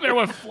fun. I'm there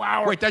with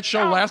flour. Wait, that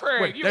show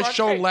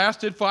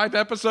lasted 5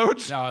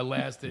 episodes? No, it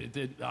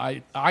lasted.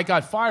 I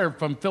got fired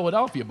from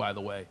Philadelphia, by the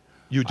way.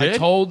 You did?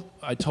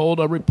 I told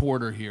a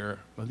reporter here,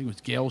 I think it was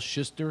Gail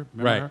Schister.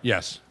 Remember her?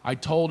 Yes. I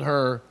told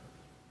her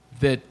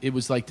that it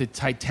was like the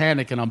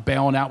Titanic and I'm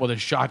bailing out with a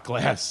shot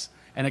glass.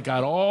 And it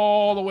got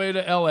all the way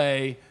to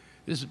L.A.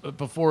 This is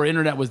before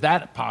internet was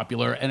that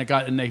popular,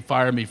 and they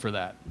fired me for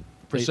that.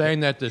 For saying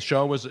that the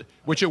show was,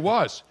 which it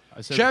was.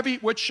 Chevy,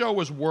 which show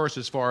was worse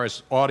as far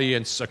as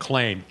audience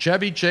acclaim?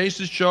 Chevy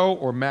Chase's show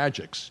or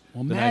Magic's?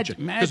 Well,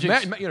 Magic's.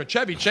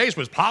 Chevy Chase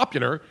was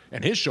popular,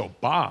 and his show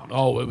bombed.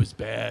 Oh, it was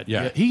bad.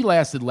 Yeah. He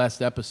lasted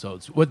less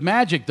episodes. With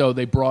Magic, though,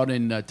 they brought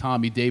in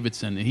Tommy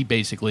Davidson, and he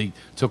basically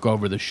took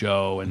over the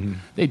show, and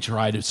they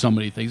tried so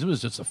many things. It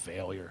was just a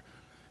failure.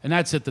 And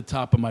that's at the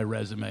top of my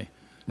resume.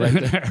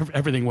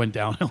 Everything went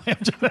downhill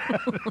after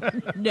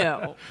that.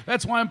 No.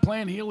 That's why I'm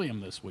playing helium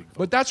this week.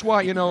 But that's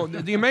why,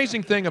 the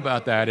amazing thing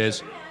about that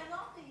is,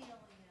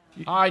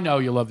 I know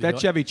you love that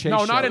Chevy Chase. No,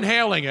 show. not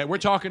inhaling it. We're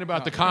talking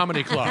about the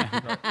comedy club.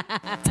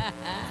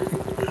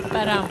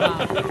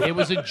 It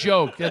was a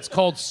joke. That's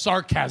called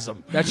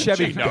sarcasm. That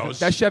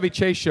Chevy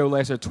Chase show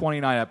lasted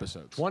 29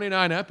 episodes.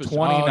 29 episodes.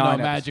 29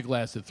 episodes. Magic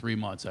lasted 3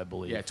 months, I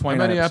believe. Yeah,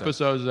 29 How many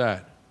episodes is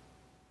that?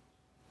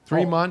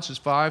 3 months is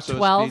 5, so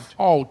 12. It's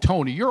Oh,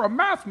 Tony, you're a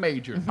math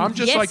major. I'm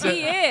just Yes, like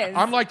he is.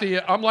 I'm like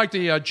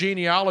the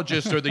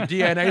genealogist or the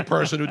DNA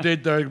person who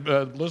did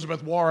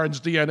Elizabeth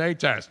Warren's DNA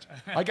test.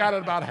 I got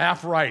it about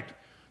half right.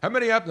 How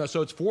many episodes?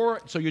 So it's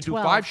 4. So you do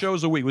 12. 5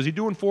 shows a week. Was he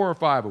doing 4 or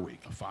 5 a week?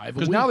 5 a week.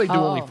 Because now they do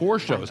only Oh. 4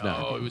 shows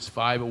now. No, it was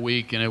 5 a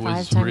week, and it 5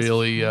 was times-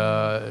 really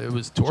it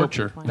was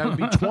torture. That would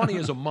be 20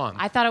 as a month.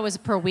 I thought it was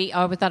per week.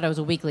 Oh, I thought it was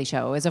a weekly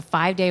show. It was a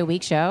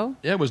 5-day-a-week show.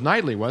 Yeah, it was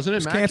nightly, wasn't it?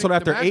 It was canceled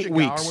after 8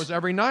 weeks. Hour was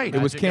every night.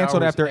 It was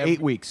canceled after 8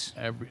 weeks.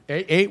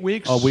 8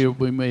 weeks? Oh,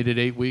 we made it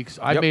 8 weeks.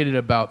 I made it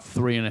about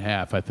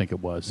 3.5, I think it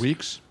was.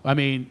 Weeks? I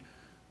mean,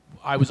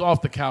 I was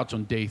off the couch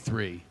on day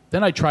 3.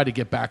 Then I tried to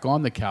get back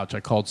on the couch. I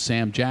called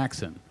Sam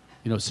Jackson.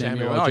 You know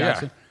Samuel L.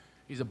 Jackson?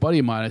 He's a buddy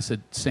of mine. I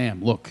said,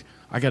 "Sam, look,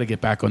 I got to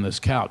get back on this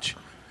couch."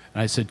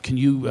 And I said, "Can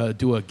you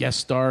do a guest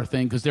star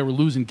thing?" Because they were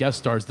losing guest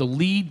stars. The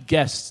lead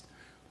guest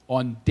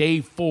on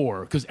day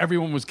 4 because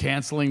everyone was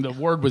canceling. The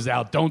word was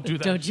out. Don't do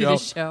that Don't do the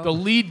show. The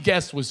lead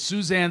guest was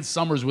Suzanne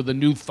Summers with a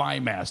new Thigh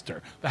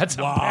Master. That's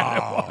how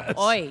bad it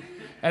was. Oi.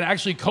 And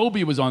actually,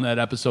 Kobe was on that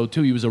episode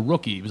too. He was a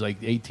rookie. He was like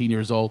 18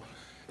 years old.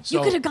 So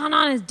You could have gone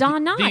on as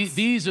Don Knotts.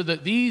 these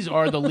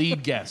are the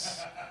lead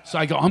guests. So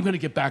I go, I'm going to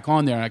get back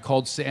on there. And I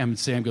called Sam, and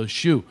Sam goes,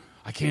 "Shoo,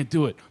 I can't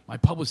do it. My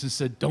publicist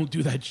said, don't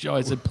do that show."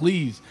 I said,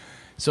 "Please."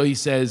 So he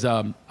says,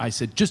 I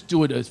said, "Just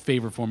do it as a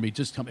favor for me.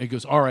 Just come." He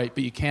goes, "All right,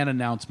 but you can't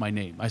announce my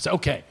name." I said,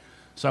 "Okay."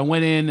 So I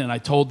went in and I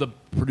told the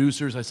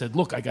producers, I said,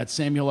 "Look, I got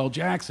Samuel L.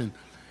 Jackson."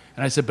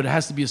 And I said, "But it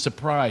has to be a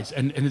surprise."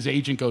 And his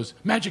agent goes,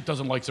 "Magic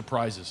doesn't like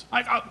surprises."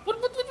 What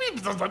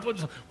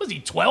was he,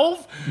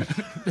 12?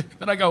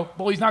 Then I go,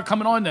 "Well, he's not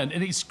coming on then."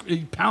 And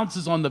he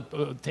pounces on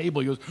the table.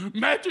 He goes,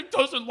 "Magic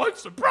doesn't like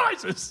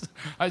surprises."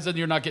 I said,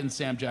 "You're not getting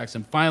Sam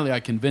Jackson." Finally, I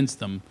convinced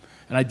them.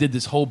 And I did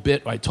this whole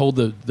bit. I told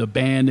the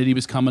band that he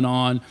was coming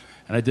on.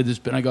 And I did this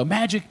bit. And I go,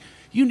 "Magic,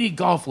 you need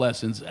golf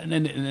lessons." And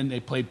then they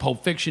played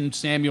Pulp Fiction.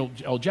 Samuel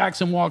L.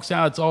 Jackson walks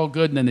out. It's all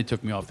good. And then they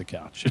took me off the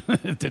couch.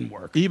 It didn't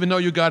work. Even though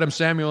you got him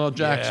Samuel L.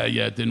 Jackson?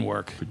 Yeah, it didn't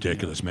work.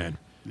 Ridiculous, man.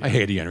 I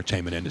hate the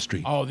entertainment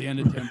industry. Oh, the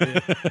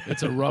entertainment.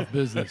 It's a rough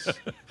business.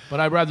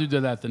 But I'd rather do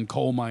that than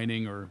coal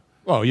mining or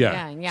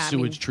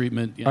sewage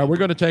treatment. All right, we're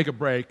going to take a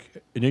break.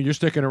 And you're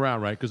sticking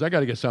around, right? Because I got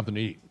to get something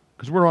to eat.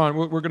 Because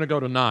we're going to go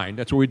to 9.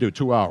 That's what we do,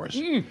 2 hours.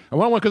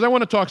 Because I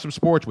want to talk some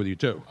sports with you,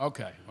 too.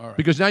 Okay, all right.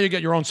 Because now you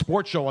get your own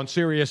sports show on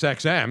Sirius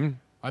XM.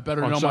 I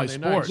better on know my Sunday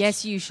sports. nights.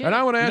 Yes, you should. And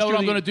I want to ask You know you what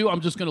I'm going to do?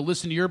 I'm just going to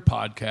listen to your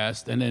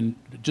podcast and then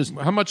just...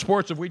 How much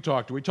sports have we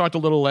talked? We talked a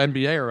little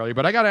NBA earlier,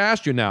 but I got to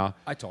ask you now.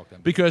 I talked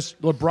them. Because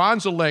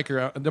LeBron's a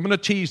Laker. I'm going to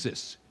tease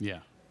this. Yeah.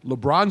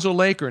 LeBron's a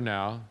Laker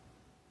now.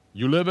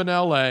 You live in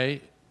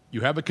L.A. You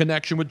have a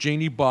connection with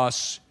Jeannie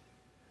Buss.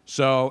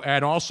 So,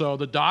 and also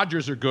the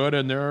Dodgers are good,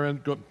 and they're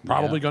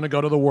probably going to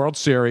go to the World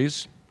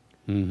Series.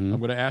 I'm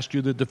going to ask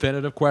you the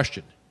definitive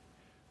question,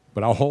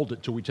 but I'll hold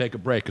it till we take a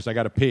break because I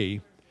got to pee.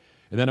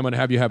 And then I'm going to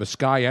have you have a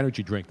Sky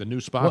Energy drink, the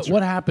new sponsor.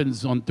 What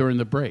happens during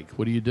the break?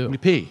 What do you do? You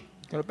pee.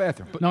 Go to the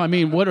bathroom. No, I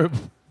mean, what are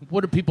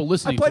people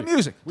listening to? I play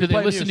music. Do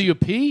they listen to you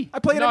pee? I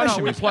play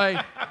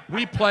No,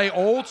 we play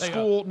old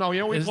school. No, you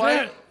know what we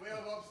play?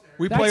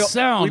 We play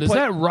sound. Is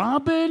that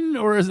Robin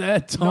or is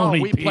that Tony?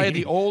 No, we play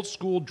the old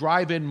school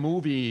drive-in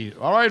movie.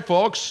 All right,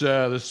 folks.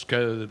 Right?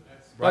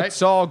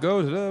 Let's all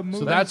go to the movie.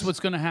 So that's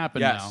what's going to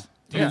happen now.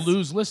 Do you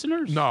lose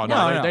listeners? No,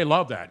 they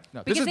love that.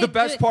 No, this is the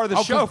best part of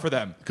the show for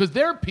them. Because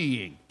they're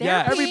peeing.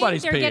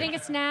 Everybody's They're peeing. getting a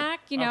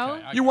snack, you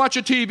know. You watch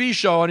a TV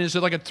show and it's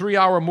like a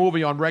 3-hour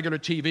movie on regular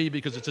TV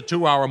because it's a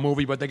 2-hour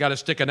movie, but they got to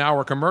stick an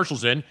hour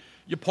commercials in.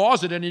 You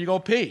pause it and you go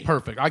pee.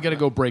 Perfect. I got to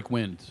go break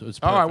wind. So it's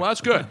all right, well,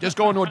 that's good. Just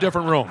go into a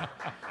different room.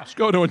 Let's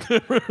go to a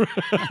different room.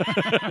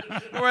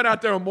 Right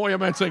out there on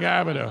Moyamensing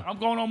Avenue. I'm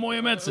going on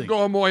Moyamensing. Go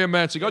on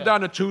Moyamensing. Go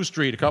down to 2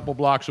 Street, a couple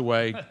blocks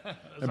away.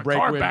 And break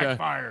car wind.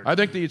 backfired. I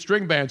think the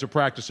string bands are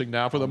practicing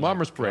now for the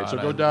Mummers Parade, so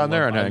go down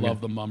there and hang I in.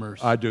 love the Mummers.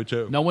 I do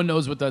too. No one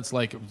knows what that's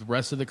like. The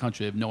rest of the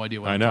country have no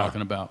idea what I I'm know.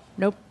 talking about.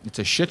 Nope. It's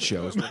a shit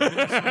show. Is what it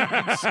is.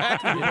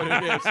 Exactly what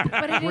it is.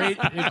 But it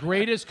is. The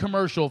greatest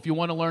commercial, if you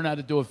want to learn how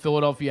to do a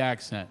Philadelphia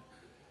accent,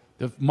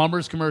 the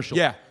Mummers commercial.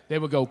 Yeah. They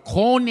would go,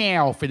 "Call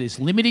now for this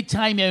limited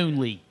time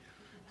only.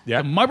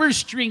 Yeah. The Mummers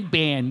String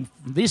Band.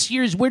 This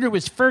year's winner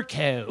was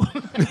Furco."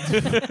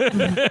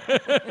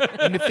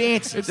 And the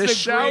fans. It's the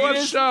show of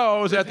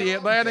shows at the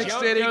Atlantic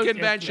City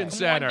Convention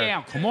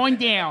Center. Come on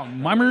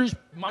down. Mummers.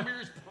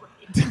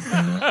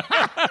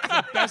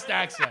 The best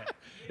accent.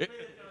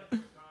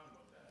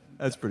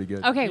 That's pretty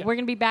good. Okay, we're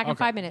going to be back in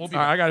 5 minutes. All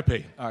right, I got to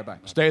pee. All right, bye.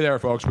 Stay there,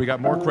 folks. We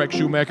got more Craig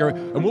Shoemaker,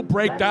 and we'll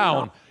break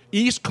down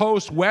East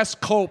Coast,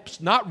 West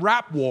Coast, not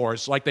rap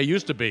wars like they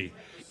used to be.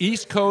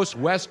 East Coast,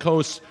 West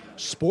Coast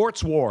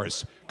sports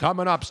wars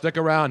coming up. Stick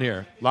around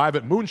here. Live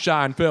at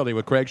Moonshine, Philly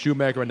with Craig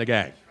Shoemaker and the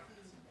gang.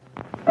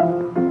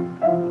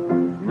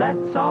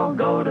 Let's all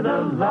go to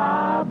the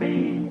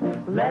lobby.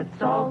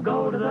 Let's all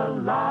go to the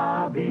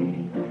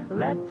lobby.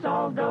 Let's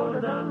all go to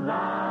the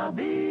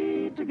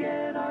lobby to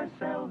get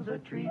ourselves a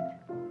treat.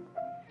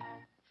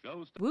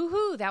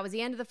 Woohoo! That was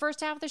the end of the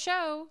first half of the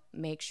show.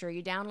 Make sure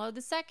you download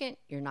the second.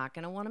 You're not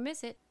going to want to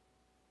miss it.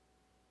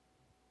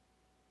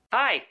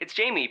 Hi, it's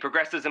Jamie,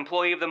 Progressive's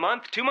Employee of the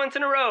Month, 2 months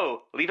in a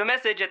row. Leave a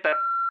message at the...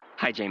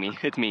 Hi, Jamie.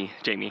 It's me,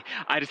 Jamie.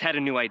 I just had a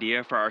new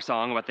idea for our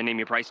song about the Name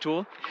Your Price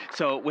tool.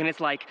 So when it's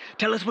like,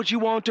 tell us what you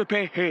want to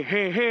pay, hey,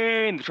 hey,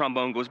 hey, and the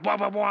trombone goes, blah,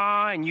 blah,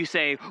 blah, and you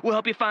say, we'll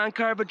help you find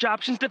coverage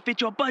options to fit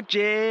your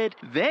budget.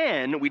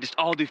 Then we just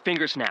all do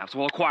finger snaps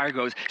while the choir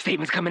goes,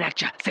 savings coming at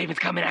ya, savings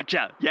coming at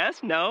ya.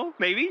 Yes? No?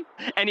 Maybe?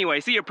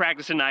 Anyway, see your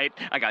practice tonight.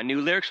 I got new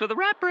lyrics for the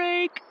rap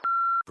break.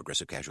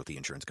 Progressive Casualty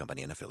Insurance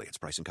Company and Affiliates.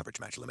 Price and coverage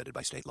match limited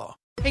by state law.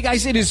 Hey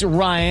guys, it is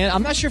Ryan.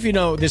 I'm not sure if you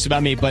know this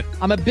about me, but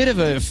I'm a bit of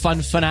a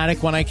fun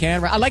fanatic when I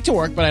can. I like to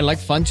work, but I like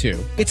fun too.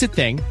 It's a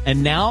thing.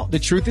 And now the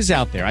truth is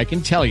out there. I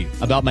can tell you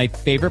about my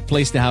favorite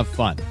place to have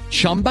fun.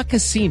 Chumba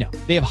Casino.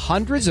 They have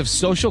hundreds of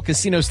social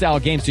casino style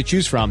games to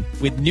choose from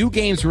with new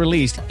games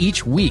released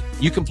each week.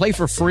 You can play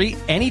for free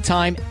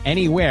anytime,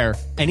 anywhere.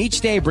 And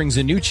each day brings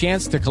a new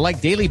chance to collect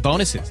daily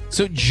bonuses.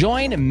 So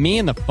join me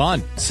in the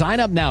fun. Sign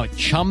up now at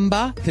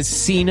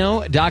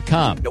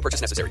ChumbaCasino.com. No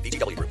purchase necessary.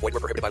 VGW Group. Void where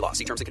prohibited by law.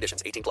 See terms and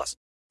conditions. 18+.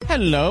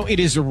 Hello, it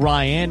is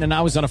Ryan, and I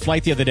was on a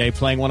flight the other day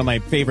playing one of my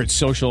favorite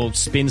social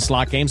spin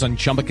slot games on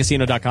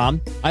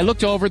ChumbaCasino.com. I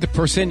looked over at the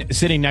person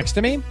sitting next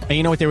to me, and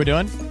you know what they were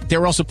doing? They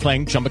were also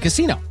playing Chumba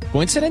Casino.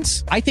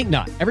 Coincidence? I think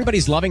not.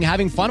 Everybody's loving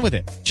having fun with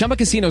it. Chumba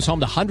Casino is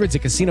home to hundreds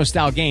of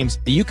casino-style games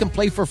that you can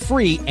play for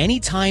free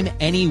anytime,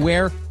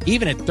 anywhere,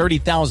 even at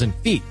 30,000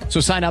 feet.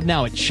 So sign up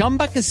now at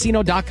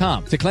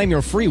ChumbaCasino.com to claim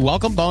your free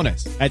welcome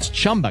bonus. That's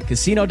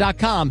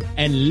ChumbaCasino.com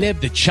and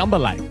live the Chumba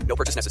life. No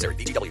purchase necessary.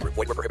 VGW Group.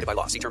 Void where prohibited by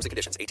law. See terms and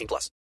conditions. 18+.